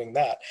this and doing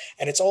that.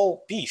 And it's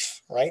all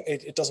beef, right?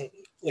 It doesn't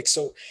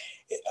so.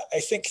 I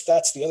think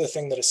that's the other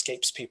thing that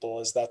escapes people,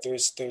 is that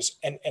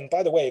and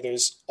by the way,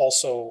 there's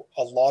also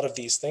a lot of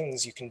these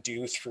things you can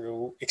do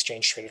through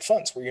exchange traded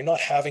funds where you're not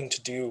having to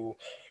do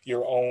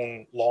your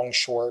own long,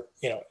 short,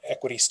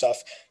 equity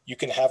stuff. You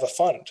can have a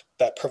fund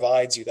that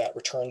provides you that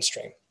return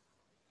stream.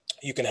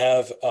 You can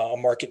have a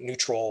market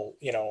neutral,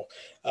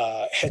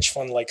 hedge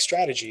fund like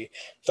strategy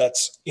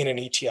that's in an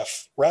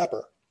ETF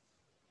wrapper.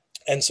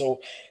 And so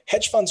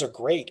hedge funds are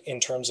great in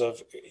terms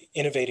of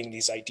innovating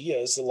these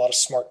ideas. A lot of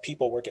smart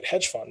people work at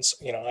hedge funds.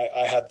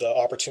 I had the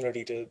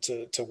opportunity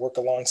to work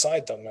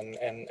alongside them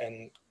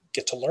and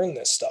get to learn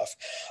this stuff.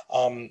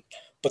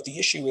 But the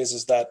issue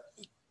is that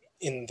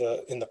in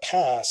the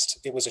past,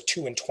 it was a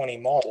 2 and 20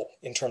 model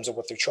in terms of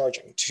what they're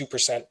charging.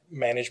 2%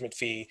 management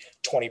fee,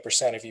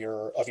 20% of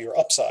your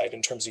upside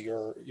in terms of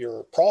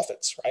your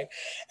profits, right?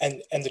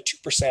 And the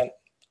 2%,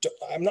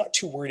 I'm not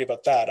too worried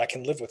about that. I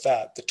can live with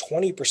that. The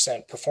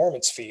 20%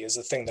 performance fee is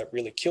the thing that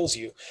really kills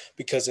you,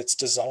 because it's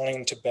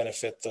designed to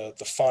benefit the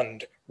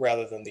fund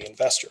rather than the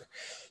investor.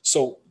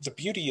 So the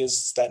beauty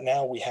is that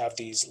now we have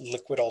these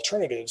liquid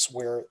alternatives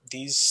where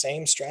these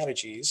same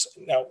strategies,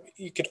 now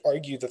you could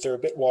argue that they're a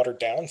bit watered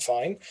down,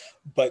 fine,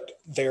 but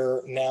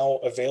they're now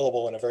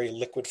available in a very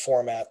liquid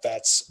format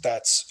that's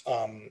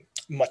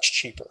much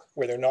cheaper,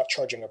 where they're not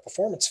charging a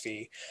performance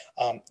fee.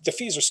 The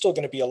fees are still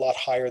going to be a lot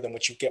higher than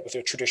what you get with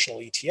a traditional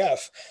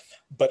ETF.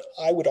 But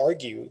I would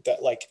argue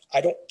that, like,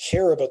 I don't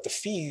care about the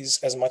fees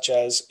as much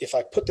as, if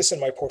I put this in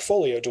my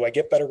portfolio, do I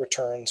get better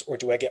returns or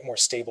do I get more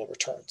stable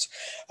returns?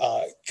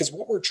 Because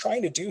what we're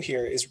trying to do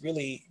here is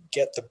really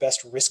get the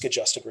best risk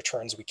adjusted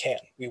returns we can.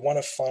 We want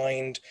to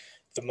find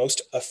the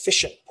most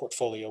efficient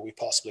portfolio we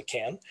possibly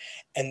can.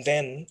 And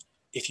then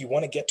if you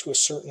want to get to a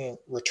certain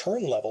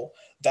return level,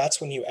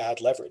 that's when you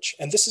add leverage.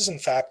 And this is, in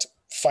fact,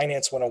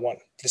 Finance 101.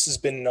 This has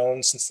been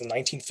known since the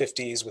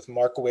 1950s with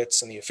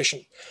Markowitz and the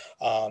efficient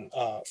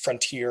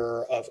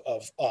frontier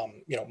of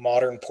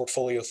modern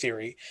portfolio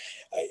theory.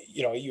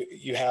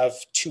 You have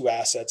two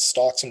assets,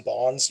 stocks and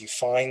bonds. You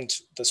find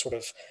the sort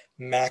of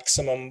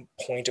maximum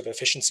point of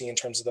efficiency in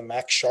terms of the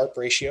max Sharpe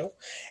ratio.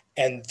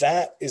 And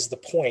that is the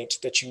point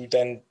that you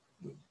then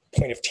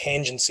point of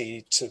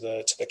tangency to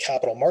the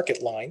capital market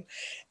line.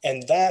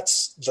 And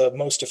that's the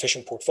most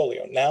efficient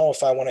portfolio. Now,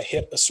 if I want to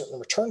hit a certain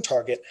return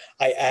target,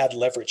 I add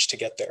leverage to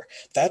get there.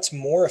 That's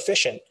more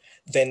efficient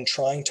than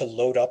trying to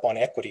load up on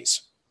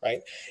equities,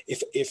 right?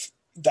 If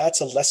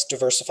that's a less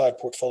diversified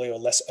portfolio, a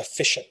less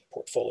efficient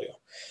portfolio.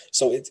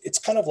 So it's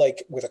kind of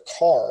like with a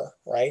car,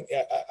 right?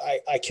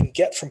 I can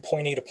get from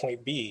point A to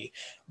point B,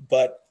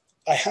 but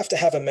I have to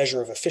have a measure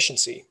of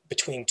efficiency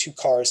between two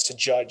cars to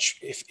judge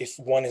if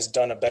one has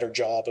done a better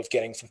job of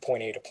getting from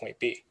point A to point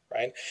B,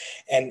 right?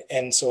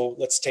 And so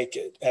let's take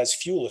it as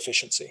fuel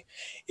efficiency.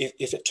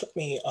 If it took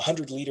me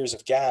 100 liters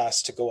of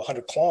gas to go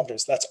 100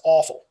 kilometers, that's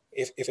awful.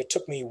 If it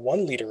took me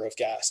 1 liter of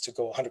gas to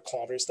go 100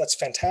 kilometers, that's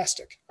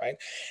fantastic, right?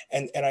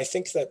 And I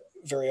think that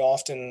very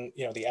often,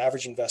 the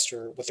average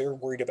investor, what they're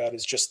worried about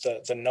is just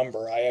the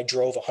number. I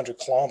drove 100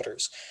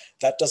 kilometers.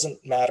 That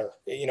doesn't matter.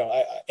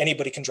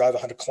 Anybody can drive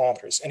 100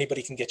 kilometers.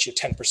 Anybody can get you a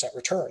 10%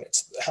 return.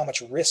 It's how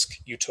much risk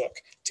you took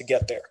to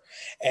get there.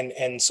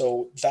 And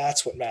so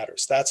that's what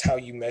matters. That's how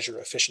you measure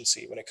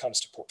efficiency when it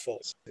comes to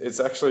portfolios. It's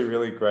actually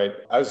really great.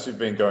 As you've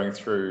been going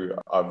through,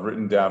 I've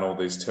written down all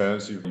these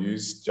terms you've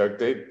used,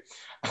 Jagdeep,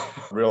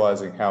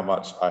 realizing how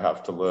much I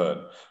have to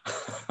learn.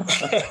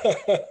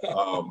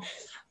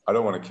 I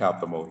don't want to count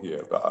them all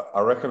here, but I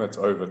reckon it's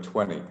over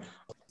 20.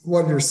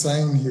 What you're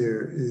saying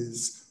here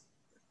is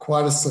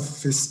quite a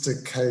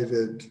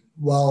sophisticated,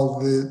 while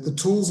the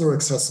tools are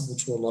accessible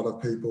to a lot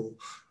of people,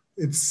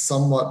 it's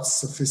somewhat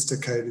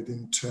sophisticated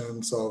in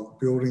terms of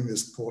building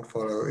this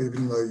portfolio.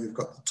 Even though you've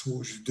got the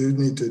tools, you do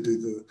need to do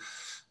the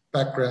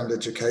background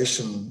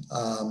education.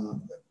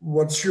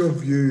 What's your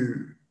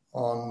view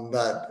on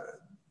that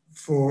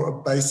for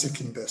a basic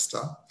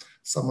investor,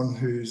 someone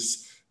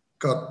who's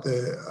got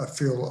a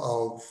feel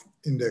of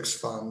index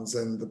funds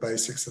and the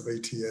basics of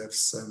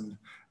ETFs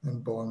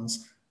and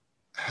bonds?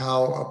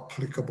 How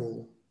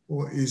applicable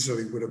or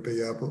easily would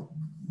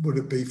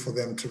it be for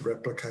them to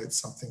replicate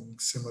something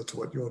similar to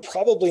what you're doing?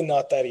 Probably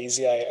not that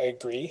easy. I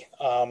agree.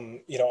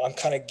 I'm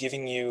kind of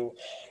giving you,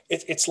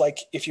 it's like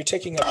if you're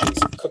taking a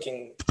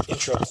cooking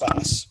intro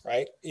class,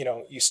 right?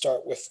 You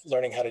start with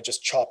learning how to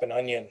just chop an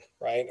onion,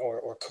 right?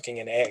 Or cooking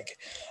an egg.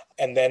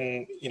 And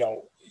then,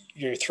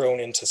 you're thrown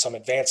into some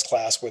advanced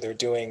class where they're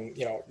doing,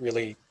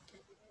 really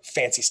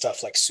fancy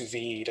stuff like sous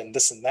vide and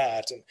this and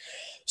that. And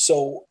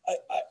so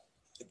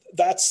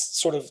that's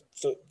sort of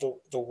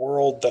the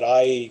world that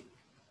I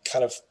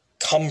kind of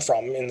come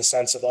from, in the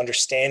sense of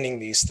understanding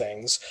these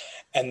things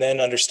and then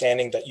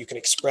understanding that you can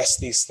express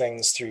these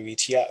things through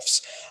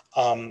ETFs.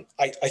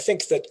 I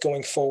think that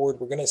going forward,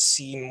 we're going to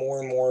see more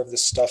and more of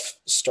this stuff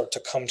start to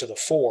come to the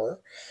fore,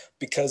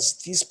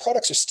 because these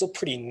products are still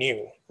pretty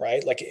new,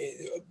 right? Like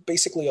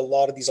basically a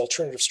lot of these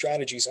alternative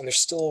strategies, and they're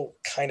still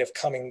kind of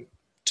coming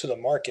to the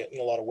market in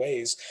a lot of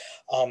ways.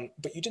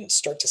 But you didn't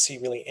start to see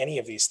really any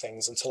of these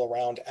things until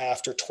around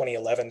after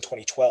 2011,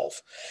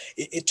 2012.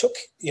 It took,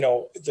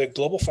 the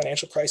global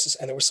financial crisis,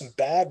 and there were some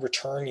bad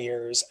return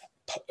years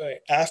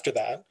after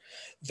that,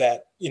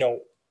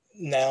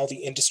 now the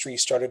industry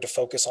started to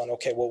focus on,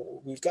 okay,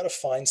 well, we've got to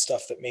find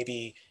stuff that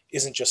maybe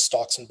isn't just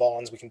stocks and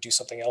bonds. We can do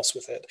something else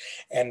with it,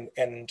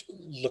 and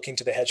looking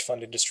to the hedge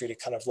fund industry to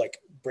kind of like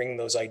bring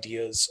those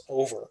ideas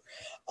over.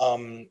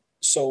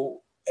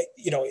 So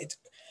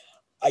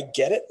I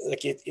get it.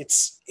 Like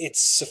it's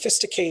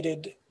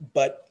sophisticated,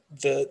 but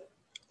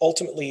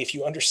ultimately, if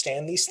you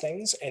understand these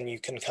things and you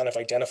can kind of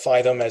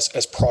identify them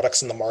as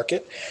products in the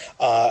market,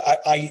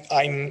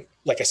 I'm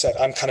like I said,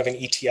 I'm kind of an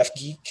ETF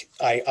geek.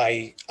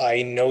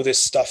 I know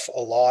this stuff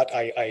a lot.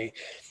 I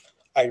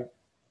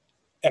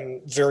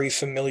am very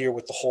familiar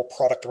with the whole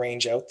product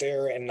range out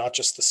there, and not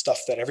just the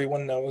stuff that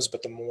everyone knows,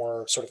 but the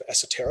more sort of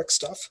esoteric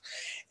stuff.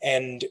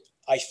 And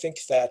I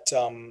think that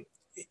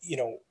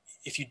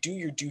if you do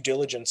your due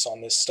diligence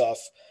on this stuff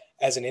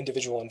as an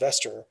individual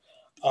investor,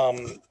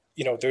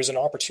 there's an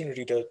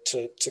opportunity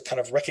to kind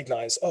of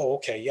recognize, oh,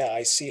 okay, yeah,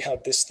 I see how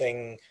this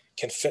thing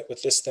can fit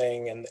with this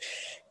thing. And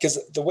because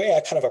the way I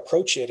kind of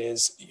approach it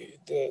is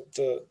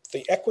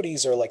the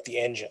equities are like the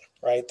engine,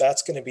 right?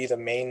 That's going to be the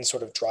main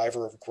sort of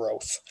driver of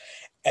growth.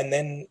 And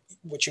then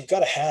what you've got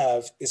to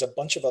have is a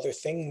bunch of other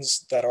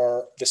things that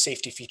are the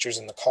safety features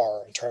in the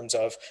car, in terms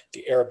of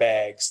the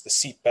airbags, the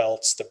seat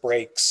belts, the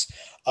brakes,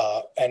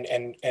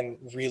 and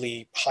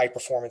really high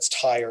performance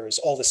tires,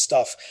 all this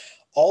stuff.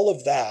 All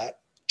of that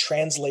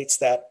translates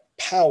that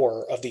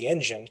power of the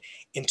engine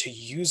into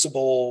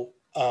usable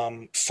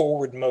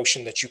forward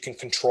motion that you can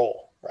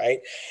control, right?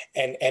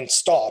 And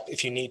stop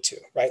if you need to,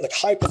 right? Like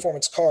high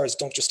performance cars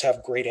don't just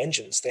have great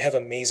engines, they have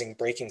amazing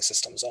braking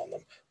systems on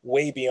them,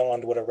 way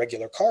beyond what a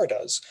regular car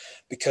does,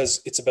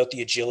 because it's about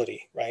the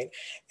agility, right?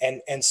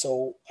 And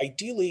so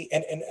ideally,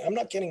 and I'm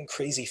not getting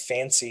crazy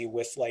fancy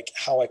with like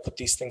how I put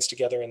these things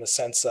together, in the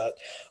sense that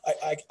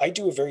I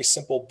do a very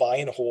simple buy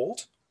and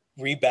hold,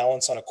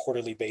 rebalance on a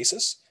quarterly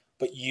basis,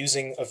 but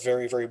using a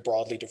very, very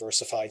broadly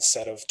diversified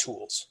set of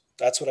tools.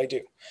 That's what I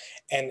do.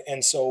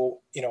 And so,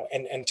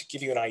 and to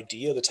give you an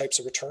idea of the types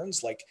of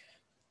returns, like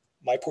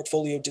my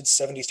portfolio did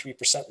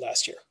 73%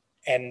 last year.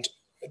 And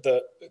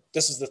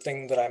this is the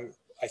thing that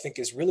I think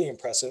is really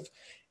impressive,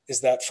 is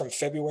that from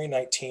February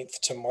 19th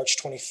to March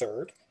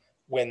 23rd,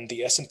 when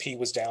the S&P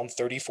was down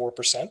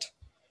 34%,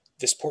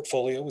 this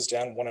portfolio was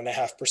down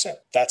 1.5%.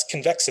 That's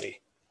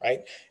convexity,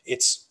 right?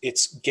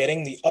 It's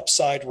getting the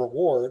upside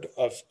reward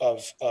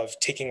of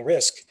taking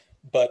risk,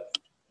 but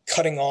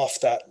cutting off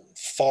that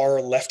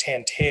far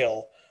left-hand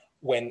tail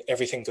when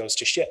everything goes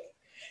to shit.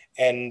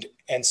 And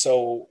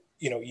so,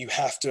 you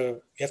have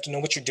to know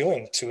what you're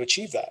doing to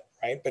achieve that,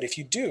 right? But if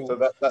you do...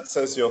 So that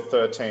says your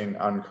 13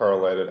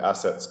 uncorrelated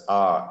assets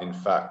are, in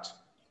fact,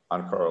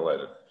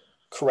 uncorrelated.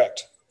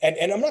 Correct.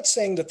 And I'm not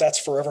saying that that's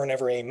forever and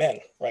ever amen,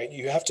 right?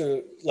 You have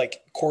to,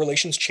 like,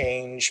 correlations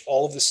change,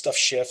 all of this stuff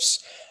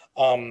shifts.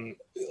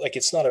 Like,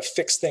 it's not a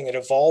fixed thing, it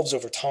evolves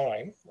over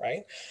time,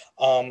 right?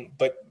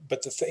 But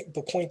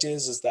the point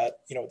is that,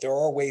 there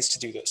are ways to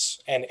do this.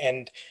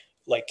 And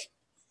like,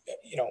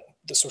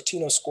 the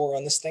Sortino score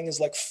on this thing is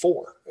like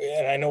 4.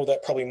 And I know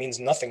that probably means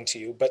nothing to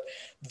you, but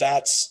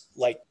that's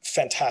like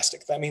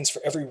fantastic. That means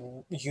for every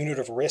unit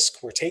of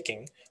risk we're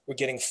taking, we're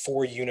getting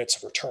 4 units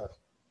of return,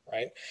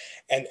 right?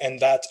 And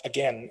that,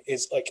 again,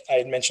 is, like I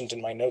had mentioned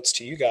in my notes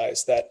to you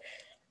guys, that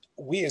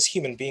we as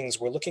human beings,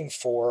 we're looking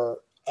for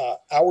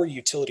our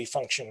utility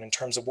function in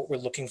terms of what we're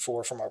looking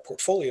for from our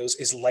portfolios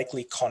is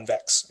likely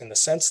convex, in the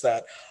sense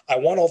that I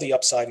want all the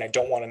upside and I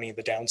don't want any of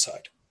the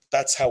downside.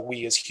 That's how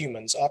we as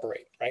humans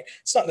operate, right?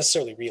 It's not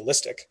necessarily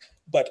realistic,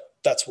 but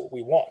that's what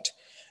we want.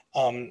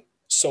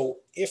 So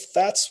if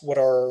that's what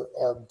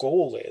our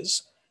goal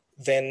is,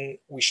 then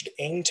we should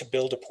aim to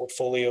build a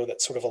portfolio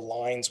that sort of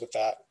aligns with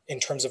that in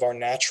terms of our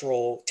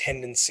natural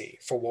tendency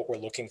for what we're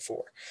looking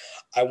for.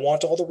 I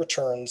want all the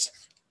returns,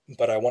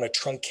 but I want to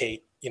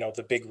truncate,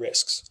 the big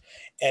risks.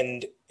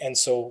 And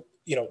so,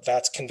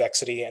 that's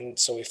convexity. And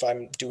so if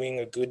I'm doing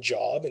a good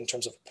job in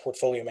terms of a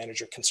portfolio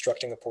manager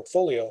constructing a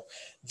portfolio,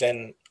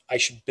 then I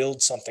should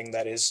build something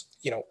that is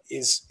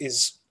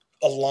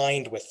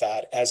aligned with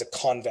that as a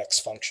convex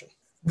function.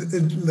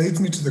 It leads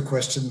me to the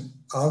question,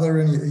 are there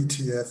any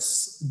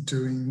ETFs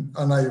doing,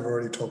 I know you've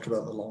already talked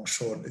about the long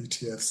short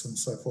ETFs and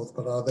so forth,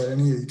 but are there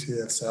any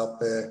ETFs out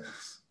there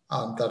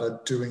that are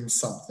doing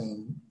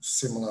something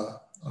similar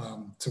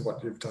to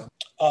what you've done?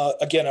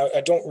 Again,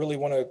 I don't really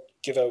want to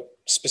give out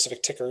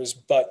specific tickers,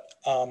 but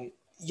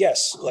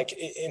yes, like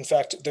in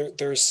fact,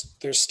 there's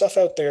stuff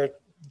out there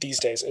these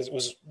days. It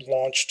was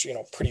launched,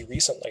 pretty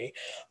recently,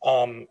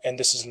 and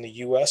this is in the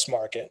U.S.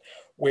 market,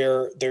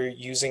 where they're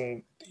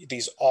using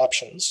these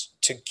options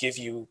to give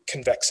you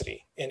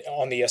convexity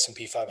on the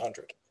S&P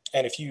 500.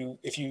 And if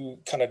you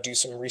kind of do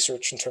some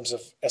research in terms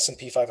of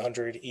S&P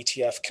 500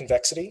 ETF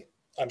convexity,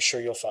 I'm sure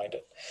you'll find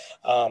it.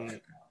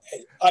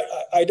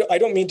 I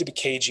don't mean to be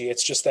cagey.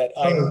 It's just that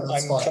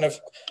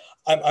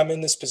I'm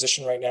in this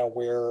position right now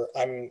where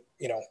I'm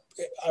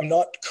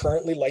not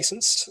currently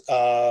licensed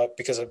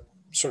because I'm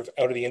sort of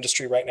out of the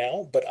industry right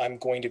now, but I'm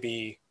going to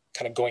be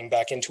kind of going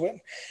back into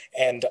it.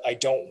 And I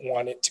don't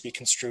want it to be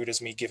construed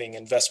as me giving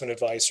investment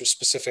advice or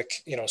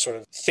specific, sort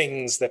of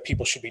things that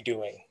people should be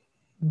doing.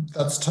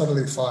 That's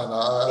totally fine.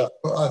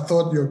 I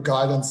thought your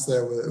guidance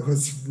there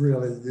was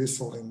really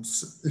useful.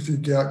 If you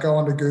go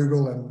onto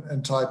Google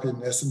and type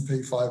in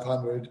S&P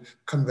 500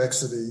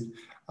 convexity,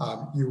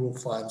 you will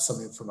find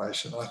some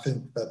information. I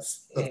think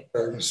that's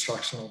very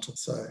instructional to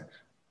say.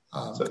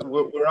 So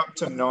we're up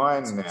to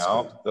 9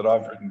 now that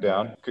I've written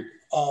down.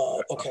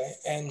 Okay,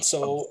 and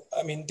so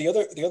I mean the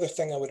other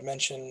thing I would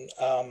mention.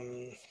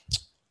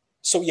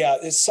 So yeah,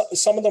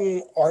 some of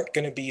them aren't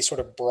going to be sort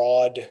of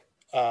broad,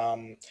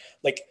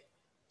 like.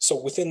 So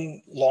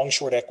within long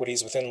short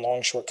equities, within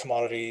long short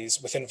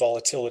commodities, within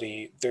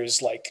volatility,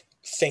 there's like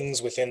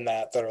things within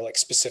that are like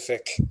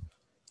specific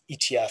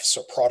ETFs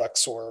or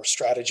products or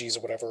strategies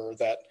or whatever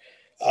that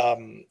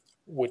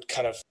would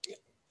kind of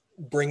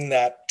bring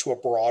that to a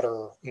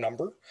broader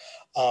number.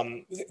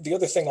 The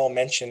other thing I'll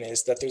mention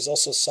is that there's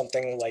also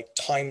something like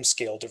time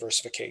scale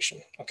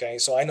diversification. Okay,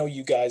 so I know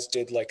you guys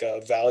did like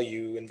a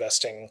value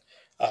investing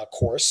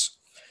course.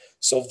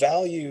 So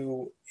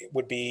value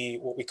would be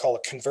what we call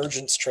a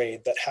convergence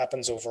trade that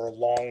happens over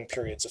long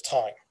periods of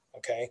time.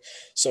 Okay,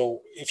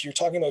 so if you're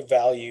talking about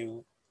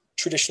value,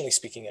 traditionally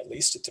speaking, at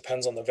least, it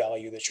depends on the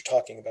value that you're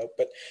talking about,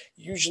 but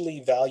usually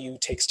value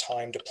takes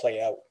time to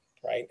play out,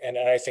 right? And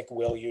I think,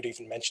 Will, you'd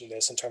even mentioned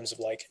this in terms of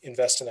like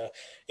invest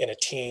in a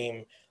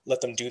team,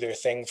 let them do their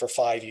thing for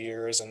 5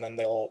 years, and then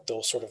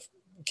they'll sort of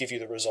give you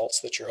the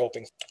results that you're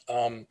hoping.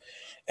 And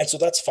so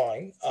that's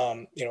fine.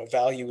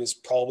 Value is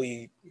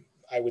probably,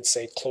 I would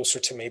say, closer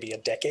to maybe a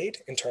decade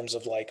in terms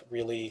of like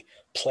really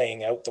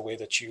playing out the way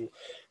that you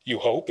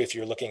hope, if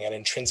you're looking at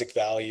intrinsic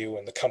value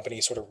and the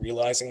company sort of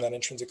realizing that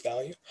intrinsic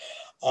value.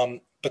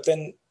 But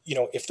then,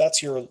 if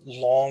that's your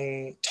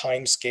long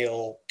time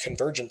scale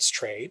convergence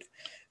trade,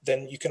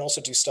 then you can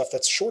also do stuff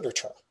that's shorter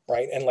term,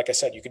 right? And like I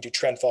said, you could do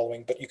trend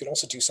following, but you can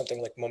also do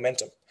something like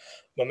momentum.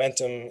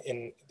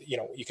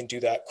 You can do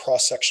that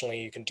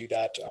cross-sectionally, you can do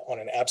that on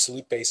an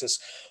absolute basis.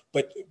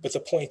 But the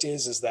point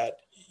is that,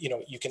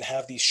 you can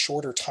have these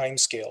shorter time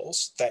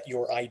scales that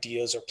your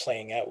ideas are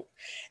playing out.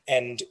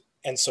 And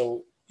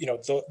so,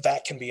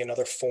 that can be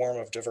another form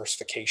of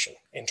diversification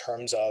in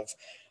terms of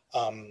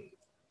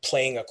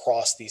playing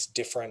across these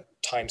different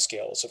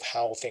timescales of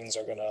how things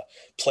are going to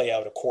play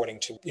out according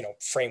to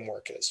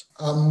framework is.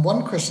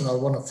 One question I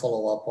want to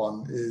follow up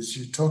on is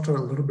you talked a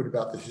little bit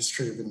about the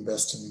history of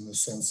investing in the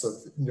sense of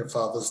in your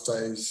father's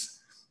days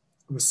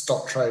it was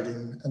stock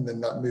trading, and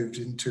then that moved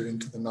into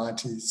the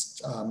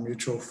 90s,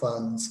 mutual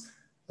funds,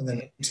 and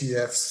then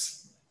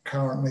ETFs.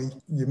 Currently,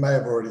 you may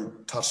have already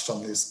touched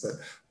on this, but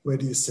where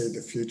do you see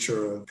the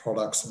future of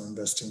products and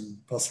investing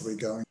possibly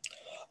going?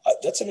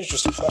 That's an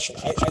interesting question.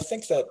 I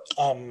think that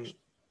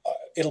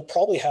it'll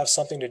probably have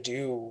something to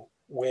do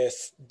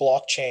with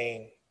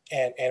blockchain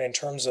and in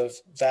terms of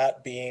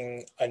that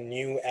being a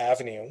new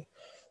avenue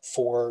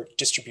for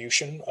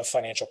distribution of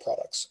financial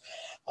products.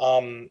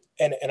 And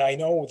I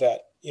know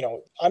that,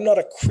 I'm not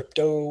a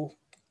crypto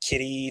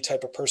kitty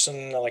type of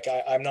person. Like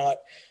I'm not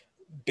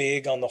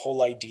big on the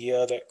whole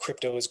idea that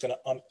crypto is going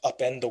to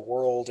upend the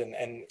world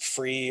and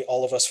free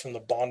all of us from the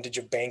bondage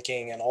of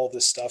banking and all of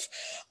this stuff.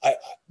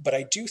 But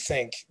I do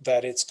think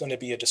that it's going to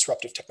be a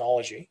disruptive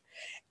technology.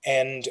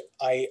 And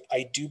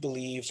I do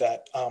believe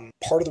that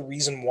part of the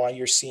reason why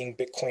you're seeing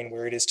Bitcoin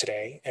where it is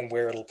today and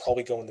where it'll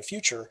probably go in the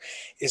future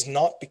is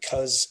not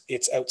because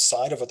it's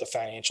outside of the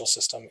financial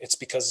system. It's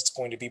because it's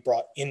going to be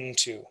brought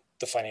into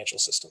the financial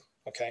system.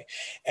 Okay.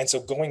 And so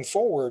going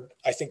forward,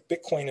 I think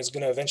Bitcoin is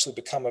going to eventually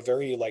become a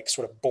very like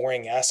sort of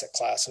boring asset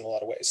class in a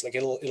lot of ways. Like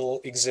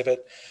it'll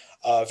exhibit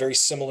a very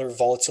similar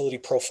volatility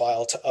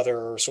profile to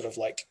other sort of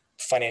like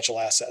financial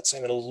assets,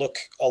 and it'll look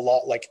a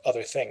lot like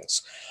other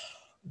things.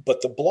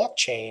 But the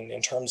blockchain,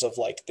 in terms of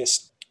like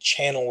this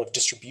channel of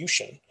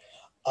distribution,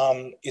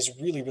 is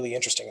really, really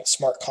interesting. It's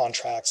smart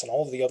contracts and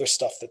all of the other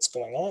stuff that's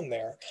going on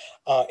there.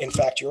 In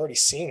fact, you're already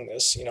seeing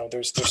this.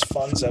 There's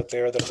funds out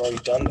there that have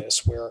already done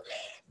this, where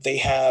they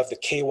have the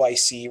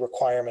KYC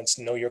requirements,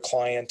 know your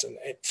client, and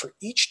for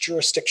each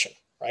jurisdiction,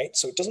 right?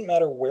 So it doesn't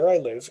matter where I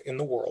live in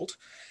the world.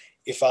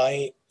 If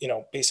I,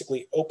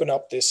 basically open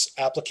up this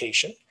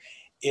application,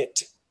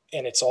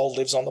 and it's all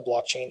lives on the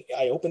blockchain.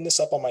 I open this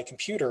up on my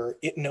computer,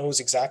 it knows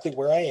exactly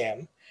where I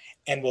am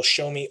and will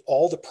show me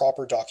all the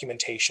proper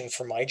documentation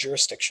for my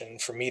jurisdiction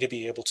for me to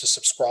be able to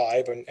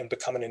subscribe and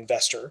become an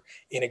investor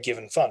in a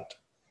given fund.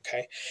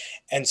 Okay.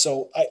 And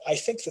so I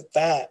think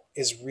that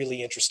is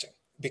really interesting,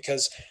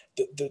 because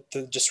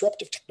the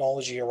disruptive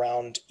technology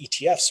around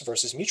ETFs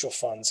versus mutual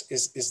funds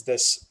is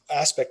this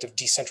aspect of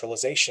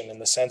decentralization, in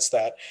the sense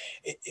that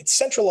it's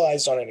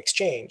centralized on an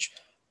exchange,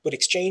 but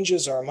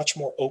exchanges are much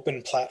more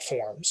open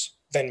platforms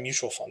than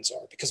mutual funds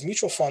are, because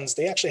mutual funds,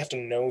 they actually have to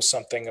know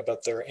something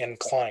about their end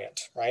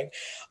client, right?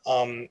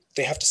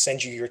 They have to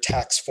send you your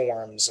tax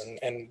forms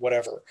and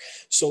whatever.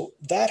 So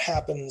that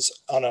happens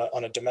on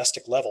a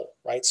domestic level,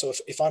 right? So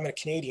if I'm a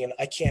Canadian,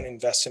 I can't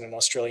invest in an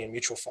Australian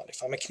mutual fund.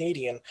 If I'm a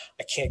Canadian,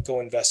 I can't go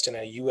invest in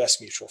a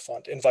US mutual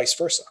fund, and vice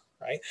versa.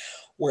 right?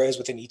 Whereas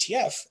with an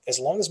ETF, as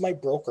long as my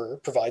broker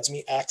provides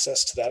me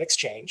access to that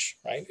exchange,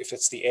 right? If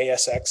it's the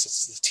ASX,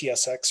 it's the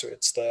TSX, or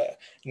it's the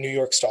New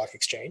York Stock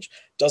Exchange,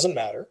 doesn't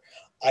matter.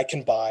 I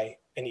can buy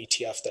an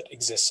ETF that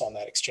exists on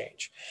that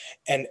exchange.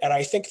 And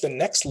I think the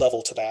next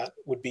level to that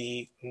would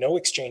be no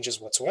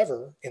exchanges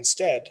whatsoever.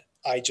 Instead,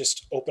 I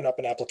just open up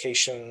an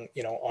application,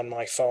 on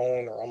my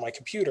phone or on my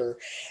computer,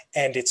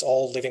 and it's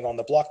all living on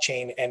the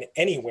blockchain. And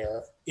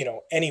anywhere,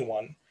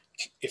 anyone,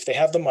 if they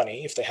have the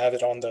money, if they have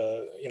it on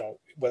the,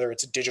 whether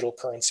it's a digital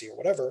currency or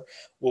whatever,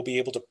 will be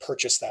able to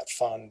purchase that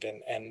fund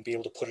and be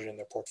able to put it in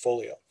their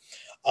portfolio.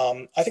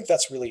 I think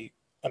that's really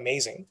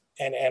amazing.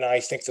 And I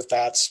think that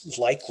that's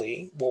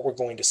likely what we're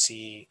going to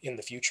see in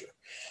the future.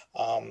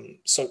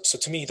 So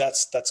to me,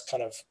 that's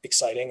kind of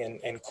exciting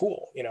and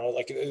cool,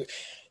 like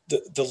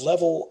the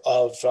level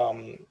of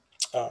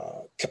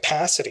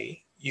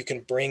capacity you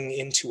can bring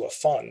into a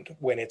fund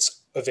when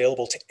it's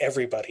available to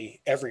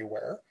everybody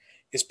everywhere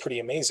is pretty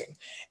amazing.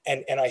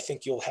 And I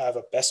think you'll have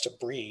a best of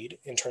breed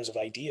in terms of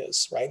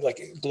ideas, right? Like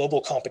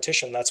global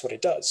competition, that's what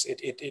it does.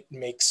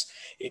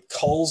 It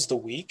culls the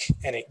weak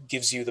and it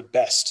gives you the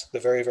best, the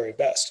very, very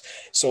best.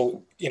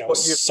 So, what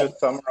you've just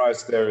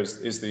summarized there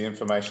is the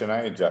information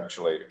age,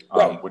 actually,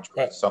 right, which was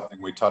right. something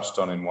we touched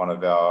on in one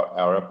of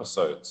our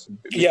episodes.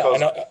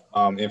 Because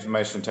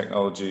information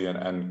technology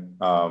and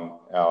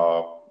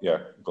our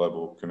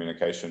global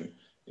communication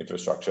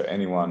infrastructure,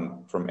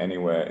 anyone from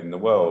anywhere in the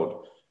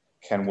world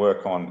can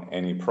work on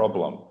any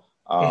problem,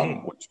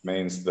 which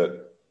means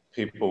that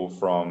people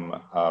from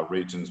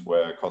regions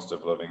where cost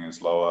of living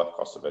is lower,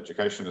 cost of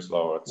education is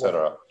lower,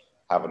 etc.,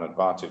 have an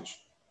advantage.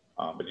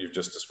 But you've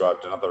just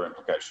described another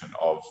implication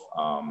of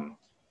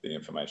the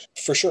information.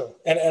 For sure.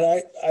 And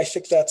I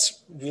think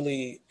that's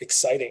really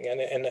exciting.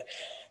 And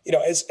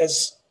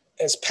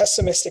as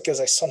pessimistic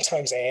as I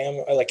sometimes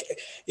am,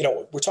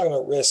 we're talking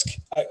about risk.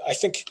 I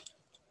think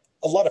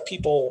a lot of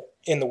people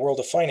in the world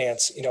of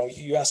finance,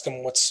 you ask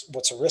them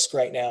what's a risk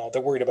right now.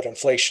 They're worried about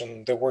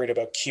inflation. They're worried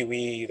about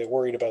QE. They're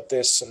worried about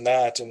this and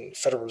that and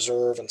Federal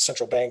Reserve and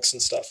central banks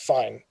and stuff.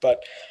 Fine.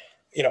 But,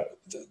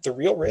 the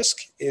real risk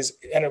is,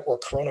 or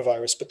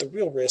coronavirus, but the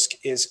real risk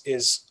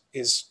is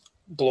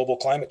global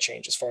climate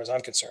change, as far as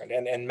I'm concerned,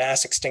 and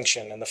mass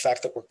extinction and the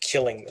fact that we're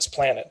killing this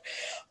planet.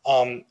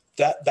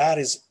 That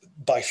is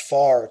by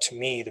far, to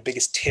me, the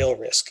biggest tail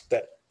risk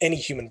that any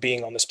human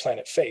being on this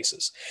planet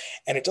faces.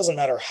 And it doesn't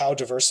matter how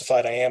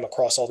diversified I am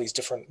across all these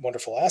different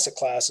wonderful asset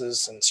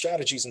classes and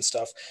strategies and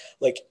stuff,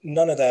 like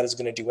none of that is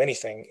going to do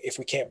anything if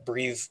we can't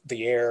breathe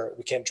the air,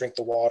 we can't drink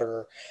the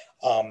water,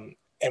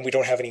 and we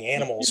don't have any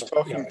animals.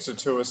 You're talking to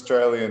two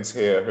Australians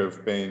here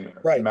who've been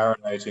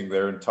marinating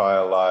their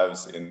entire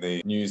lives in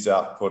the news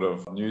output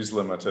of News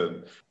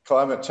Limited.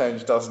 Climate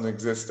change doesn't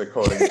exist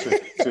according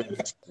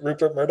to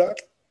Rupert Murdoch?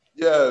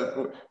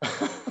 Yeah.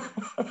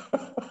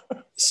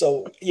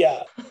 So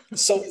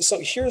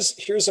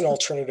here's an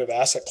alternative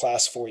asset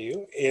class for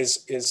you.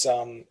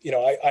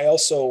 I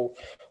also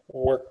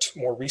worked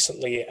more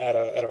recently at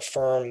a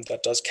firm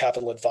that does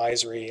capital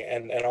advisory,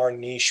 and our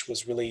niche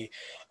was really,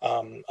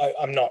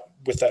 I'm not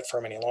with that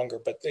firm any longer,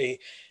 but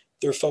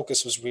their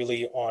focus was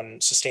really on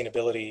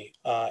sustainability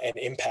and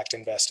impact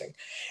investing.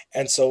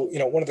 And so,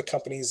 one of the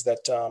companies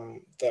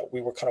that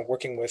we were kind of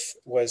working with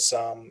was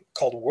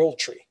called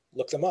WorldTree.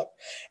 Look them up.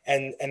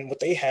 And what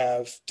they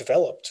have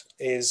developed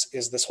is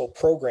this whole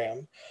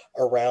program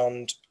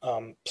around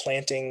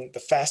planting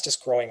the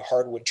fastest growing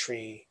hardwood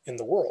tree in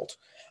the world.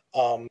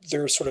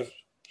 Their sort of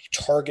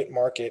target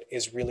market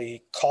is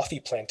really coffee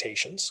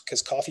plantations,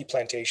 because coffee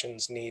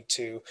plantations need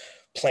to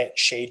plant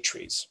shade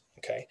trees.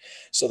 Okay,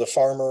 so the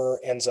farmer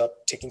ends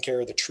up taking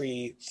care of the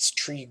tree. This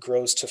tree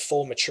grows to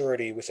full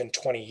maturity within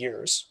 20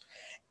 years.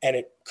 And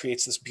it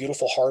creates this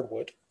beautiful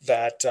hardwood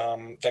that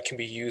can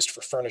be used for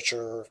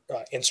furniture,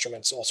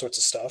 instruments, all sorts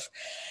of stuff.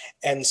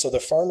 And so the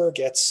farmer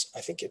gets,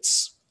 I think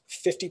it's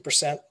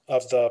 50%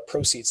 of the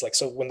proceeds. Like,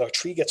 so when the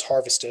tree gets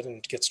harvested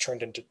and gets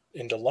turned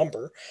into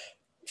lumber,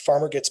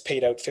 farmer gets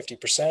paid out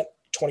 50%.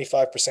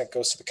 25%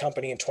 goes to the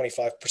company and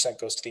 25%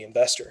 goes to the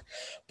investor.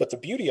 But the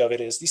beauty of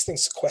it is these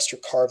things sequester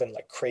carbon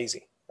like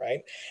crazy,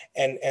 right?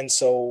 And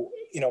so,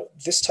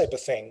 this type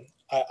of thing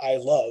I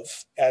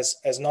love as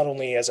not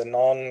only as a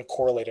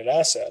non-correlated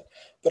asset,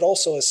 but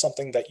also as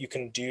something that you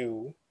can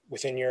do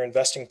within your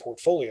investing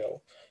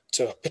portfolio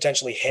to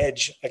potentially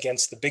hedge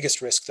against the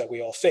biggest risk that we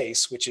all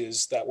face, which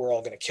is that we're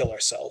all going to kill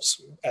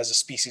ourselves as a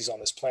species on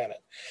this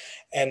planet.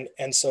 And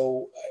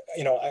so,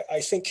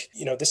 I think,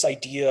 this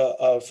idea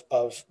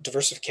of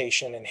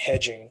diversification and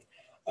hedging,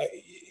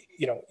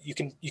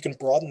 you can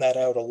broaden that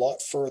out a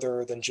lot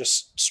further than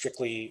just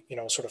strictly,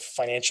 sort of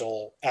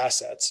financial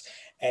assets,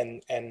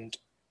 and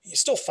you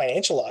still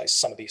financialize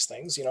some of these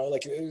things.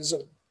 Like there's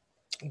a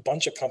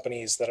bunch of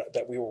companies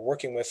that we were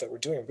working with that were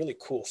doing really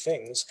cool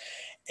things,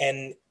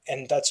 and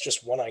that's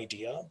just one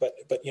idea. But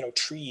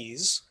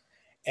trees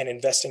and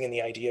investing in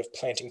the idea of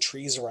planting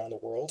trees around the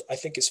world, I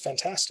think is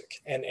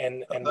fantastic.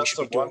 And that's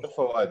a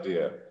wonderful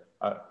idea.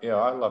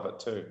 I love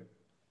it too.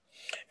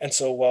 And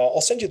so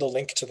I'll send you the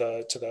link to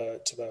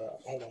the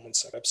hold on one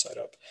sec website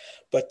up,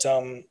 but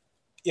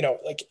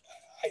like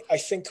I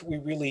think we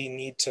really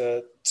need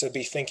to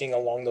be thinking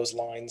along those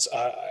lines.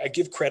 I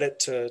give credit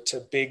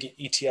to big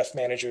ETF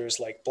managers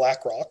like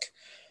BlackRock.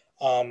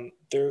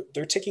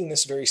 They're taking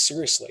this very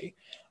seriously.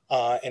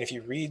 And if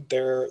you read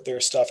their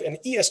stuff, and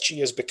ESG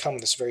has become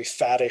this very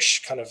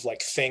faddish kind of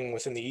like thing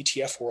within the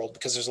ETF world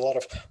because there's a lot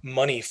of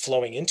money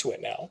flowing into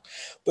it now.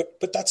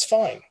 But that's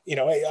fine.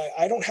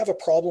 I don't have a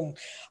problem.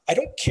 I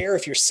don't care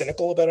if you're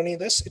cynical about any of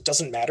this. It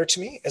doesn't matter to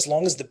me as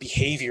long as the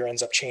behavior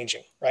ends up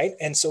changing, right?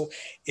 And so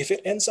if it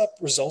ends up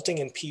resulting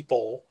in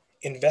people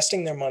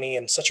investing their money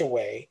in such a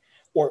way,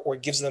 or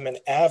gives them an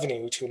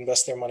avenue to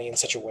invest their money in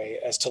such a way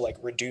as to like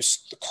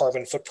reduce the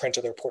carbon footprint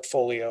of their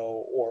portfolio,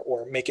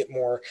 or make it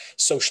more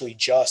socially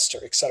just,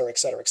 or et cetera, et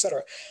cetera, et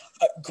cetera.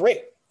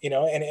 Great.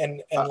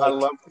 And I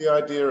love the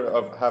idea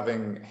of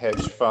having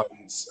hedge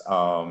funds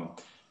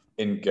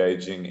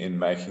engaging in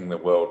making the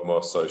world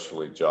more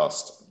socially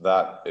just.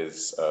 That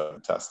is a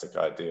fantastic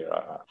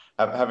idea.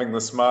 Having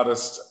the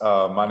smartest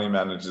money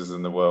managers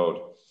in the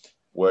world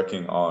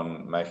working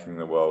on making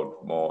the world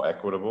more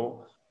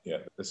equitable. Yeah,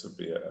 this would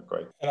be a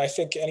great. And I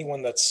think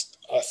anyone that's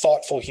a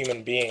thoughtful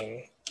human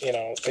being,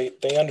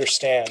 they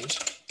understand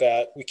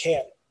that we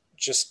can't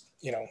just,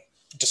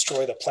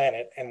 destroy the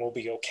planet and we'll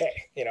be okay.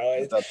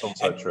 That's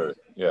also true.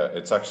 Yeah,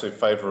 it's actually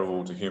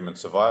favorable to human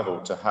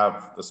survival to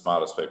have the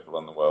smartest people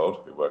in the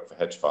world who work for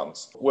hedge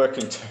funds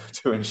working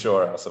to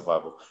ensure our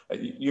survival.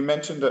 You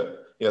mentioned it.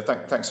 Yeah,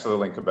 thanks for the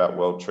link about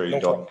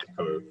worldtree.eco.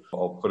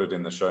 I'll put it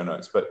in the show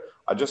notes. But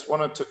I just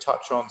wanted to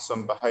touch on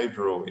some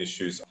behavioral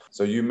issues.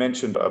 So you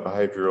mentioned a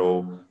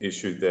behavioral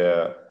issue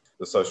there,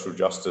 the social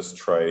justice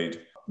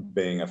trade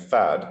being a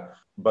fad.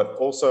 But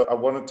also I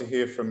wanted to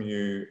hear from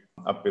you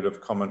a bit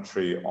of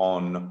commentary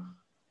on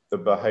the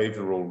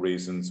behavioral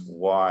reasons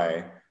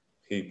why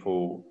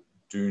people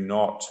do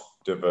not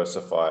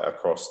diversify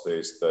across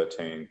these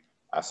 13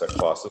 asset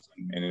classes.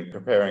 And in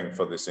preparing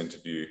for this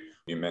interview,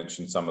 you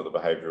mentioned some of the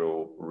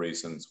behavioral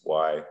reasons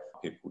why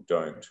people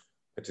don't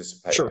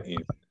participate in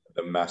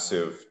the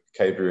massive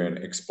Cambrian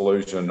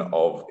explosion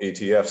of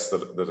ETFs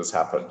that has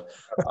happened.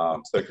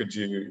 So could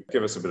you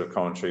give us a bit of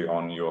commentary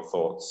on your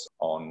thoughts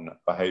on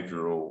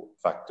behavioral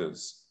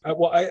factors?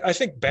 Well, I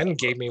think Ben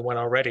gave me one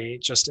already,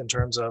 just in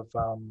terms of,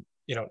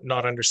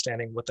 not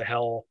understanding what the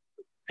hell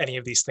any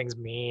of these things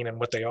mean and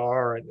what they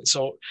are. And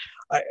so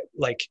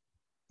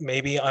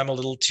maybe I'm a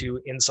little too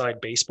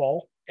inside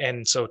baseball.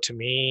 And so to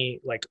me,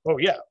 like, oh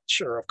yeah,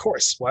 sure, of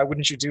course. Why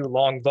wouldn't you do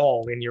long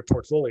vol in your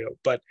portfolio?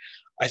 But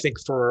I think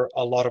for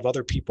a lot of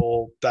other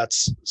people,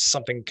 that's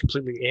something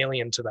completely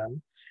alien to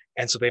them.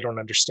 And so they don't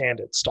understand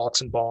it.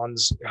 Stocks and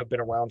bonds have been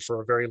around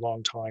for a very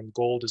long time.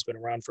 Gold has been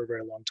around for a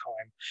very long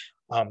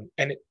time.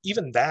 And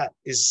even that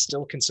is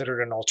still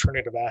considered an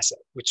alternative asset,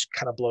 which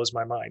kind of blows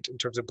my mind in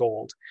terms of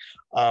gold.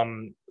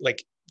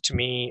 To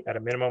me, at a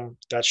minimum,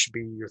 that should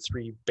be your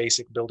three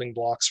basic building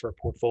blocks for a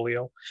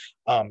portfolio.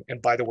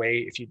 And by the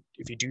way, if you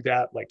do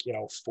that,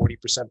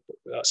 40%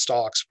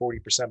 stocks,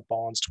 40%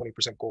 bonds,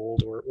 20%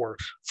 gold, or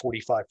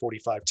 45,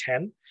 45,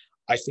 10,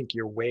 I think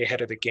you're way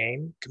ahead of the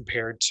game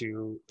compared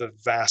to the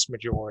vast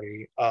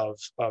majority of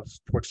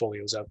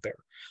portfolios out there.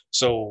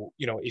 So,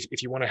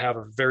 if you want to have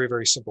a very,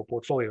 very simple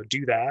portfolio,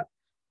 do that,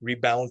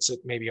 rebalance it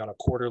maybe on a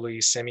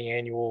quarterly,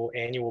 semi-annual,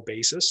 annual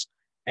basis,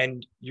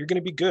 and you're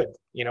going to be good.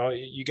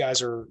 You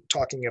guys are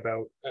talking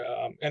about,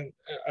 and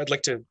I'd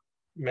like to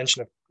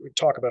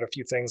talk about a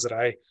few things that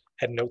I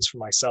had notes for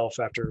myself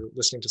after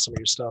listening to some of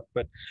your stuff.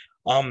 But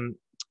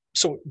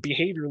so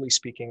behaviorally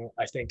speaking,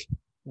 I think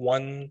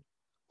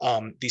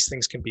these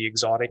things can be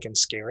exotic and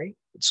scary.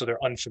 So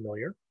they're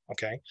unfamiliar.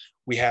 Okay.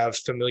 We have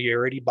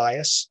familiarity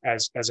bias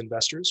as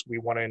investors. We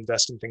want to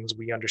invest in things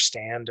we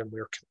understand and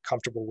we're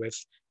comfortable with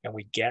and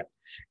we get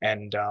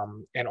and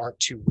aren't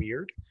too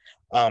weird.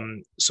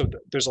 So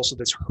there's also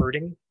this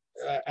herding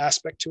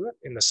aspect to it,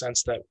 in the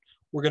sense that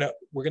we're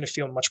gonna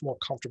feel much more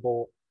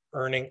comfortable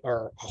earning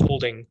or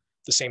holding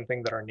the same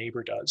thing that our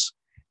neighbor does.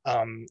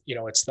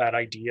 It's that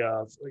idea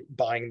of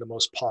buying the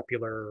most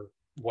popular,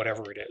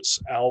 whatever it is,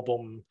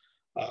 album,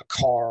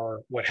 car,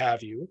 what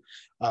have you,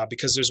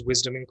 because there's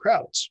wisdom in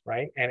crowds,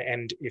 right?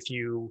 And if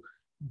you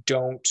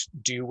don't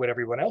do what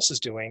everyone else is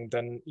doing,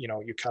 then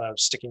you're kind of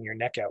sticking your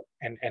neck out.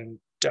 And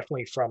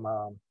definitely from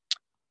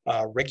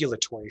a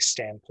regulatory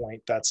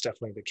standpoint, that's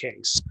definitely the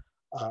case.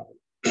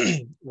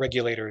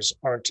 Regulators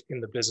aren't in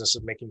the business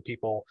of making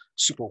people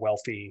super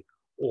wealthy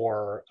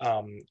or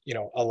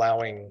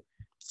allowing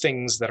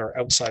things that are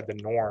outside the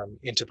norm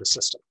into the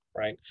system,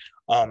 right?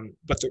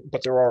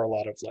 But there are a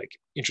lot of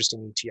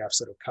interesting ETFs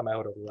that have come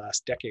out over the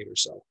last decade or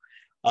so.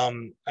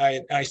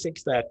 I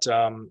think that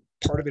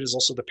part of it is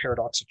also the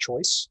paradox of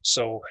choice.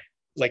 So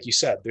like you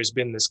said, there's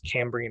been this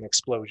Cambrian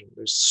explosion.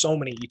 There's so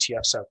many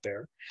ETFs out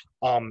there.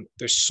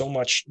 There's so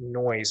much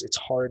noise. It's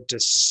hard to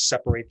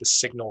separate the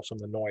signal from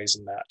the noise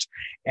in that.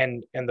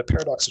 And the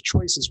paradox of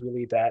choice is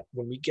really that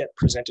when we get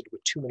presented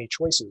with too many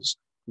choices,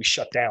 we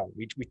shut down.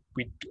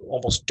 We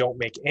almost don't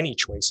make any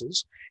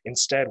choices.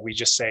 Instead, we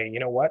just say, you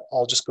know what,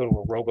 I'll just go to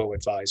a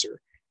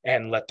robo-advisor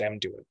and let them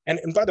do it.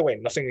 And by the way,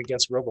 nothing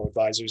against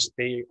robo-advisors.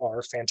 They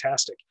are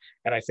fantastic.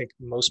 And I think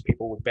most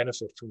people would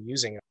benefit from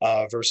using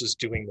it versus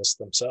doing this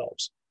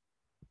themselves.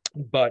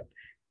 But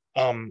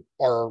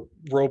are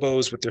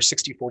robos with their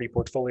 60/40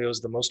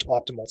 portfolios the most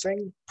optimal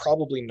thing?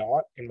 Probably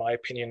not, in my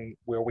opinion,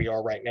 where we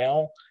are right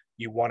now.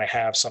 You want to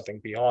have something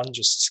beyond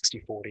just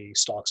 60/40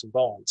 stocks and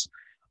bonds.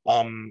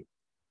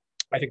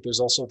 I think there's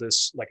also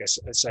this, like I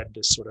said,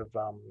 this sort of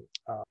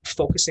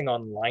focusing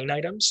on line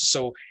items.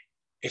 So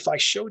if I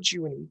showed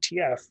you an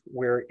ETF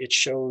where it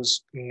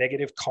shows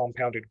negative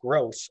compounded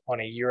growth on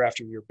a year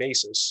after year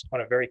basis,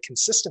 on a very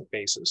consistent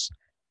basis,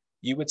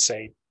 you would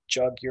say,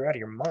 Jug, you're out of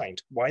your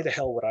mind. Why the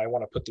hell would I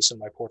want to put this in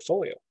my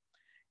portfolio?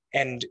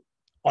 And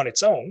on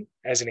its own,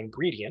 as an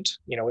ingredient,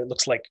 it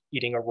looks like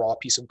eating a raw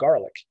piece of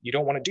garlic. You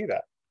don't want to do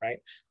that, right?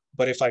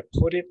 But if I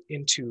put it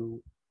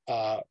into,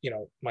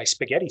 my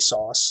spaghetti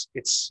sauce,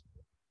 it's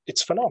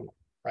phenomenal,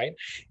 right?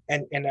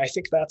 And I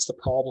think that's the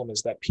problem,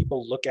 is that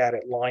people look at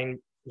it line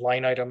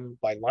item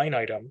by line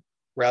item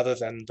rather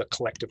than the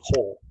collective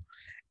whole.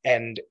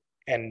 And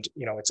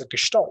it's a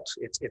gestalt.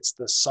 It's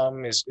the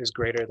sum is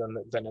greater than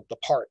the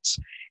parts,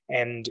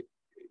 and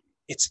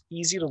it's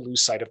easy to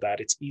lose sight of that.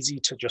 It's easy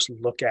to just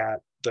look at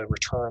the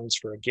returns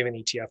for a given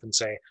ETF and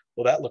say,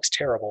 well, that looks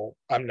terrible,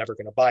 I'm never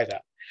going to buy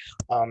that.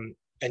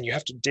 And you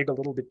have to dig a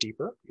little bit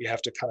deeper. You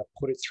have to kind of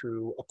put it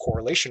through a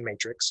correlation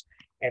matrix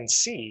and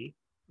see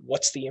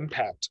what's the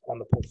impact on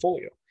the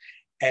portfolio.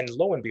 And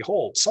lo and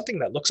behold, something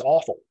that looks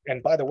awful.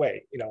 And by the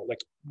way,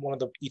 like one of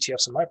the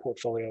ETFs in my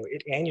portfolio,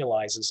 it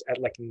annualizes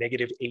at like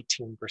negative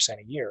 18%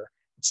 a year.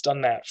 It's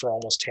done that for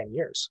almost 10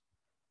 years.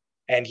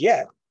 And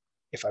yet,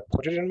 if I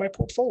put it in my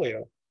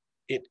portfolio,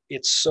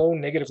 it's so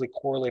negatively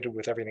correlated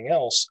with everything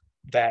else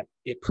that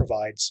it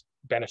provides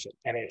benefit,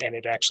 and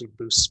it actually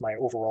boosts my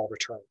overall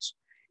returns.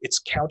 It's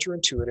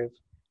counterintuitive.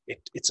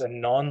 It's a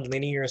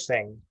non-linear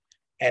thing.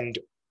 And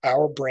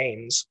our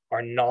brains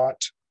are not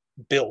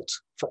built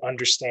for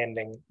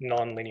understanding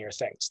non-linear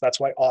things. That's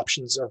why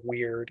options are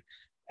weird,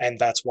 and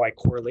that's why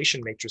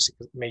correlation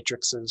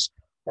matrices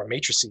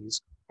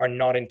are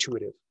not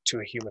intuitive to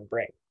a human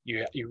brain.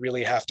 You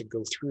really have to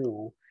go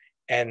through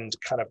and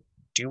kind of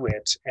do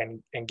it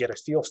and get a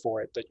feel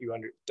for it that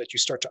you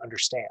start to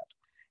understand.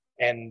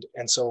 And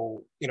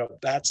so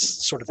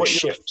that's sort of the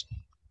shift.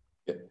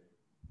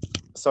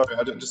 Sorry,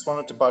 I just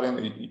wanted to butt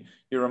in.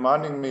 You're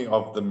reminding me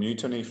of the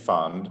Mutiny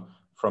Fund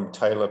from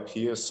Taylor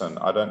Pearson.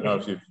 I don't know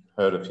if you've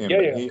heard of him,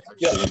 but he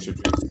actually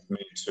introduced me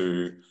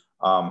to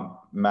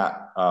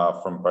Matt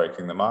from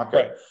Breaking the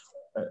Market.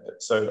 Right.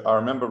 So I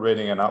remember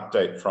reading an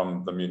update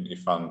from the Mutiny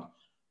Fund.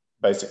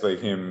 Basically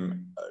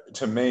him,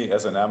 to me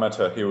as an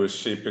amateur, he was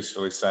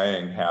sheepishly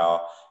saying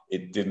how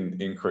it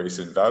didn't increase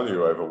in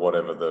value over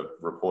whatever the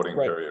reporting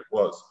period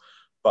was.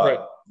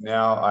 But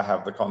now I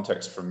have the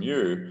context from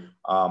you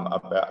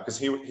about, because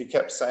he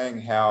kept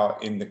saying how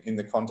in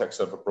the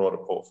context of a broader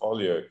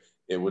portfolio,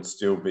 it would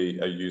still be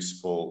a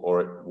useful,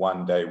 or it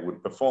one day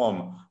would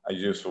perform a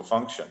useful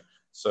function.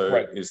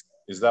 So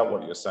is that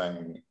what you're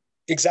saying?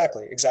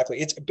 Exactly.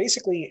 It's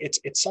basically,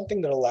 it's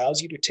something that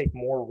allows you to take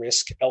more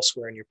risk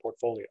elsewhere in your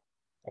portfolio.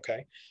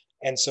 Okay.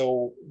 And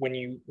so when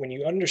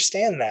you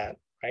understand that,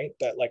 right,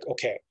 that like,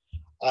 okay,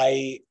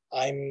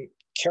 I'm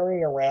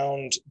carrying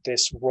around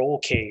this roll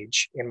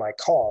cage in my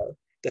car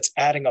that's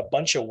adding a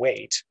bunch of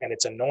weight, and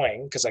it's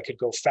annoying because I could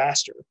go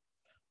faster.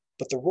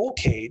 But the roll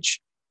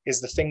cage is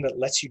the thing that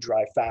lets you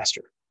drive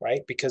faster,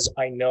 right? Because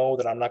I know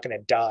that I'm not going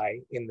to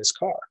die in this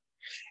car.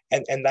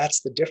 And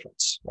that's the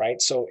difference,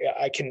 right? So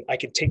I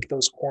can take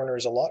those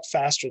corners a lot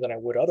faster than I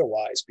would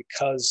otherwise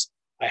because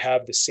I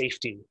have the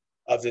safety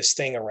of this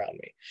thing around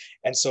me.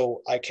 And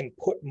so I can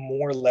put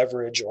more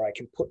leverage, or I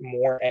can put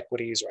more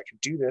equities, or I can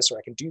do this, or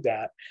I can do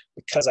that,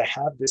 because I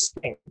have this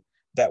thing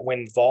that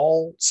when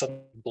vol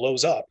suddenly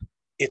blows up,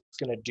 it's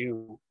going to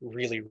do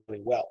really,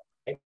 really well.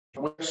 Right?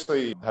 We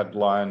actually had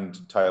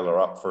lined Taylor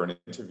up for an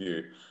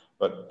interview,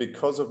 but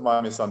because of my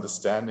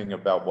misunderstanding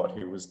about what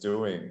he was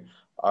doing,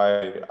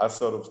 I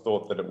sort of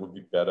thought that it would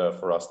be better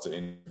for us to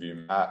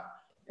interview Matt.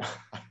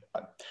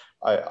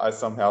 I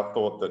somehow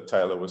thought that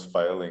Taylor was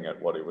failing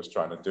at what he was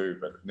trying to do,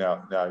 but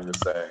now you're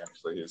saying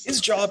actually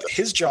his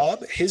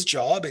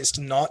job is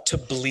not to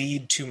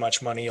bleed too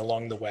much money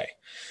along the way.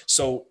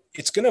 So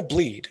it's going to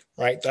bleed,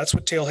 right? That's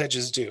what tail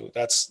hedges do.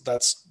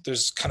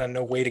 There's kind of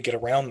no way to get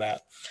around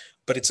that.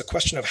 But it's a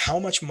question of how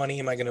much money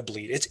am I going to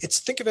bleed? It's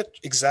think of it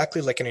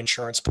exactly like an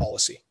insurance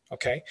policy.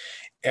 Okay,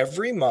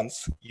 every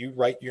month you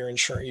write your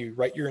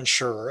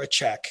insurer a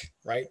check,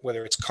 right?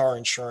 Whether it's car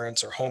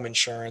insurance or home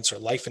insurance or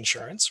life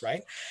insurance,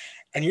 right?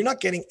 And you're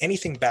not getting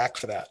anything back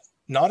for that,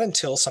 not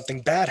until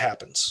something bad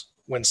happens.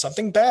 When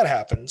something bad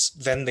happens,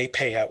 then they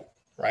pay out,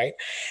 right?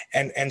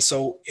 And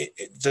so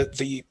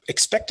the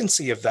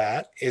expectancy of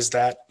that is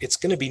that it's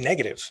going to be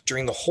negative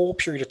during the whole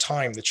period of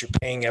time that you're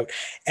paying out.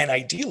 And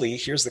ideally,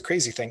 here's the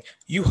crazy thing,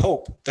 you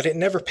hope that it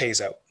never pays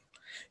out.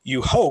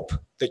 You hope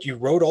that you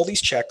wrote all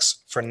these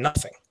checks for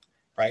nothing,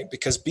 right?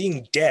 Because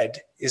being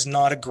dead is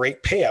not a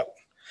great payout.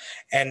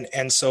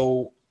 And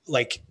so,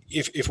 like,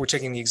 if we're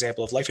taking the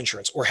example of life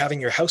insurance or having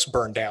your house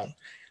burned down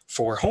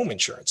for home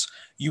insurance,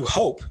 you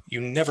hope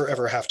you never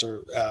ever have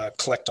to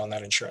collect on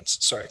that insurance.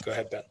 Sorry, go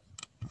ahead, Ben.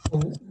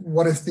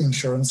 What if the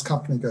insurance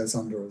company goes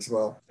under as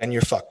well? And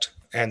you're fucked.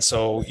 And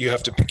so you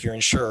have to pick your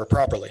insurer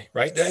properly,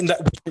 right? And that,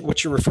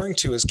 what you're referring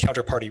to is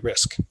counterparty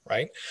risk,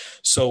 right?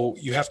 So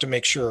you have to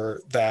make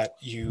sure that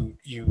you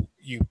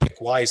pick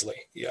wisely.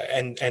 Yeah,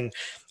 and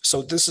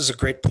so this is a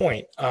great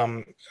point.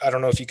 I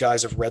don't know if you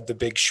guys have read The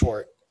Big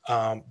Short,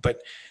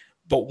 but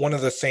one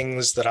of the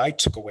things that I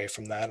took away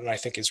from that, and I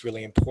think is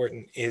really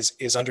important,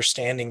 is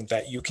understanding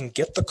that you can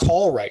get the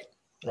call right.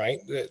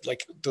 Right?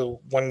 Like the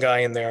one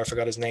guy in there, I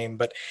forgot his name,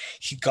 but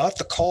he got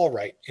the call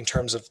right in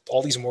terms of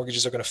all these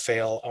mortgages are going to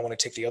fail. I want to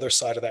take the other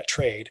side of that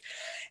trade.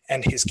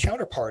 And his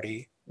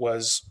counterparty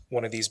was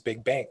one of these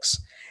big banks.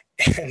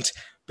 And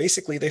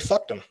basically they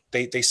fucked him.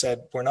 They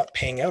said, we're not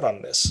paying out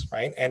on this.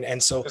 Right.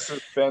 And so this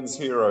is Ben's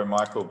hero,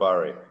 Michael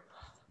Burry.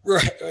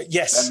 Right.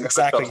 Yes,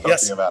 exactly.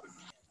 Yes. About it.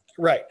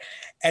 Right.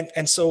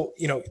 And so,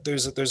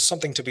 there's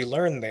something to be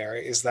learned there,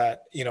 is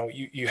that,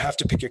 you have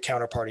to pick your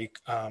counterparty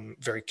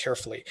very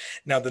carefully.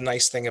 Now, the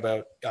nice thing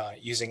about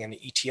using an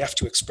ETF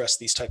to express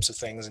these types of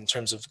things in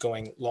terms of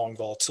going long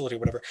volatility or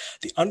whatever,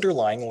 the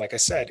underlying, like I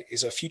said,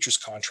 is a futures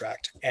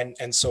contract.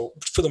 And so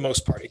for the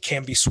most part, it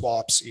can be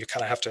swaps. You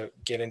kind of have to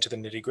get into the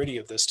nitty gritty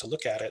of this to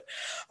look at it.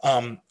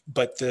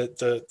 But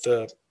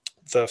the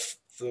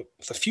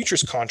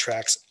futures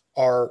contracts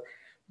are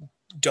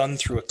done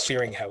through a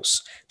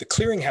clearinghouse. The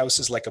clearinghouse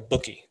is like a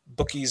bookie.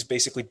 Bookies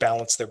basically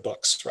balance their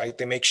books, right?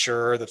 They make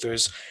sure that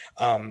there's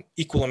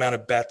equal amount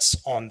of bets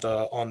on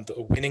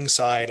the winning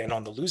side and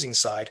on the losing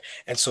side,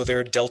 and so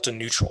they're delta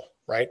neutral,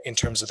 right, in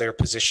terms of their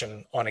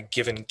position on a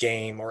given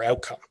game or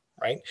outcome.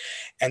 Right.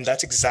 And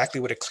that's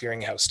exactly what a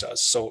clearinghouse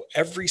does. So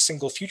every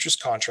single futures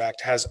contract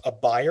has a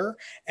buyer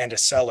and a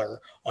seller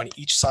on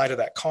each side of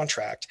that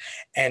contract.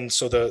 And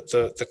so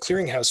the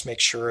clearinghouse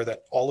makes sure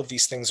that all of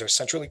these things are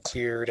centrally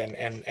cleared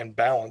and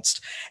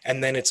balanced.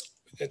 And then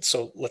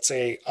so let's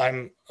say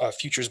I'm a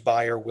futures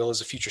buyer, Will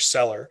is a futures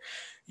seller.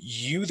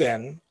 You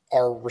then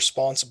are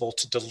responsible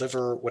to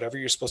deliver whatever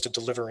you're supposed to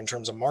deliver in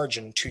terms of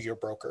margin to your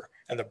broker.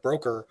 And the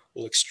broker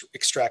will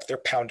extract their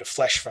pound of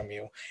flesh from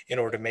you in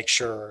order to make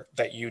sure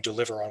that you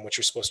deliver on what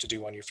you're supposed to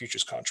do on your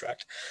futures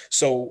contract.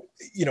 So,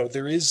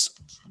 there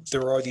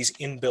are these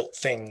inbuilt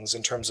things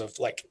in terms of,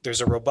 like,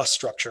 there's a robust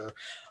structure.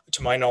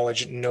 To my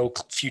knowledge, no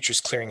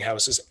futures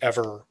clearinghouse has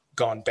ever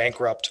gone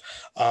bankrupt.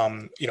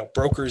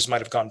 Brokers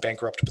might have gone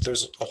bankrupt, but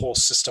there's a whole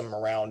system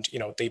around,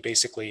 they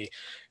basically,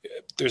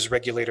 there's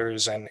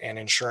regulators and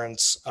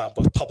insurance,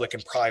 both public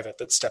and private,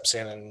 that steps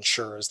in and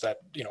ensures that,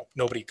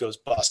 nobody goes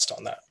bust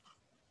on that.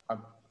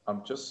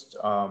 I'm just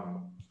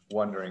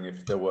wondering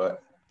if there were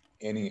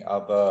any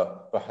other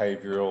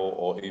behavioral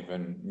or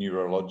even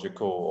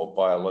neurological or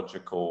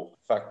biological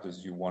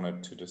factors you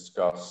wanted to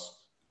discuss,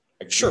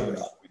 again, sure,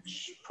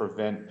 which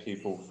prevent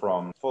people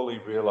from fully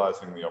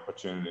realizing the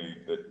opportunity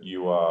that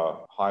you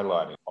are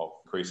highlighting of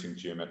increasing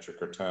geometric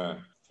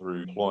return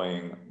through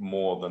employing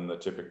more than the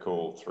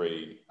typical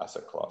 3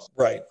 asset class.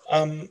 Right.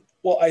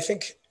 Well, I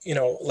think,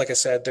 like I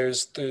said,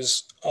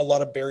 there's a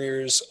lot of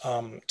barriers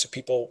to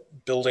people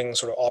building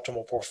sort of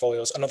optimal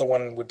portfolios. Another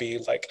one would be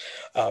like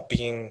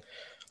being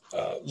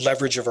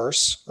leverage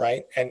averse,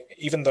 right? And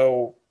even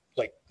though,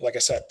 like I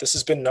said, this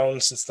has been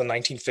known since the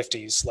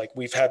 1950s. Like,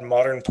 we've had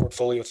modern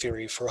portfolio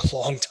theory for a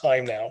long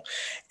time now,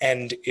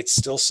 and it's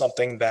still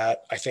something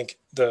that I think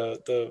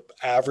the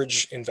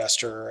average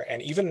investor,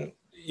 and even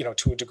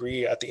to a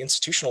degree at the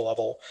institutional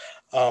level,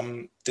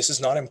 this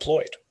is not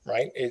employed,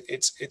 right?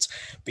 It's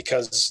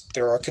because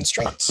there are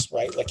constraints,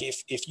 right? Like,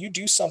 if you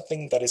do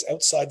something that is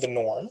outside the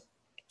norm,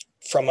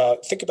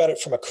 think about it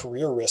from a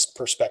career risk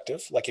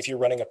perspective. Like, if you're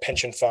running a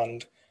pension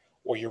fund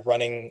or you're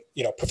running,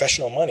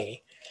 professional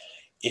money,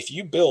 if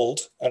you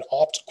build an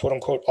quote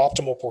unquote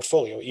optimal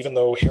portfolio, even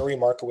though Harry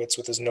Markowitz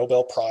with his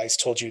Nobel Prize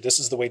told you this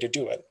is the way to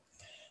do it,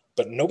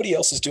 but nobody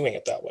else is doing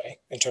it that way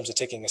in terms of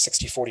taking a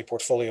 60-40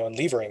 portfolio and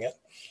levering it,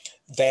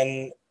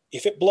 then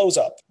if it blows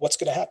up, what's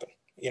going to happen?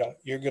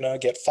 You're going to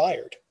get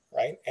fired,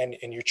 right? And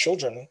your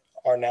children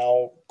are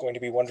now going to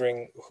be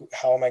wondering,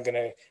 how am I going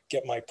to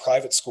get my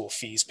private school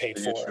fees paid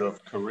for? The issue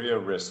of career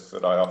risk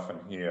that I often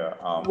hear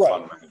right.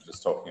 fund managers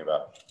talking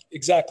about.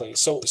 Exactly.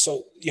 So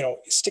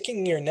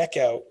sticking your neck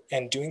out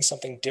and doing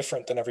something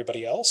different than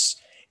everybody else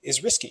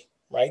is risky,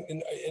 right?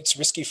 And it's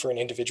risky for an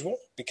individual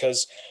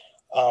because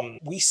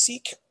we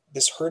seek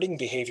this herding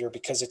behavior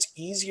because it's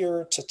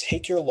easier to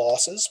take your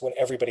losses when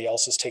everybody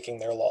else is taking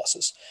their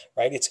losses,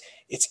 right?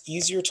 It's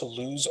easier to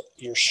lose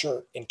your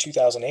shirt in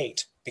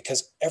 2008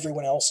 because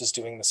everyone else is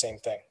doing the same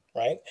thing,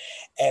 right?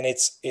 And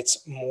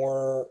it's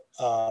more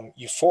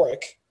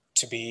euphoric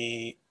to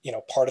be,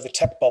 part of the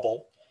tech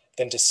bubble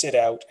than to sit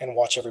out and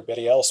watch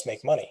everybody else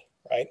make money,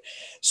 right?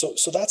 So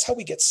that's how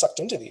we get sucked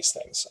into these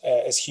things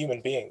as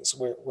human beings.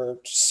 We're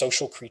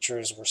social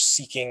creatures. We're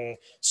seeking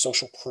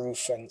social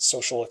proof and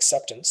social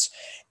acceptance,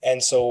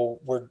 and so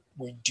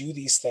we do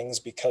these things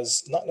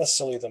because not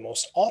necessarily the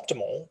most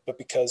optimal, but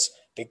because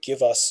they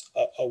give us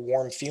a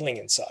warm feeling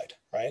inside,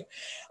 right?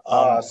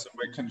 So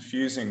we're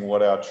confusing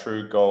what our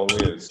true goal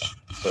is.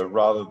 So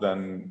rather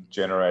than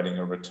generating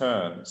a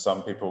return,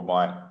 some people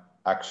might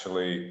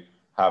actually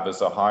have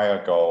as a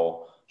higher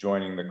goal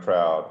joining the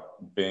crowd,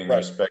 being Right,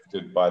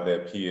 respected by their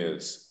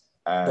peers,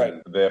 right,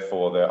 and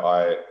therefore their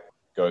eye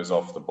goes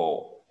off the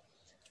ball.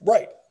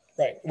 right,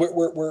 right.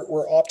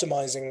 We're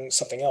optimizing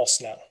something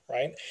else now,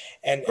 right?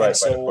 And Great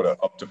way to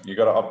put so it. You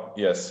got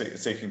to, yeah,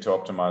 seeking to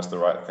optimize the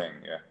right thing.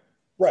 Yeah.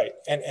 right.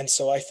 And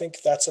so I think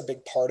that's a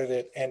big part of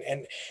it.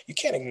 And you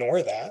can't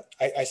ignore that.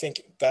 I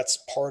think that's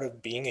part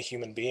of being a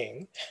human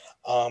being,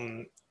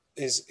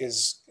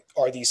 is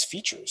are these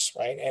features,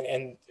 right?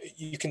 And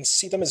you can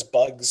see them as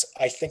bugs.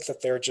 I think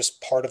that they're just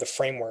part of the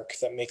framework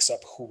that makes up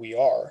who we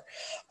are.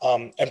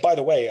 And by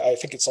the way, I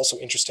think it's also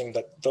interesting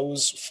that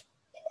those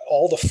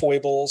all the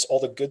foibles,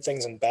 all the good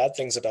things and bad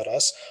things about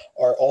us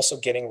are also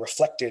getting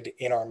reflected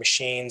in our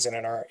machines and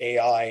in our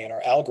AI and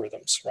our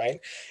algorithms, right?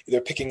 They're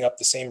picking up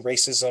the same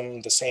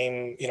racism, the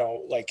same,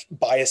 like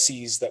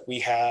biases that we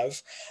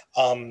have.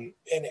 And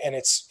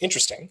it's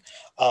interesting.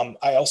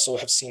 I also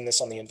have seen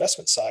this on the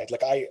investment side.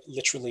 Like I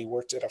literally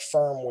worked at a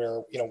firm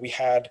where, we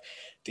had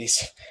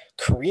these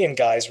Korean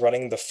guys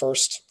running the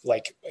first,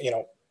 like,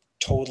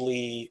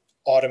 totally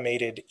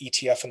automated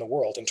ETF in the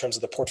world in terms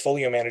of the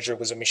portfolio manager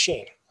was a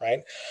machine,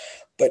 right?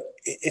 But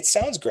it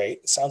sounds great.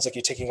 It sounds like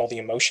you're taking all the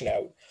emotion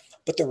out.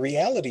 But the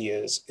reality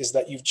is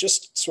that you've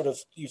just sort of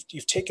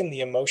you've taken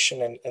the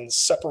emotion and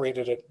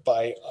separated it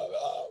by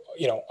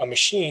a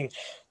machine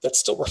that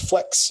still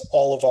reflects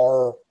all of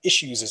our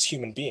issues as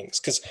human beings.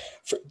 Because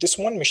for this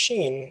one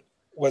machine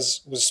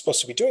was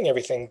supposed to be doing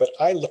everything, but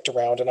I looked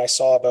around and I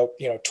saw about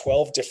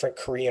 12 different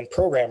Korean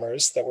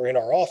programmers that were in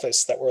our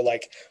office that were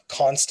like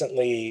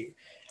constantly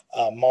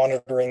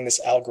monitoring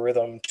this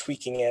algorithm,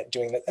 tweaking it,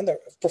 doing that, and the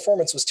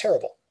performance was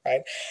terrible,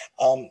 right?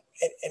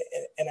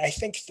 And I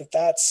think that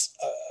that's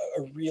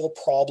a real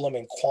problem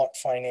in quant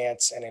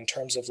finance and in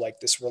terms of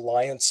like this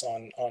reliance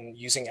on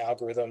using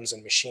algorithms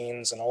and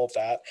machines and all of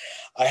that.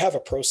 I have a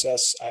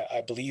process.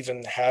 I believe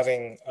in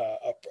having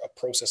a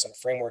process and a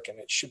framework, and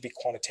it should be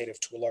quantitative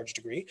to a large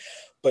degree.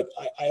 But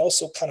I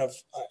also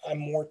I'm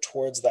more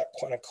towards that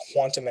kind of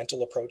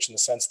quantimental approach in the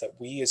sense that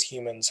we as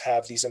humans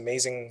have these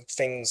amazing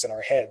things in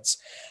our heads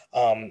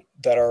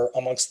that are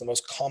amongst the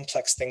most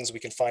complex things we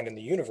can find in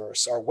the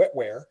universe, our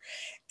wetware.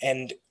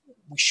 And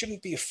we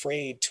shouldn't be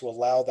afraid to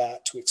allow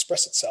that to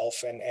express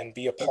itself and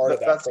be a part of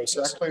that That's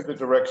process. exactly the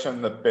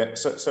direction that Ben.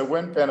 So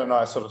when Ben and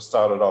I sort of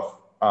started off,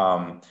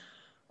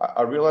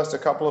 I realized a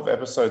couple of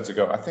episodes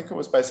ago. I think it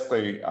was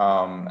basically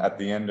at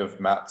the end of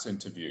Matt's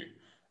interview.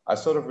 I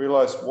sort of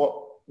realized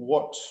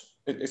what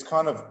it's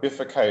kind of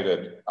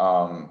bifurcated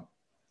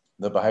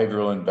the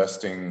behavioral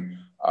investing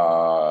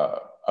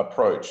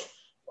approach.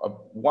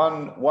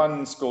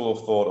 One school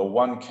of thought or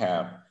one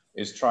camp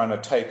is trying to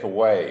take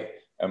away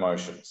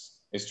emotions.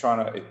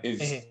 Essentially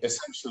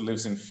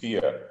lives in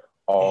fear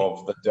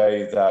of the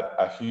day that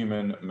a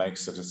human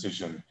makes a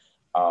decision,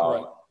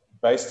 Right.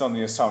 based on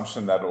the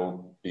assumption that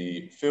it'll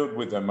be filled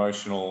with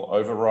emotional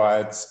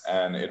overrides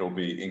and it'll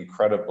be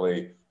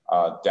incredibly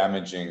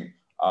damaging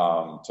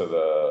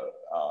to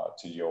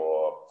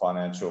your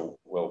financial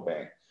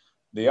well-being.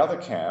 The other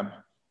camp,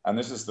 and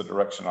this is the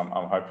direction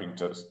I'm hoping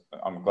to.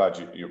 I'm glad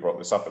you brought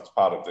this up. It's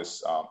part of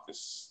this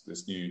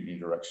this new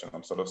direction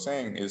I'm sort of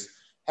seeing is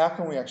how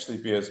can we actually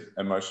be as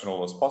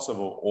emotional as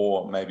possible,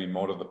 or maybe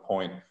more to the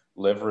point,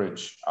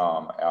 leverage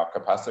our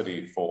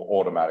capacity for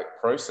automatic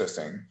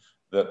processing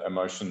that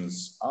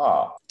emotions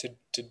are.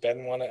 Did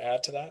Ben want to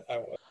add to that?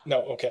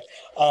 No. Okay.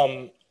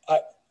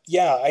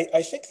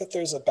 I think that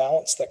there's a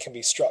balance that can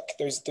be struck.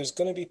 There's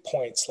going to be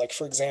points like,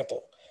 for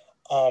example,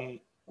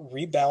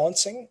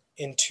 rebalancing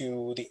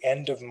into the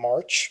end of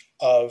March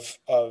of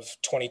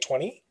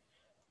 2020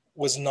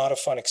 was not a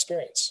fun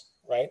experience,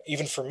 right?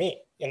 Even for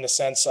me, in the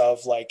sense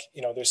of like,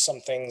 there's some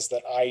things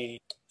that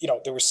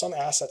there were some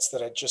assets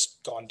that had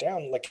just gone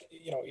down. Like,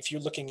 if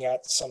you're looking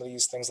at some of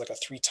these things like a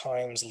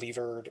 3x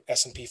levered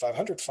S&P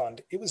 500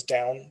 fund, it was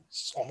down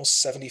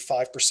almost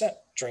 75%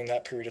 during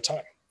that period of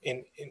time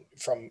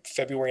from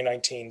February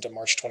 19 to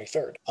March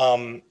 23rd.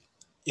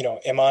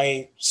 Am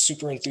I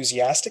super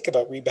enthusiastic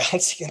about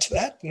rebalancing into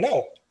that?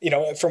 No.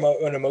 From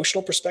an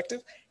emotional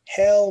perspective,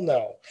 hell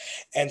no.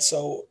 And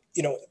so,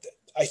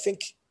 I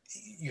think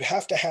you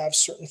have to have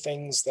certain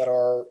things that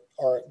are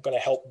going to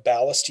help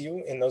ballast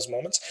you in those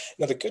moments.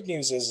 Now, the good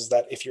news is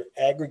that if your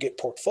aggregate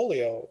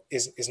portfolio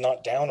is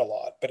not down a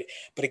lot, but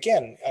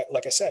again,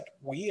 like I said,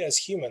 we as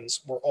humans,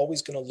 we're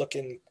always going to look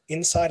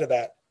inside of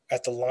that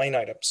at the line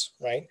items,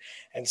 right?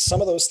 And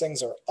some of those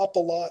things are up a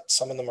lot,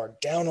 some of them are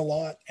down a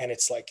lot, and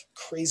it's like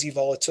crazy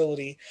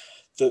volatility.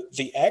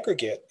 The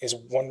aggregate is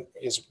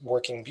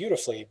working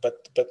beautifully,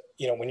 but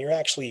when you're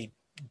actually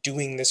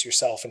doing this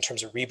yourself in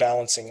terms of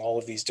rebalancing all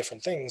of these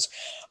different things,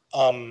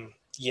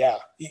 Yeah,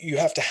 you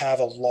have to have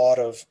a lot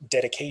of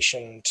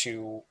dedication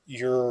to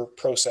your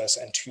process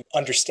and to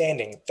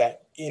understanding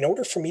that in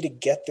order for me to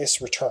get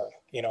this return,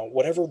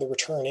 whatever the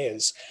return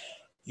is,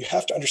 you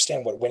have to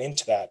understand what went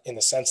into that, in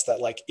the sense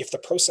that, like, if the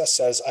process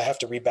says I have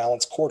to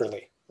rebalance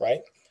quarterly,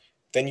 right?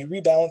 Then you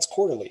rebalance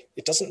quarterly.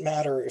 It doesn't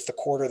matter if the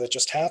quarter that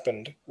just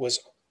happened was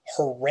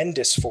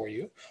horrendous for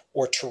you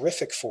or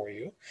terrific for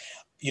you.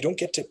 You don't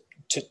get to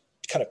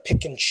kind of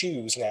pick and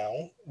choose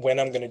now when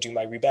I'm going to do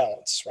my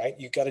rebalance, right?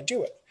 You got to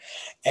do it.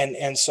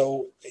 And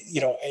so,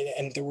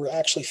 and there were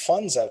actually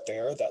funds out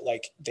there that,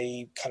 like,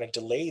 they kind of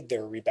delayed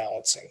their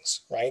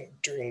rebalancings, right,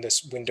 during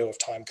this window of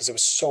time because it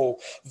was so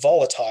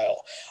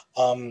volatile.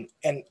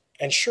 And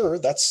sure,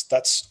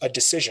 that's a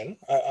decision.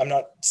 I'm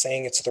not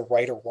saying it's the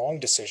right or wrong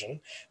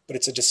decision, but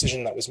it's a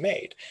decision that was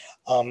made.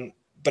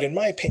 But in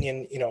my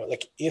opinion,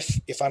 like,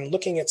 if I'm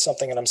looking at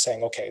something and I'm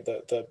saying, okay,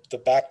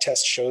 the back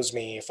test shows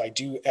me if I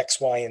do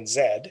X, Y, and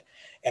Z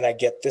and I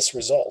get this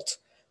result,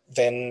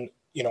 then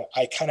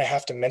I kind of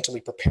have to mentally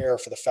prepare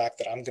for the fact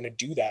that I'm going to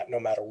do that no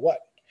matter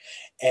what.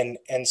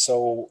 And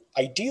so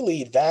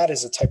ideally, that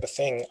is a type of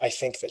thing I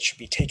think that should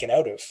be taken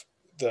out of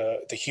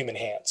the human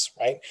hands,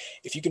 right?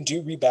 If you can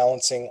do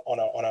rebalancing on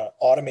a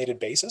automated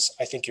basis,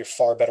 I think you're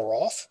far better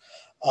off,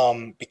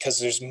 because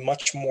there's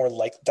much more,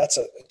 like, that's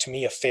to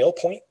me a fail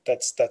point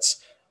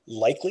that's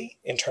likely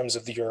in terms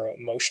of your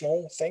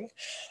emotional thing.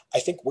 I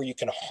think where you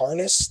can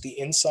harness the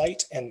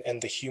insight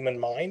and the human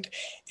mind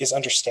is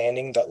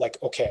understanding that, like,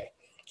 okay,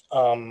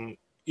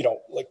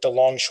 like the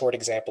long short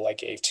example I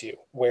gave to you,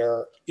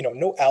 where,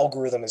 no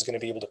algorithm is going to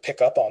be able to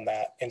pick up on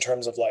that in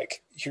terms of,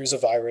 like, here's a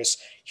virus,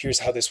 here's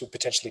how this would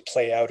potentially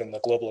play out in the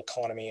global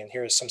economy, and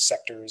here's some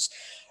sectors.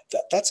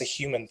 That's a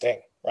human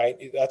thing, right?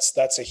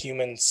 That's a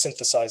human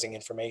synthesizing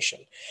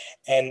information.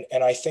 And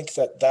I think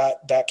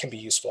that can be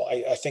useful.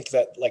 I think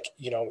that, like,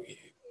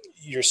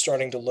 you're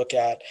starting to look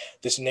at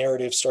this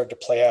narrative started to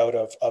play out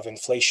of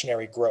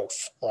inflationary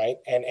growth, right?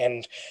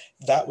 And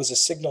that was a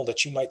signal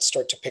that you might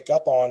start to pick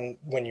up on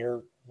when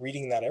you're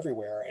reading that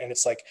everywhere. And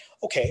it's like,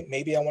 okay,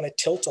 maybe I want to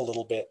tilt a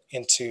little bit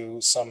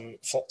into some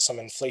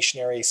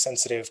inflationary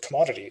sensitive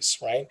commodities,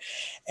 right?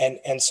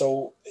 And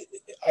so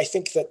I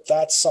think that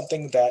that's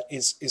something that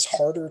is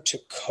harder to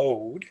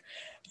code.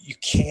 You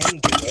can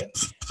do it,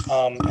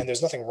 and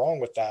there's nothing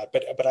wrong with that.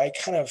 But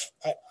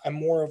I'm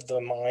more of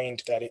the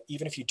mind that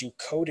even if you do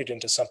code it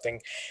into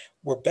something,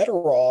 we're better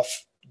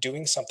off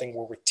doing something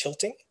where we're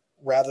tilting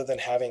rather than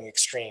having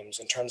extremes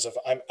in terms of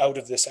I'm out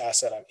of this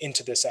asset, I'm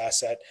into this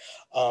asset.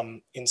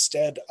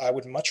 Instead, I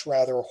would much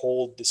rather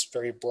hold this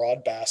very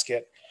broad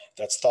basket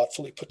that's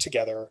thoughtfully put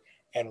together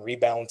and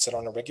rebalance it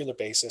on a regular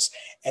basis.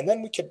 And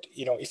then we could,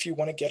 if you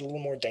want to get a little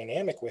more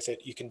dynamic with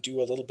it, you can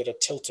do a little bit of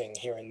tilting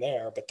here and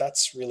there, but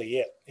that's really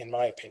it, in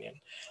my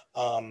opinion.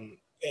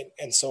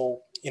 And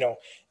so,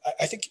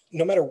 I think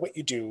no matter what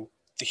you do,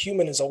 the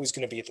human is always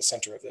going to be at the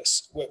center of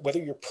this. Whether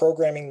you're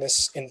programming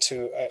this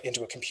into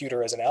a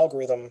computer as an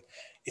algorithm,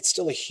 it's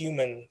still a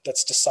human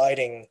that's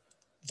deciding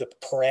the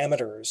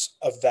parameters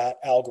of that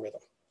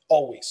algorithm,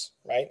 always,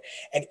 right?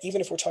 And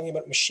even if we're talking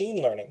about machine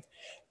learning,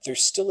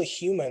 there's still a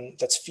human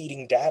that's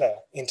feeding data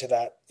into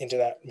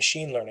that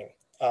machine learning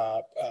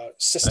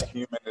system. A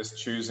human is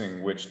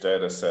choosing which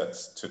data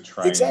sets to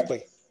train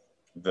Exactly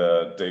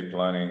the deep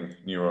learning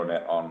neural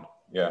net on.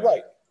 Yeah.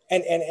 Right.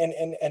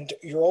 And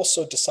you're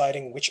also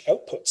deciding which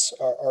outputs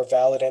are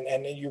valid,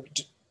 and you're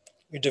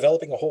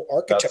developing a whole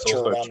That's architecture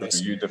also around true.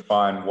 this. You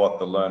define what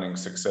the learning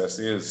success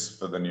is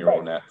for the neural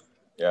Right. net.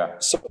 Yeah.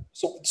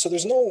 So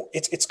there's no,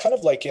 it's kind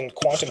of like in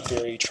quantum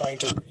theory, trying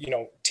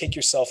to, take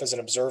yourself as an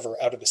observer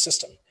out of the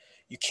system.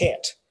 You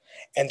can't.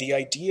 And the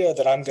idea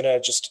that I'm going to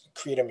just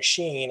create a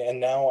machine and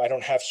now I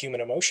don't have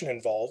human emotion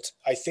involved,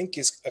 I think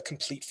is a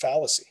complete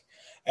fallacy.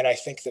 And I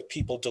think that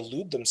people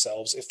delude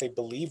themselves if they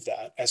believe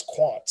that as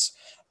quants.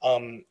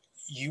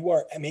 You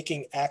are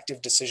making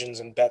active decisions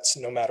and bets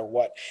no matter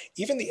what.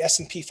 Even the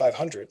S&P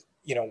 500,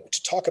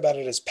 to talk about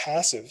it as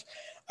passive,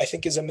 I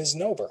think is a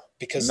misnomer,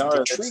 because the No,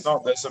 it's truth.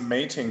 not. There's a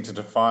meeting to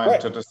Right.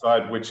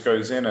 decide which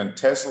goes in, and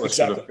Tesla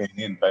should Exactly. have been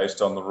in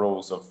based on the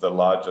rules of the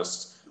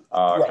largest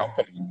Right.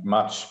 company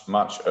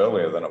much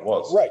earlier than it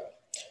was. Right.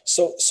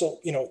 So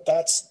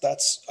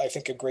that's I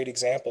think a great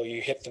example.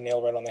 You hit the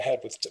nail right on the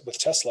head with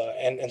Tesla,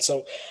 and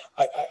so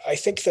I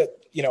think that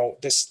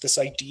this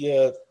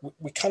idea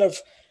we kind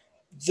of,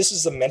 this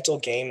is the mental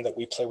game that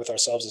we play with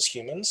ourselves as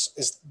humans,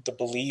 is the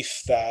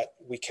belief that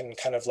we can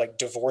kind of like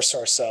divorce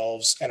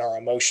ourselves and our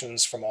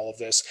emotions from all of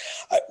this.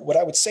 What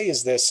I would say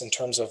is this, in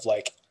terms of,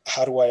 like,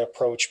 how do I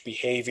approach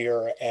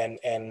behavior and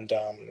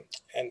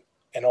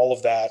all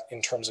of that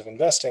in terms of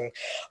investing.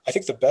 I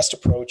think the best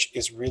approach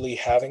is really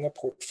having a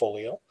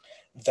portfolio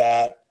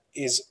that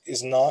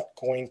is not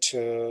going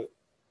to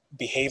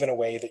behave in a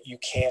way that you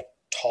can't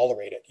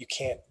tolerate it, you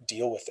can't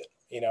deal with it.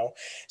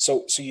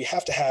 So you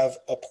have to have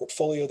a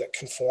portfolio that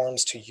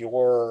conforms to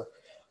your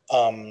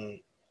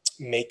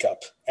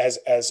makeup as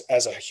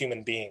a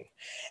human being.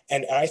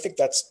 And I think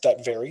that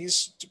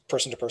varies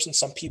person to person.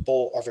 Some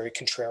people are very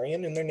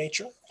contrarian in their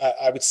nature.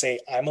 I would say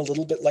I'm a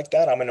little bit like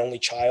that. I'm an only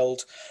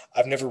child.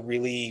 I've never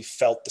really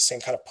felt the same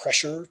kind of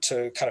pressure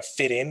to kind of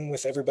fit in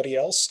with everybody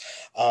else.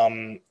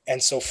 And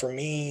so for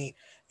me,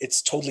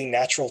 it's totally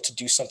natural to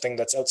do something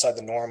that's outside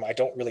the norm. I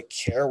don't really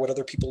care what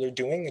other people are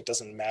doing. It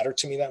doesn't matter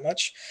to me that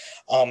much.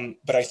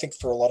 But I think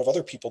for a lot of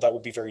other people, that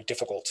would be very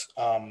difficult.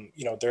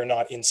 They're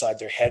not inside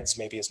their heads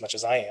maybe as much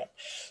as I am.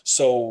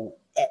 So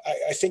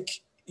I think,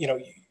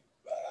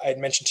 I had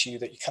mentioned to you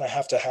that you kind of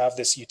have to have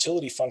this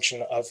utility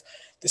function of,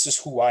 this is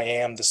who I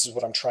am, this is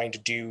what I'm trying to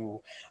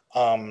do.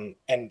 And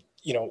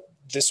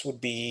this would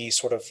be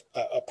sort of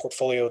a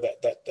portfolio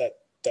that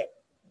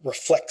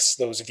reflects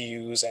those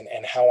views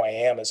and how I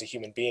am as a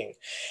human being.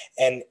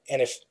 And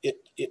if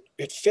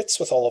it fits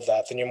with all of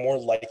that, then you're more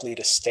likely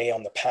to stay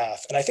on the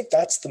path. And I think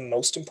that's the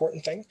most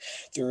important thing.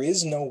 There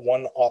is no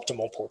one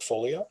optimal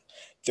portfolio.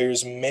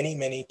 There's many,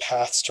 many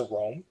paths to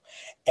Rome.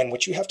 And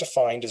what you have to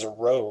find is a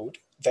road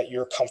that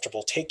you're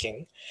comfortable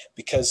taking,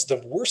 because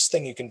the worst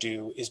thing you can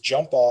do is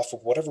jump off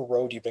of whatever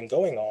road you've been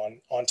going on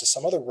onto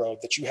some other road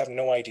that you have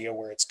no idea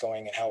where it's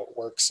going and how it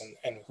works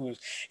and who,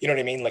 you know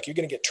what I mean? Like, you're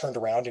going to get turned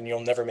around and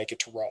you'll never make it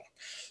to Rome.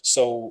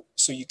 So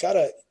you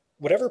gotta,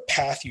 whatever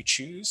path you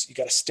choose, you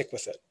got to stick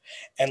with it.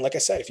 And like I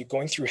said, if you're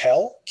going through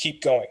hell,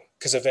 keep going,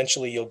 because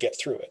eventually you'll get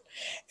through it.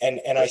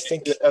 And I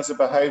think as a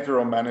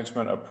behavioral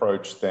management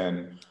approach,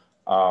 then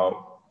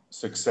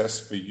success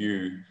for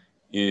you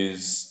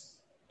is,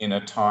 in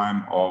a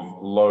time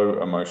of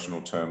low emotional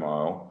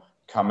turmoil,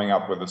 coming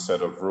up with a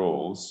set of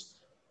rules,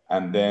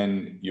 and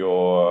then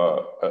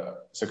your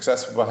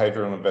successful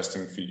behavioral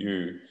investing for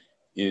you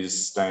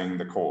is staying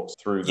the course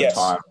through the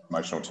time of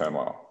emotional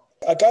turmoil.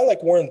 A guy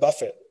like Warren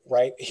Buffett,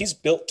 right? He's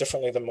built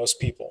differently than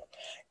most people.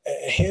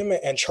 Him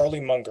and Charlie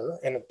Munger,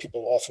 and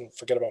people often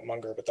forget about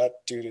Munger, but that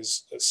dude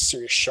is a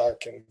serious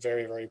shark and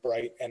very, very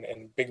bright, and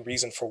big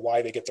reason for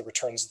why they get the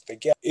returns that they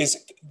get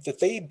is that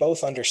they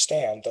both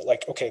understand that,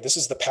 like, okay, this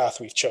is the path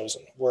we've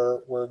chosen. We're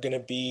going to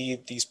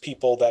be these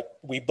people that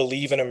we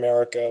believe in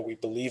America, we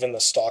believe in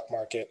the stock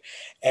market,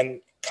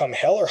 and come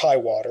hell or high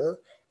water,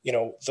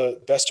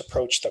 the best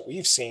approach that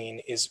we've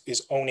seen is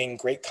owning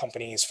great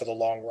companies for the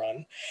long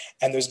run.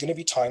 And there's going to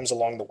be times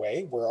along the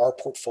way where our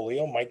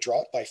portfolio might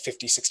drop by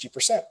 50,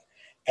 60%.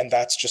 And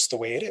that's just the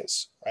way it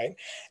is, right?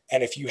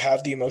 And if you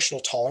have the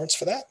emotional tolerance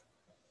for that,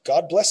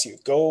 God bless you.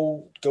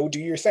 Go do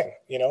your thing,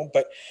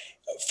 But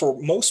for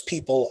most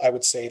people, I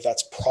would say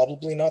that's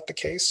probably not the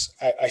case.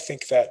 I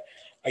think that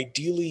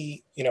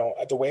ideally,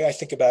 the way I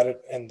think about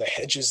it and the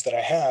hedges that I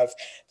have,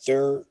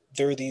 they're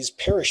these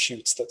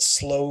parachutes that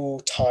slow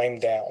time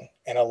down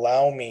and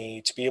allow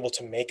me to be able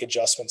to make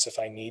adjustments if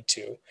I need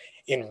to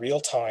in real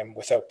time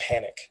without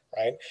panic,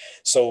 right?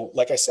 So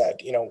like I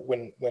said,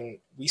 when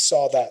we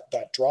saw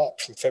that drop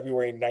from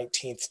February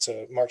 19th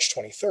to March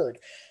 23rd,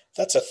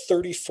 that's a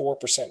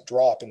 34%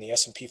 drop in the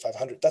S&P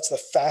 500. That's the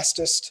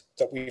fastest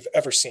that we've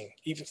ever seen,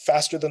 even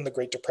faster than the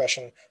Great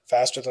Depression,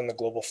 faster than the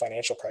global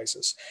financial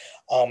crisis.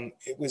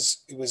 It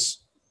was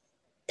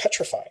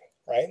petrifying,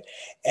 right?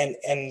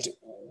 And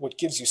what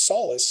gives you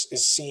solace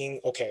is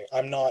seeing, okay,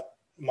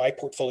 my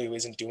portfolio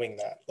isn't doing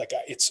that. Like,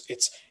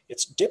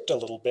 it's dipped a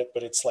little bit,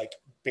 but it's like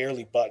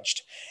barely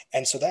budged.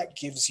 And so that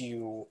gives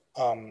you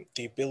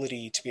the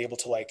ability to be able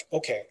to, like,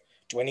 okay,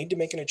 do I need to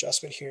make an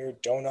adjustment here?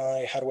 Don't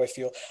I? How do I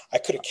feel? I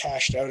could have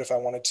cashed out if I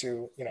wanted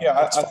to.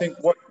 I think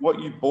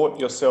what you bought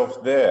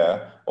yourself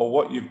there, or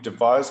what you've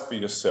devised for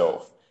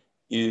yourself,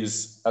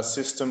 is a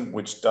system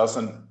which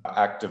doesn't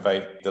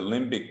activate the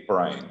limbic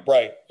brain.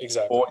 Right,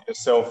 exactly. Bought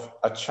yourself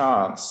a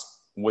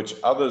chance which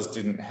others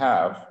didn't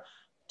have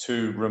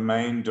to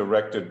remain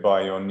directed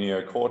by your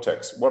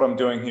neocortex. What I'm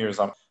doing here is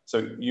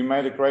so you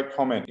made a great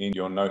comment in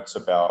your notes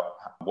about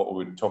what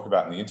we would talk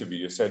about in the interview.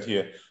 You said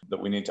here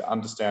that we need to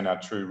understand our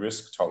true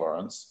risk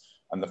tolerance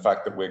and the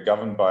fact that we're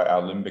governed by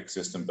our limbic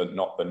system, but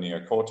not the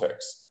neocortex.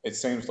 It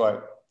seems like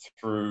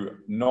through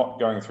not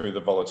going through the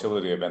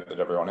volatility event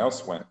that everyone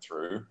else went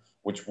through,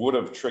 which would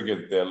have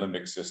triggered their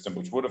limbic system,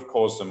 which would have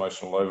caused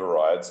emotional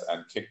overrides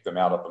and kicked them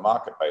out of the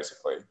market,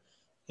 basically,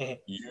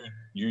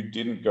 you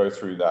didn't go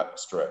through that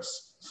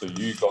stress. So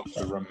you got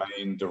to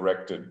remain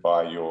directed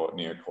by your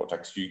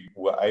neocortex. You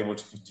were able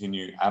to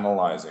continue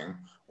analyzing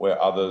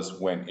where others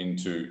went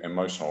into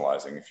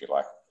emotionalizing, if you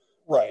like.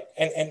 Right.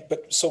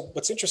 But so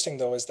what's interesting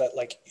though is that,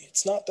 like,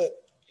 it's not that,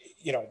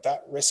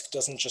 that risk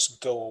doesn't just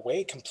go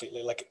away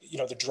completely. Like,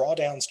 the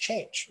drawdowns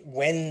change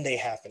when they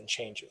happen,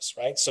 changes,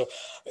 right? So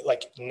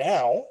like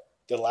now,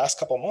 the last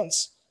couple of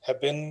months have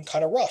been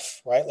kind of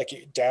rough, right? Like,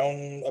 you're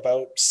down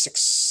about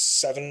 6,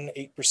 7,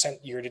 8%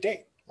 year to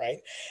date, right?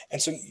 And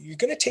so you're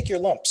going to take your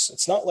lumps.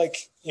 It's not like,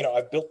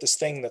 I've built this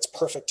thing that's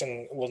perfect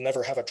and will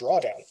never have a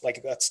drawdown.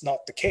 Like, that's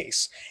not the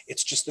case.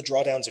 It's just the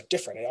drawdowns are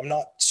different. I'm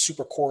not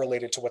super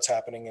correlated to what's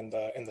happening in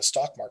the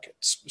stock market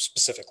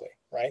specifically,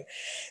 right?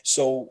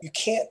 So you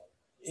can't,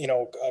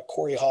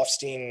 Corey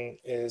Hoffstein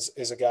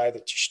is a guy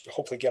that you should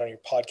hopefully get on your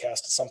podcast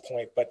at some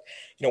point. But,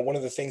 one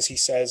of the things he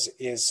says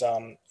is,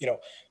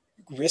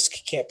 risk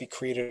can't be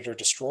created or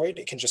destroyed.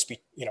 It can just be,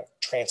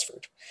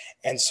 transferred.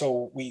 And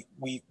so we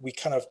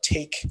kind of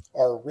take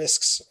our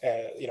risks,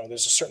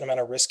 there's a certain amount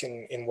of risk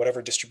in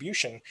whatever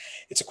distribution.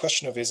 It's a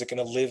question of, is it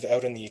going to live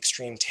out in the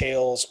extreme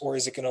tails, or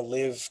is it going to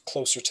live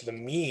closer to the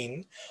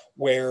mean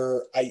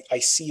where I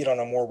see it on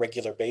a more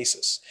regular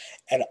basis?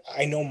 And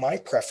I know my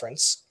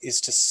preference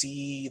is to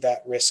see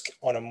that risk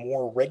on a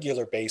more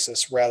regular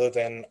basis rather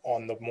than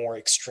on the more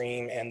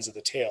extreme ends of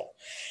the tail.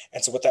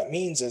 And so what that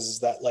means is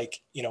that,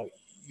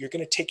 you're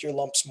going to take your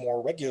lumps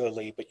more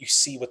regularly, but you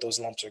see what those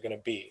lumps are going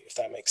to be, if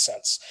that makes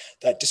sense.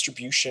 That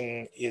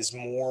distribution is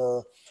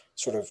more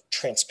sort of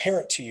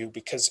transparent to you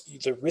because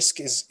the risk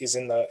is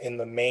in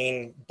the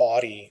main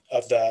body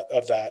of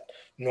that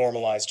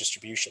normalized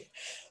distribution.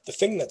 The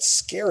thing that's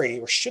scary,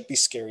 or should be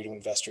scary to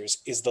investors,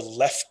 is the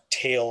left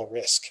tail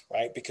risk,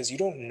 right? Because you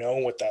don't know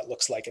what that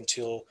looks like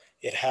until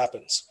it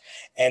happens.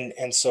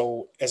 And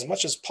so as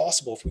much as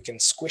possible, if we can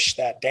squish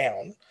that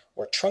down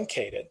or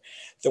truncate it,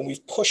 then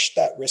we've pushed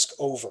that risk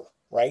over,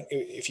 right?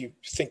 If you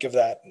think of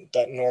that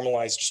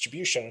normalized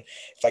distribution,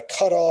 if I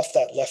cut off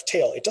that left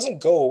tail, it doesn't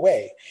go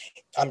away.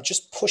 I'm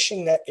just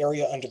pushing that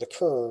area under the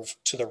curve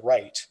to the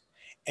right.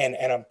 And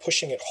I'm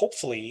pushing it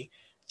hopefully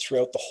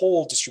throughout the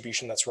whole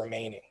distribution that's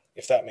remaining,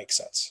 if that makes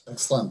sense.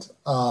 Excellent.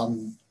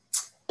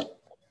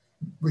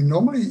 We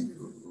normally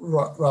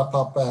wrap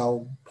up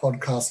our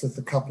podcast with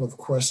a couple of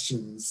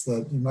questions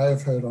that you may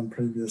have heard on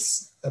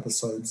previous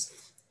episodes.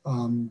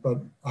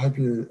 But I hope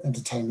you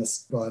entertain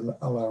us by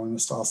allowing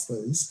us to ask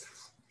these.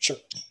 Sure.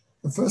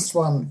 The first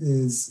one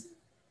is,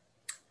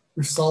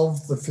 we've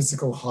solved the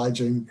physical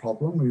hygiene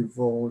problem. We've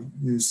all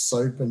used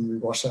soap and we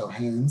wash our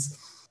hands.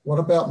 What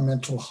about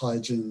mental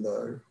hygiene,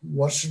 though?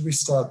 What should we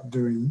start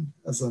doing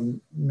as a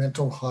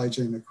mental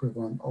hygiene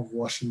equivalent of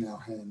washing our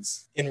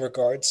hands? In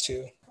regards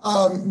to?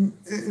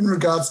 In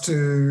regards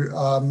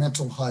to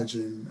mental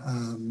hygiene.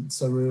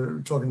 So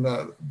we're talking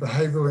about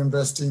behavioral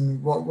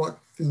investing. What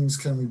things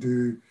can we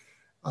do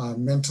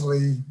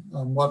mentally?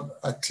 What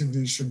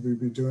activities should we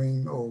be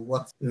doing? Or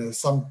what,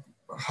 some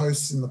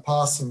hosts in the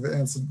past have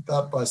answered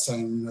that by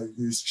saying,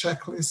 use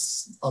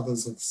checklists.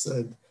 Others have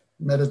said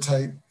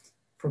meditate.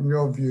 From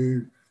your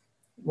view,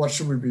 what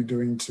should we be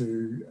doing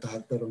to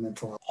have better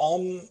mental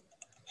health?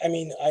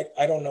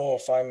 I don't know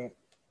if I'm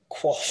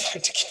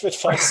qualified to give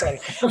advice on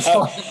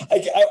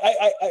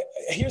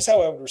here's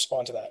how I would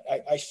respond to that.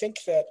 I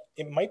think that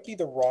it might be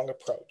the wrong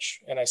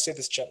approach, and I say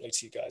this gently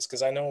to you guys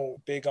because I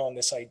know big on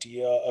this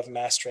idea of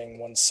mastering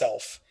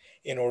oneself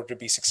in order to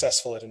be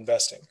successful at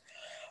investing.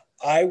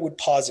 I would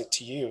posit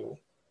to you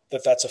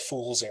that that's a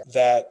fool's errand,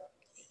 that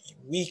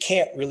we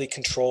can't really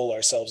control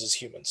ourselves as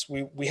humans.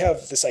 We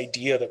have this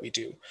idea that we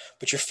do,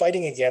 but you're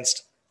fighting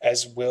against,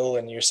 as Will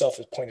and yourself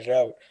have pointed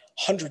out,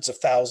 hundreds of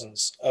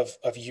thousands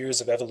of years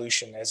of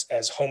evolution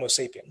as Homo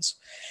sapiens.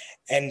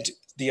 And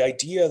the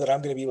idea that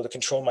I'm going to be able to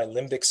control my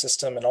limbic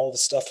system and all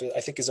this stuff,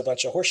 I think, is a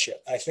bunch of horseshit.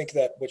 I think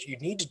that what you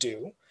need to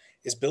do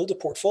is build a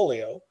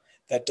portfolio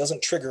that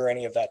doesn't trigger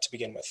any of that to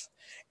begin with.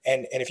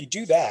 And if you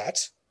do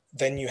that,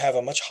 then you have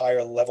a much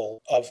higher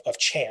level of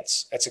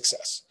chance at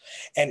success.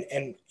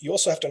 And you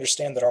also have to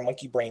understand that our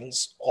monkey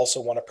brains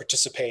also want to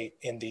participate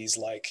in these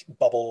like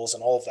bubbles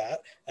and all of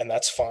that, and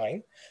that's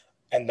fine.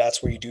 And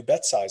that's where you do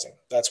bet sizing.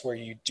 That's where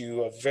you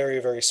do a very,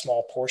 very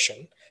small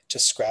portion to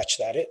scratch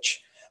that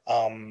itch.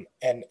 And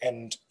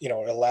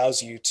it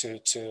allows you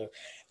to,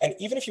 and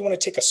even if you want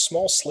to take a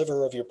small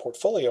sliver of your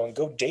portfolio and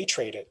go day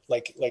trade it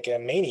like a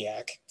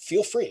maniac,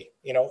 feel free,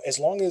 as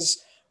long as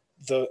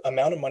the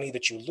amount of money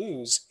that you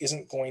lose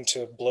isn't going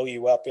to blow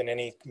you up in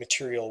any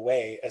material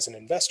way as an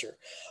investor.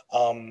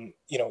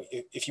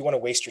 If you want to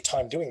waste your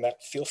time doing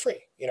that, feel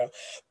free,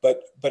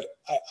 but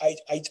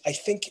I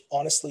think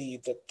honestly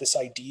that this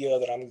idea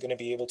that I'm going to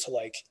be able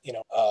to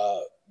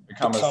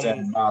become a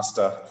Zen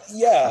master.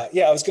 Yeah.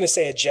 I was going to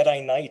say a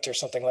Jedi Knight or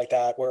something like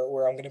that,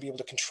 where I'm going to be able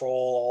to control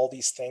all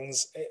these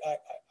things.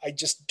 I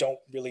just don't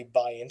really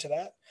buy into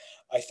that.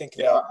 I think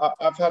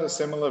I've had a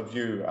similar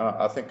view.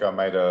 I think I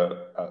made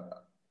a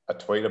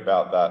tweet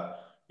about that.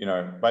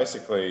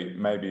 Basically,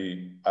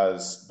 maybe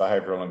as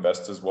behavioral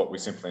investors, what we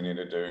simply need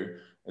to do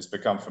is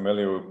become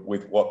familiar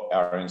with what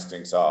our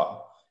instincts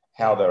are,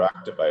 how they're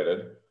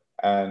activated,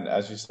 and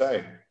as you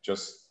say,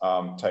 just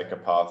take a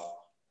path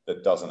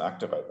that doesn't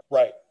activate them.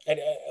 Right. And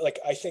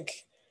I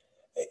think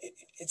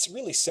it's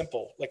really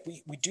simple. Like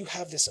we do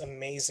have this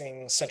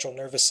amazing central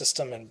nervous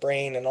system and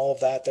brain and all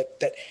of that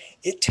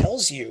it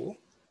tells you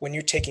when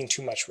you're taking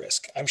too much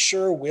risk. I'm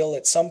sure, Will,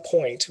 at some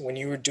point when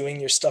you were doing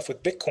your stuff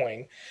with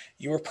Bitcoin,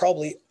 you were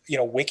probably,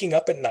 waking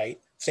up at night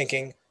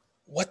thinking,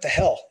 what the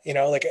hell?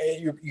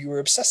 You were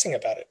obsessing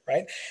about it,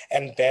 right?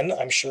 And then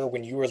I'm sure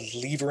when you were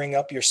levering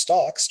up your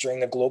stocks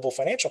during the global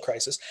financial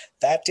crisis,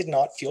 that did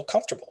not feel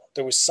comfortable.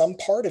 There was some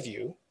part of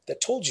you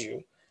that told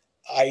you,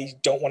 I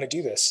don't want to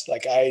do this.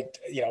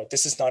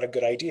 This is not a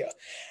good idea.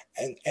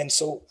 And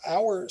so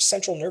our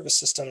central nervous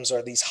systems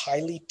are these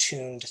highly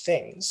tuned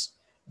things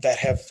that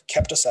have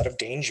kept us out of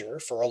danger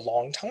for a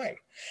long time.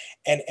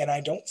 And I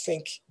don't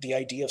think the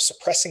idea of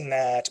suppressing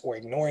that or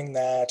ignoring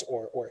that,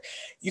 or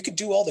you could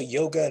do all the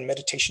yoga and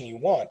meditation you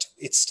want,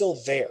 it's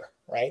still there,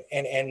 right?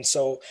 And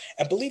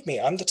believe me,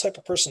 I'm the type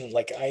of person,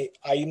 like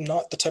I'm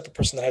not the type of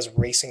person that has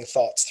racing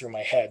thoughts through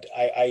my head.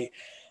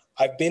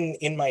 I've been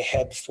in my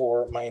head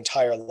for my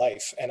entire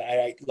life, and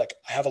I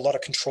have a lot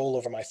of control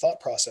over my thought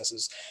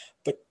processes.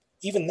 But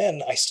even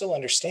then, I still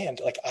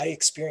understand, like, I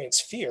experience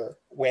fear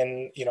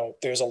when,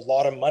 there's a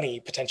lot of money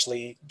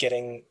potentially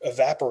getting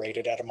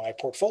evaporated out of my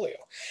portfolio.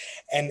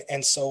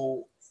 And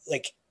so,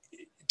 like,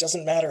 it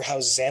doesn't matter how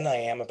zen I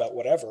am about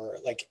whatever,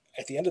 like,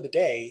 at the end of the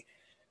day,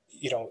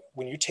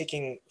 when you're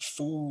taking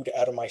food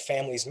out of my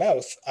family's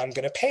mouth, I'm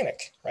going to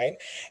panic, right?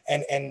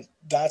 And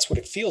that's what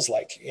it feels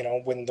like,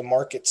 when the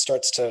market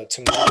starts to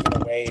move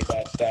in a way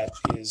that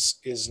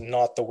is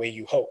not the way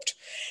you hoped.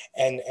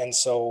 And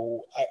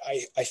so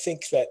I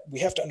think that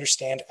we have to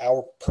understand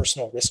our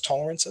personal risk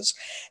tolerances.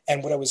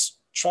 And what I was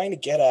trying to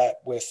get at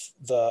with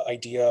the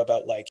idea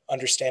about, like,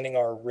 understanding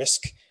our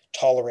risk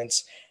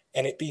tolerance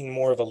and it being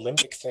more of a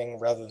limbic thing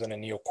rather than a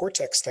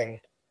neocortex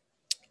thing,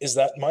 is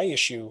that my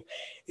issue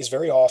is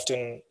very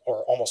often,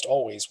 or almost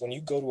always, when you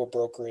go to a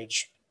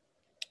brokerage,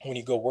 when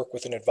you go work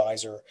with an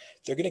advisor,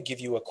 they're going to give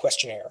you a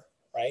questionnaire,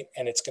 right?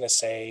 And it's going to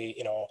say,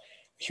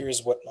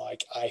 here's what,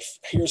 like,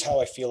 here's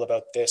how I feel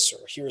about this,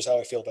 or here's how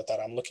I feel about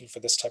that. I'm looking for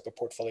this type of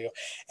portfolio.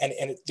 And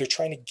they're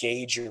trying to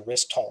gauge your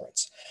risk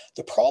tolerance.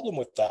 The problem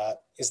with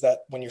that is that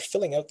when you're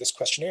filling out this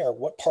questionnaire,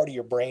 what part of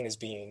your brain is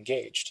being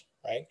engaged,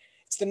 right?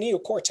 It's the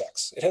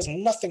neocortex. It has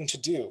nothing to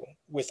do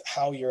with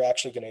how you're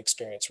actually going to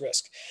experience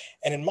risk.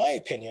 And in my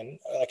opinion,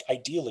 like,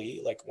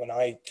 ideally, like, when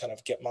I kind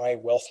of get my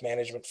wealth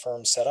management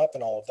firm set up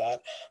and all of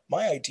that,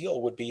 my ideal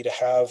would be to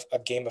have a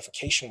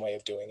gamification way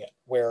of doing it,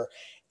 where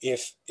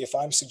if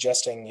I'm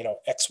suggesting,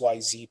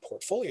 XYZ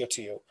portfolio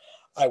to you,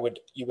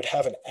 you would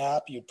have an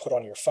app you'd put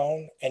on your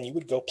phone, and you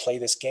would go play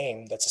this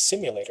game that's a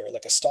simulator,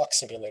 like a stock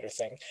simulator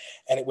thing,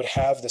 and it would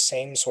have the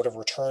same sort of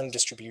return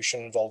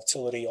distribution,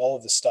 volatility, all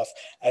of this stuff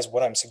as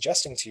what I'm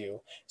suggesting to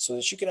you, so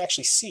that you can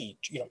actually see,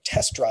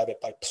 test drive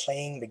it by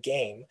playing the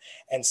game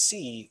and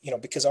see,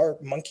 because our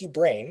monkey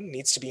brain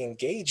needs to be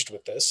engaged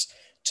with this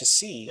to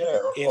see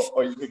if.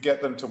 Or you could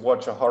get them to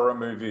watch a horror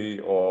movie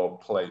or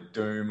play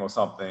Doom or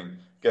something,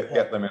 get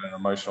them in an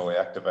emotionally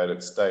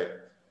activated state.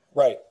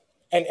 Right.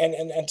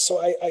 And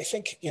so I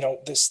think,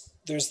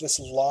 there's this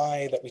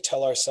lie that we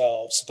tell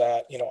ourselves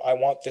that, I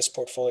want this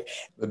portfolio.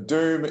 The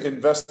Doom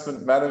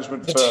investment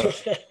management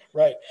firm.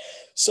 Right.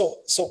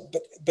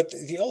 But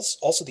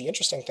also the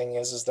interesting thing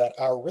is that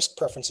our risk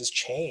preferences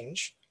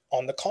change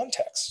on the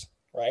context,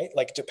 right?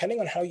 Like, depending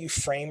on how you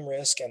frame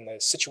risk and the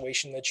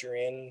situation that you're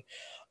in.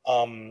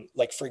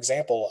 Like, for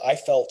example, I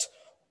felt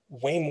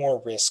way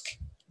more risk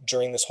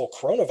during this whole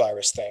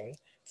coronavirus thing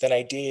than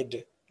I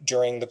did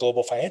during the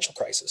global financial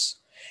crisis.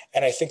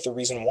 And I think the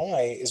reason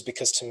why is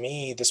because, to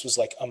me, this was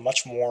like a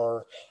much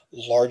more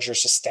larger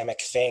systemic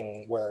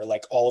thing where,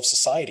 like, all of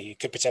society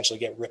could potentially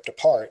get ripped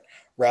apart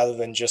rather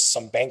than just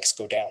some banks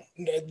go down.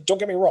 Don't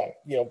get me wrong,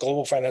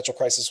 global financial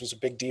crisis was a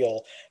big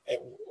deal.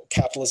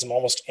 Capitalism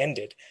almost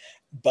ended,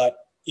 but,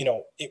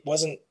 it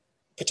wasn't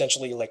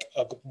potentially like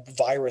a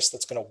virus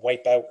that's going to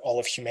wipe out all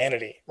of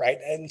humanity, right?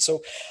 And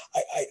so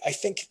I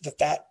think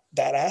that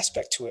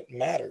aspect to it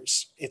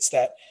matters. It's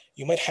that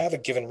you might have a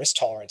given risk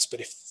tolerance,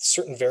 but if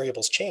certain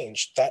variables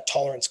change, that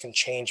tolerance can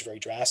change very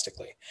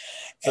drastically.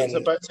 So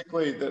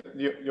basically,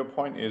 your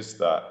point is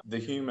that the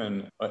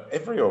human,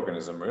 every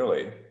organism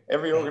really,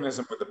 every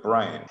organism with a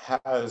brain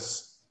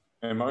has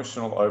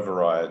emotional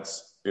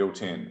overrides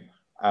built in,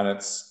 and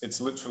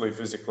it's literally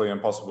physically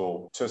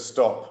impossible to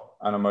stop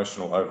an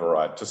emotional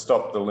override, to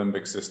stop the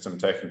limbic system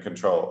taking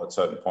control at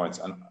certain points.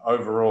 And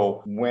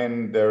overall,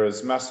 when there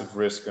is massive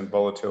risk and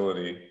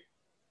volatility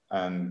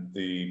and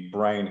the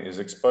brain is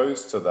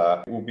exposed to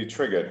that, it will be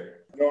triggered.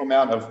 No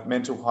amount of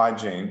mental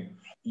hygiene,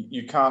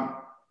 you can't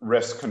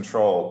wrest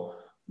control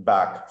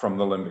back from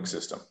the limbic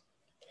system.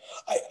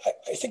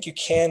 I think you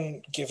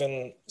can,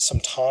 given some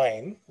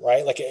time,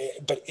 right? Like,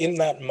 but in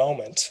that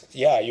moment,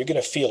 yeah, you're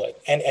going to feel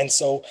it. And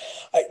so,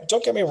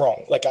 don't get me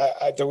wrong. Like,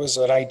 there was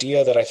an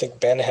idea that I think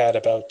Ben had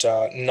about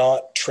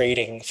not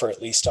trading for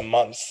at least a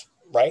month,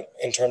 right?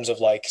 In terms of,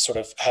 like, sort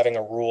of having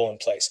a rule in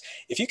place.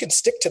 If you can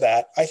stick to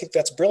that, I think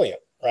that's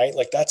brilliant, right?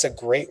 Like, that's a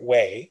great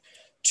way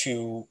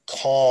to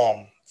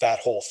calm that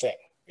whole thing,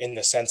 in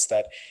the sense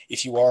that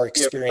if you are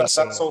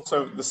experiencing. That's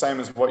also the same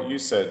as what you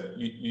said.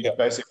 You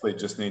basically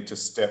just need to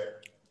step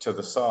to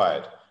the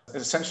side,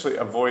 essentially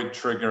avoid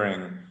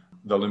triggering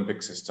the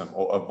limbic system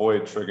or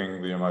avoid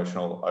triggering the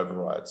emotional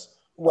overrides.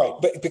 Right,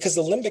 but because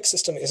the limbic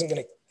system isn't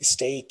going to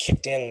stay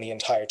kicked in the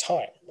entire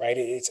time, right?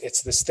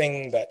 It's this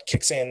thing that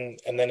kicks in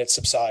and then it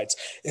subsides.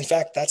 In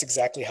fact, that's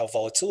exactly how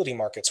volatility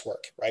markets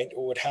work, right?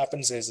 What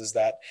happens is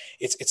that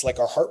it's like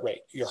our heart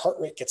rate. Your heart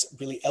rate gets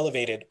really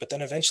elevated, but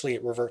then eventually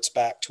it reverts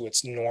back to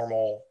its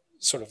normal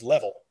sort of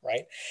level,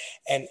 right?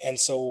 And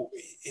so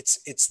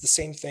it's the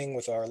same thing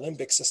with our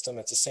limbic system.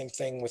 It's the same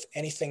thing with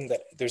anything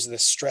that there's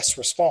this stress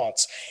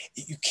response.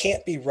 You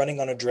can't be running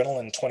on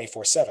adrenaline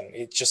 24/7.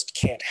 It just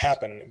can't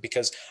happen,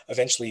 because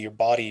eventually your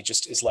body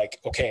just is like,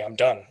 okay, I'm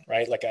done,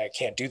 right? Like, I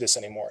can't do this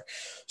anymore.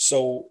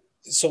 So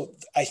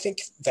I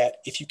think that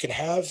if you can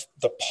have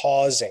the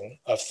pausing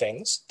of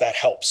things, that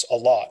helps a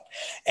lot.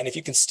 And if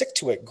you can stick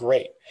to it,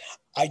 great.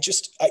 I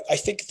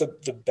think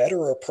the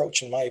better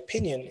approach, in my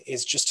opinion,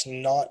 is just to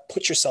not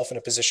put yourself in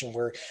a position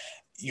where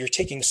you're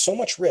taking so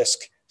much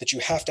risk that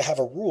you have to have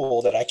a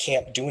rule that I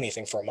can't do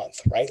anything for a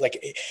month, right?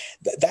 Like,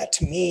 that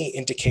to me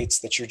indicates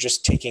that you're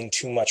just taking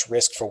too much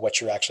risk for what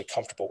you're actually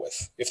comfortable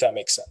with, if that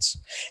makes sense.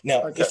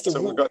 Now, Okay,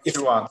 so we've got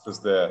two answers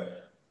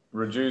there.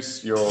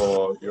 Reduce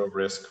your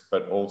risk,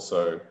 but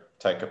also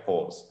take a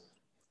pause.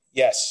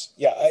 Yes.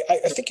 Yeah.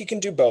 I think you can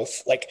do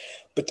both. Like,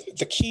 but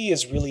the key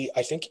is really,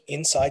 I think,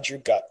 inside your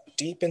gut,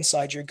 deep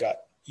inside your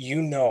gut,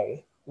 you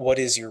know what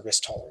is your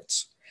risk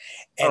tolerance.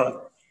 And All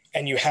right.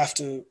 and you have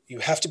to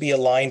be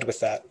aligned with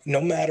that, no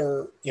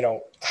matter,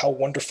 how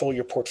wonderful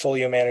your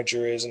portfolio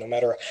manager is, and no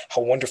matter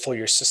how wonderful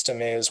your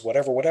system is,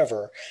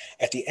 whatever.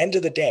 At the end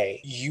of the day,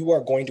 you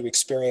are going to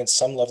experience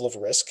some level of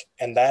risk,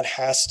 and that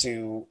has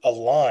to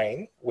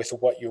align with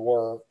what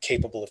you're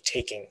capable of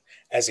taking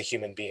as a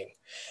human being.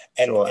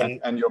 Sure.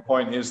 And your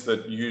point is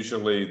that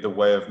usually the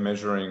way of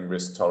measuring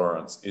risk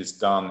tolerance is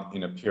done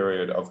in a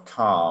period of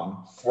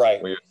calm,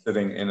 right, where you're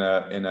sitting in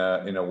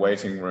a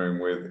waiting room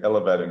with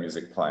elevator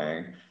music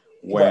playing,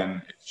 when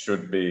right. it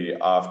should be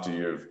after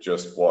you've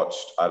just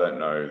watched, I don't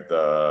know,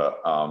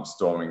 the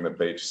storming the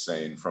beach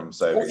scene from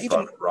Saving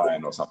Private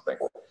Ryan or something.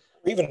 Or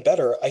even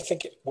better, I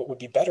think what would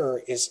be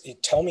better is,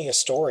 tell me a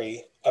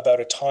story about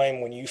a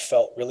time when you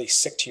felt really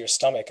sick to your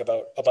stomach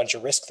about a bunch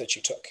of risk that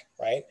you took,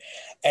 right?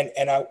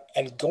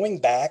 And going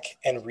back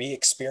and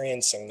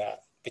re-experiencing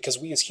that, because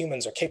we as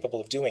humans are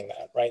capable of doing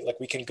that, right? Like,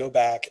 we can go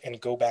back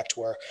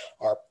to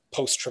our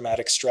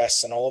post-traumatic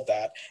stress and all of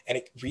that,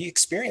 and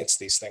re-experience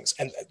these things.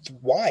 And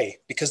why?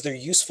 Because they're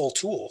useful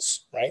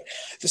tools, right?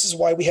 This is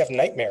why we have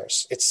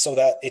nightmares. It's so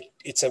that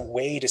it's a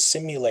way to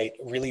simulate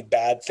really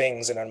bad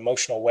things in an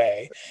emotional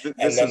way.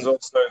 This is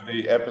also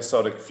the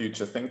episodic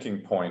future thinking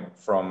point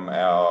from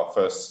our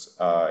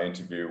first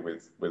interview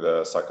with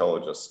a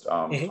psychologist,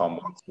 Tom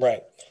Watson.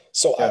 Right.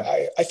 So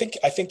Yeah. I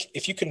think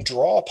if you can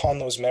draw upon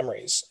those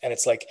memories, and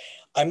it's like,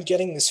 I'm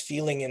getting this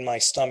feeling in my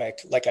stomach,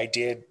 like I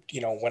did,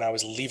 when I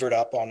was levered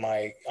up on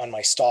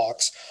my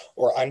stocks,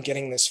 or I'm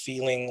getting this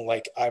feeling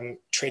like I'm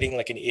trading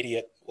like an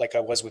idiot, like I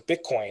was with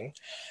Bitcoin,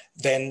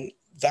 then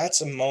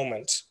that's a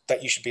moment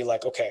that you should be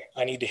like, okay,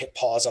 I need to hit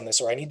pause on this,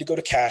 or I need to go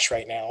to cash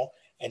right now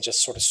and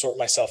just sort of sort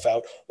myself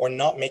out, or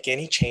not make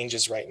any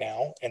changes right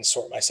now and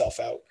sort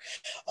myself out.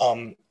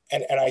 And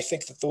I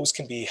think that those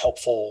can be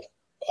helpful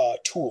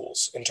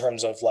tools in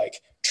terms of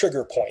like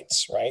trigger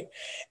points, right?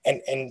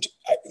 And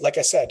like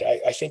I said,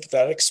 I think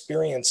that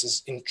experience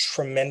is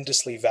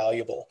tremendously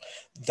valuable.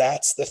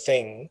 That's the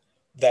thing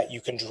that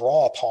you can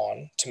draw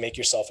upon to make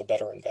yourself a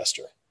better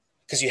investor,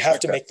 because you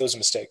have to make those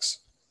mistakes.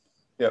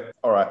 Yep.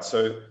 All right.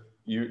 So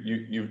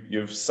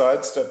you've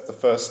sidestepped the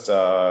first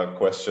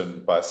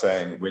question by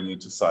saying we need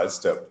to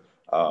sidestep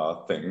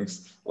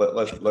things.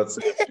 Let's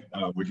see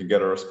if we can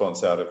get a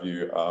response out of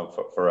you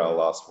for our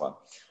last one.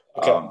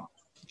 Okay.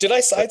 Did I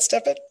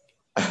sidestep it?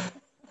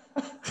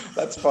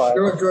 That's fine.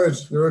 You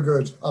were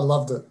good. I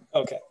loved it.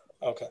 Okay.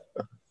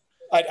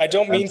 I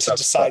don't mean to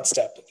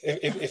sidestep.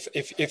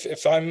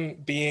 If I'm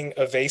being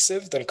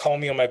evasive, then call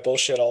me on my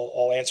bullshit.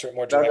 I'll answer it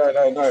more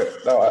directly.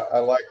 No. I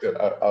liked it.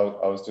 I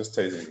was just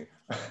teasing you.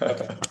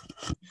 Okay.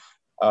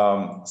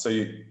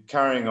 So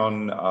carrying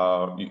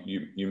on,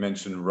 you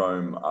mentioned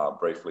Rome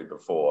briefly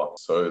before.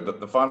 So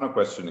the final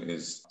question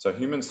is, so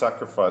human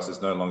sacrifice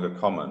is no longer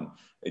common.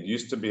 It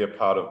used to be a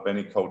part of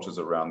many cultures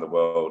around the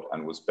world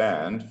and was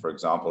banned, for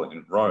example,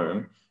 in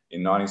Rome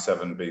in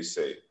 97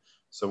 BC.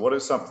 So what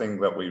is something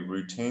that we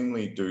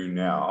routinely do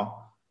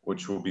now,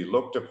 which will be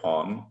looked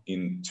upon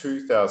in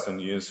 2,000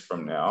 years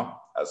from now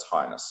as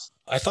highness?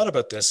 I thought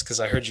about this because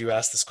I heard you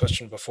ask this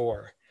question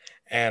before,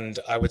 and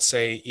I would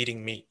say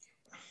eating meat.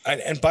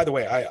 And by the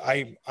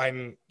way,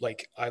 I'm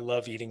like, I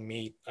love eating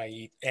meat. I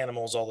eat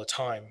animals all the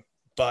time.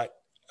 But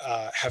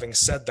having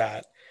said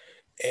that,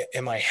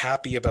 am I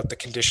happy about the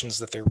conditions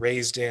that they're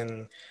raised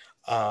in?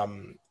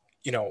 And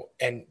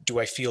do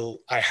I feel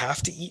I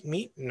have to eat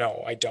meat?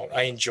 No, I don't.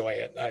 I enjoy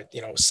it.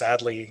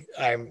 Sadly,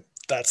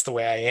 that's the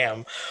way I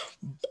am.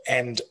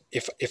 And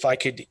if I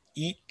could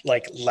eat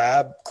like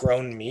lab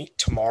grown meat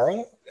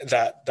tomorrow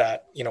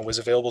that was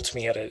available to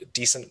me at a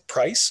decent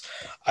price,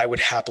 I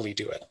would happily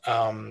do it.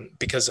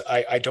 Because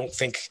I don't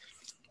think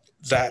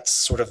that's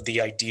sort of the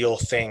ideal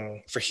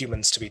thing for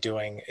humans to be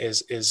doing,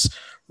 is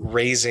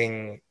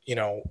raising,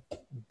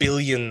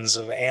 billions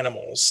of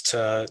animals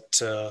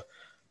to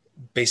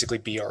basically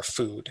be our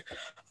food.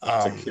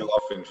 To kill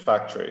off in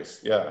factories.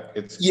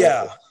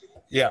 Yeah.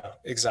 Yeah,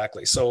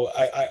 exactly. So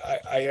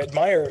I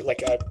admire,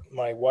 like,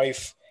 my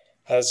wife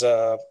has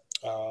a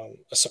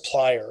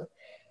supplier,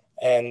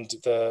 And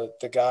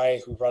the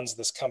guy who runs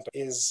this company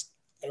is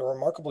a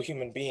remarkable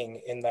human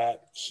being in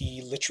that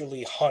he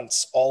literally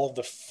hunts all of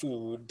the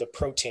food, the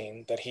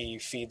protein that he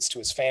feeds to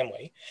his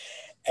family.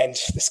 And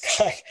this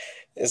guy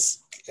is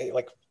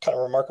like kind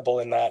of remarkable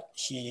in that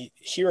he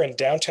here in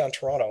downtown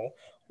Toronto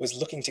was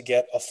looking to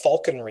get a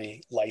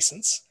falconry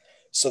license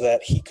so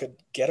that he could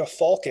get a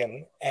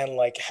falcon and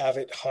like have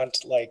it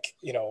hunt like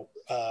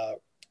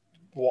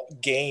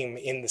game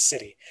in the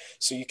city.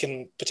 So you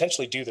can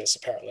potentially do this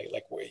apparently,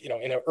 like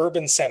in an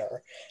urban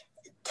center,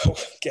 go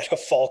get a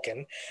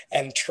falcon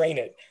and train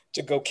it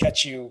to go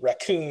catch you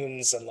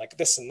raccoons and like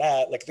this and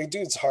that. Like the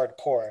dude's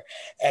hardcore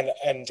and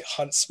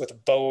hunts with a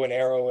bow and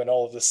arrow and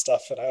all of this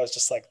stuff. And I was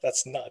just like,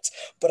 that's nuts.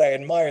 But I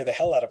admire the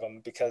hell out of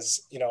him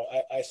because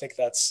I think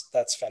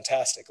that's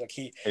fantastic. Like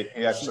he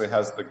actually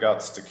has the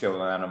guts to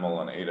kill an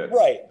animal and eat it.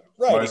 Right,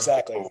 Most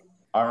exactly. people,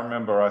 I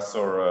remember I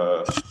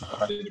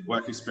did a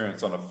work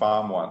experience on a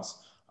farm once.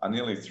 I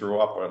nearly threw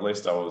up, or at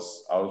least I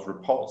was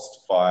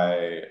repulsed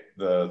by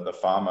the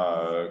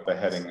farmer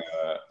beheading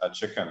a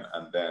chicken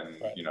and then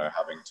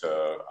having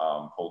to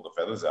pull the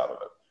feathers out of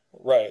it.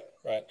 Right.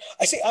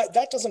 I see.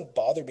 That doesn't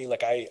bother me.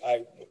 Like I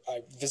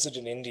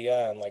visited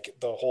India and like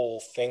the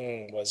whole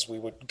thing was we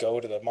would go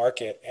to the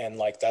market and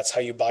like that's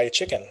how you buy a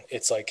chicken.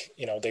 It's like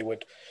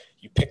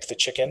you pick the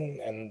chicken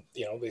and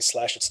they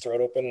slash its throat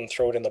open and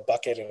throw it in the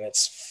bucket and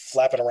it's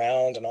flapping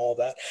around and all of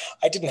that.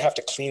 I didn't have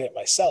to clean it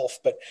myself,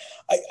 but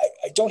I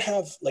don't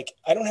have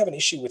an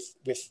issue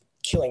with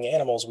killing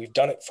animals. We've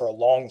done it for a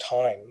long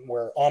time.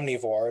 We're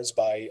omnivores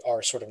by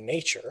our sort of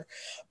nature,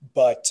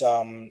 but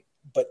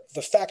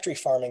the factory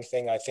farming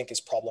thing I think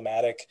is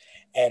problematic.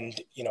 And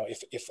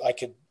if I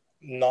could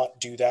not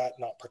do that,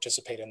 not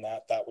participate in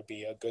that, that would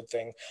be a good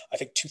thing. I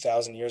think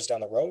 2,000 years down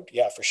the road,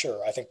 yeah, for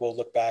sure. I think we'll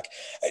look back.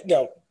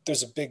 Now,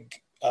 there's a big,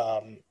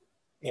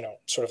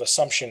 sort of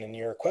assumption in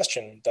your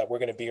question that we're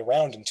going to be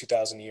around in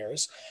 2,000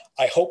 years.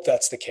 I hope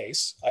that's the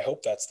case.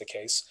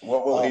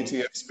 What will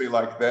ETFs be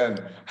like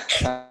then?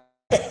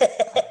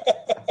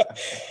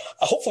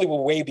 Hopefully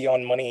we're way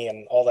beyond money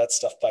and all that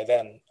stuff by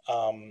then.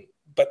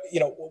 But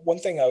one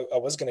thing I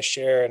was going to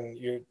share, and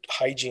your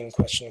hygiene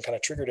question kind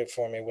of triggered it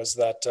for me, was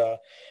that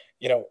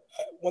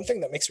one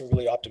thing that makes me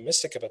really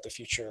optimistic about the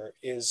future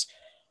is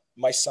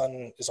my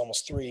son is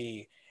almost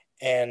 3,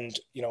 and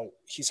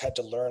he's had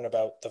to learn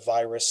about the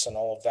virus and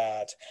all of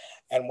that.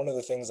 And one of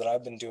the things that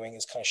I've been doing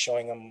is kind of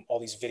showing him all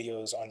these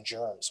videos on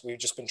germs. We've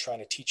just been trying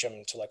to teach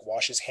him to like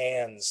wash his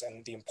hands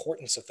and the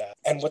importance of that.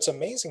 And what's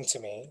amazing to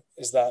me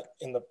is that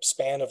in the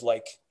span of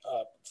like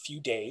a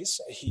few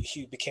days,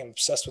 he became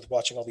obsessed with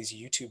watching all these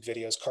YouTube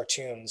videos,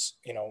 cartoons,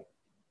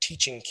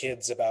 teaching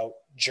kids about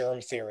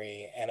germ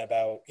theory and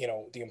about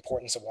the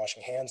importance of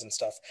washing hands and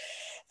stuff.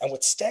 And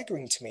what's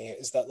staggering to me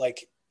is that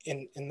like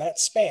in that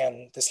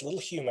span, this little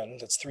human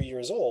that's 3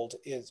 years old,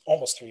 is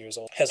almost 3 years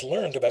old, has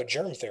learned about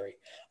germ theory,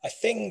 a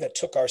thing that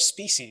took our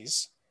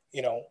species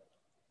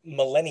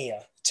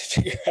millennia to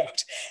figure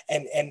out.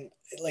 And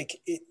like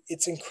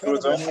it's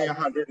incredible. It was only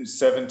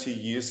 170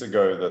 years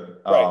ago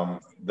that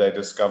they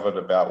discovered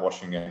about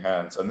washing your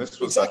hands, and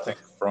this was exactly. I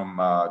think from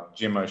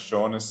Jim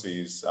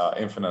O'Shaughnessy's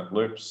Infinite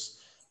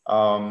Loops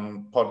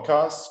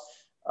podcast.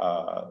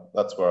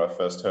 That's where I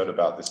first heard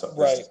about this.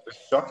 This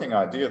shocking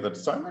idea that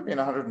it's only been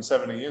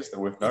 170 years that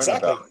we've known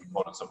about the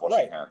importance of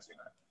washing hands.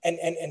 And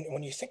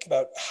when you think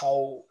about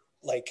how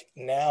like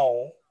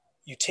now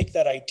you take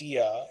that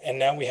idea and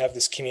now we have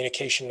this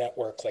communication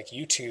network like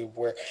YouTube,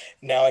 where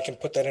now I can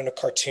put that in a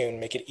cartoon,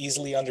 make it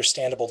easily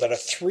understandable that a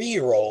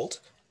 3-year-old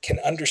can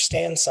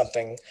understand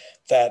something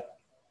that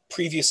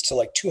previous to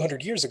like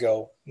 200 years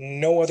ago,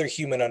 no other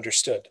human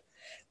understood.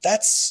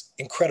 That's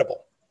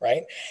incredible.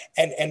 Right.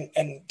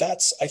 And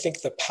that's, I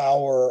think, the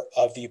power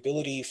of the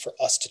ability for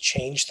us to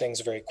change things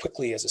very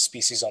quickly as a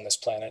species on this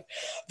planet.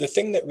 The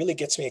thing that really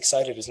gets me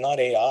excited is not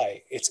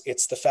AI.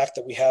 It's the fact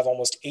that we have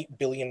almost 8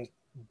 billion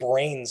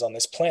brains on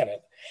this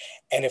planet.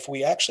 And if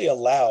we actually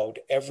allowed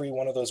every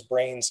one of those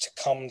brains to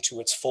come to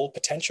its full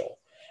potential,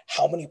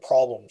 how many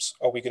problems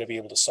are we going to be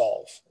able to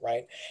solve?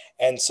 Right.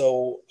 And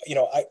so,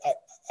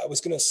 I was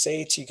going to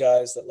say to you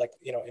guys that like,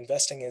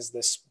 investing is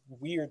this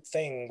weird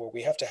thing where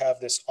we have to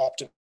have this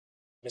optimistic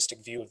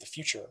view of the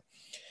future,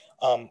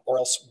 or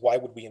else why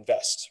would we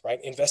invest, right?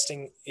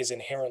 Investing is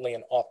inherently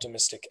an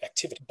optimistic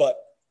activity, but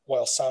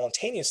while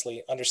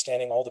simultaneously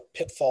understanding all the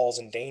pitfalls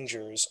and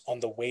dangers on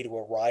the way to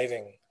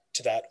arriving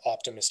to that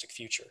optimistic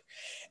future.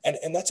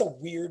 And that's a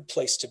weird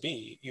place to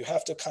be. You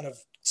have to kind of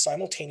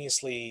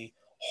simultaneously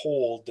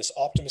hold this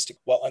optimistic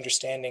while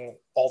understanding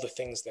all the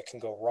things that can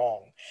go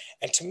wrong.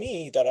 And to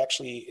me, that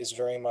actually is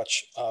very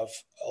much of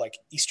like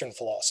Eastern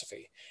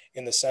philosophy.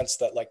 in the sense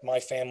that like my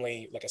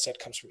family, like I said,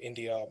 comes from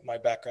India. My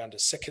background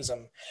is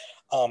Sikhism.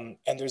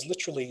 And there's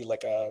literally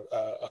like a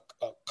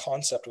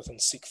concept within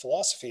Sikh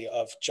philosophy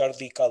of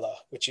Chardi Kala,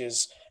 which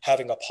is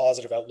having a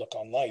positive outlook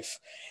on life.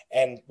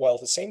 And while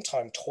at the same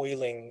time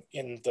toiling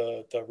in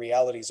the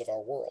realities of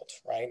our world,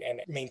 right?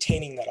 And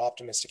maintaining that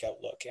optimistic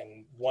outlook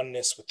and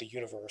oneness with the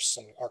universe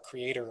and our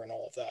creator and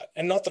all of that.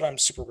 And not that I'm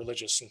super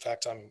religious. In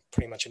fact, I'm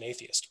pretty much an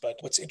atheist. But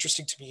what's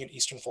interesting to me in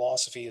Eastern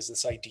philosophy is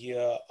this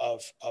idea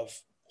of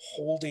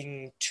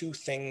holding two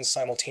things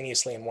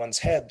simultaneously in one's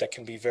head that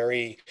can be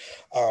very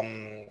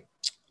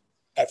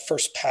at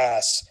first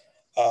pass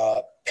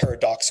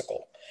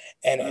paradoxical.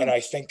 And I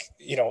think,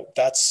 you know,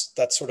 that's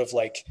sort of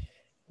like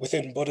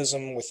within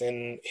Buddhism,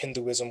 within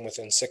Hinduism,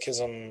 within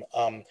Sikhism,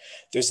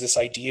 there's this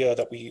idea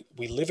that we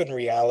live in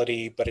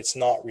reality, but it's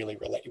not really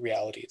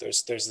reality.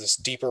 There's this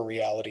deeper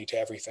reality to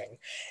everything.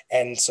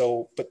 And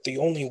so, but the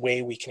only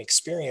way we can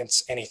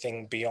experience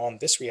anything beyond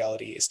this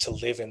reality is to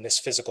live in this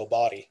physical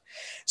body.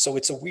 So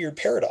it's a weird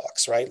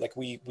paradox, right? Like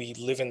we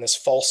live in this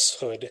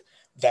falsehood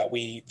that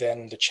we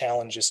then, the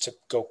challenge is to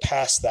go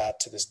past that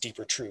to this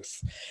deeper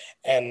truth.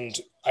 And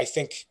I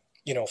think,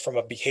 you know, from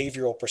a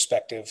behavioral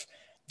perspective,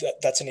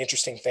 that's an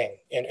interesting thing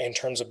in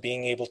terms of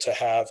being able to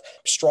have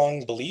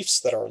strong beliefs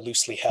that are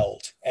loosely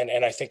held.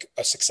 And I think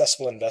a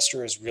successful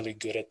investor is really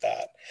good at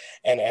that.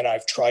 And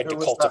I've tried to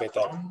cultivate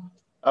that.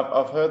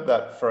 I've heard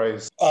that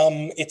phrase.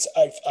 I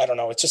don't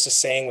know. It's just a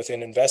saying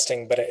within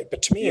investing,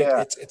 but to me,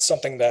 it's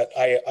something that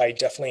I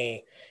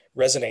definitely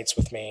resonates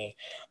with me,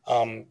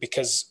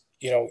 because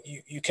you know,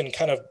 you can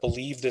kind of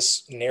believe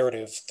this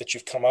narrative that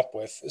you've come up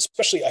with,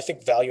 especially I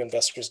think value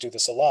investors do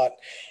this a lot,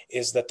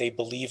 is that they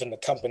believe in the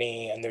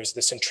company and there's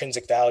this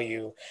intrinsic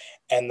value,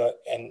 and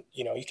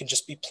you know, you can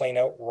just be plain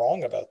out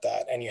wrong about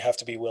that. And you have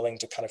to be willing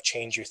to kind of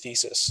change your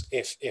thesis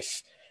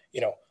if you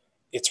know,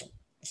 it's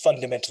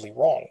fundamentally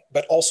wrong.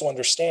 But also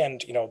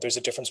understand, you know, there's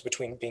a difference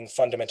between being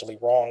fundamentally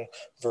wrong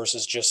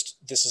versus just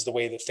this is the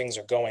way that things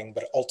are going,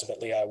 but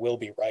ultimately I will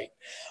be right.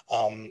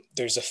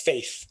 There's a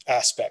faith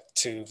aspect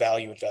to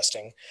value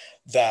investing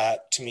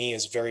that to me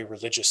is very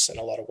religious in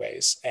a lot of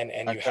ways, and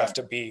okay. you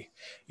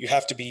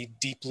have to be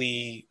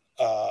deeply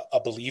a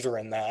believer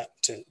in that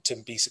to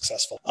be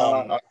successable.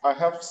 I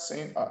have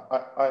seen.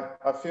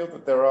 I feel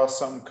that there are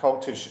some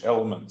cultish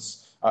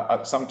elements.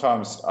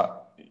 Sometimes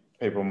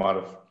people might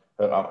have.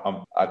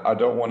 I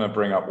don't want to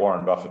bring up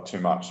Warren Buffett too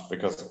much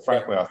because,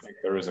 frankly, I think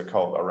there is a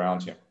cult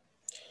around him.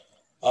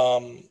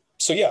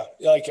 So yeah,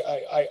 like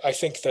I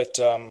think that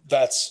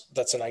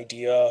that's an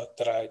idea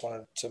that I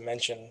wanted to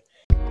mention.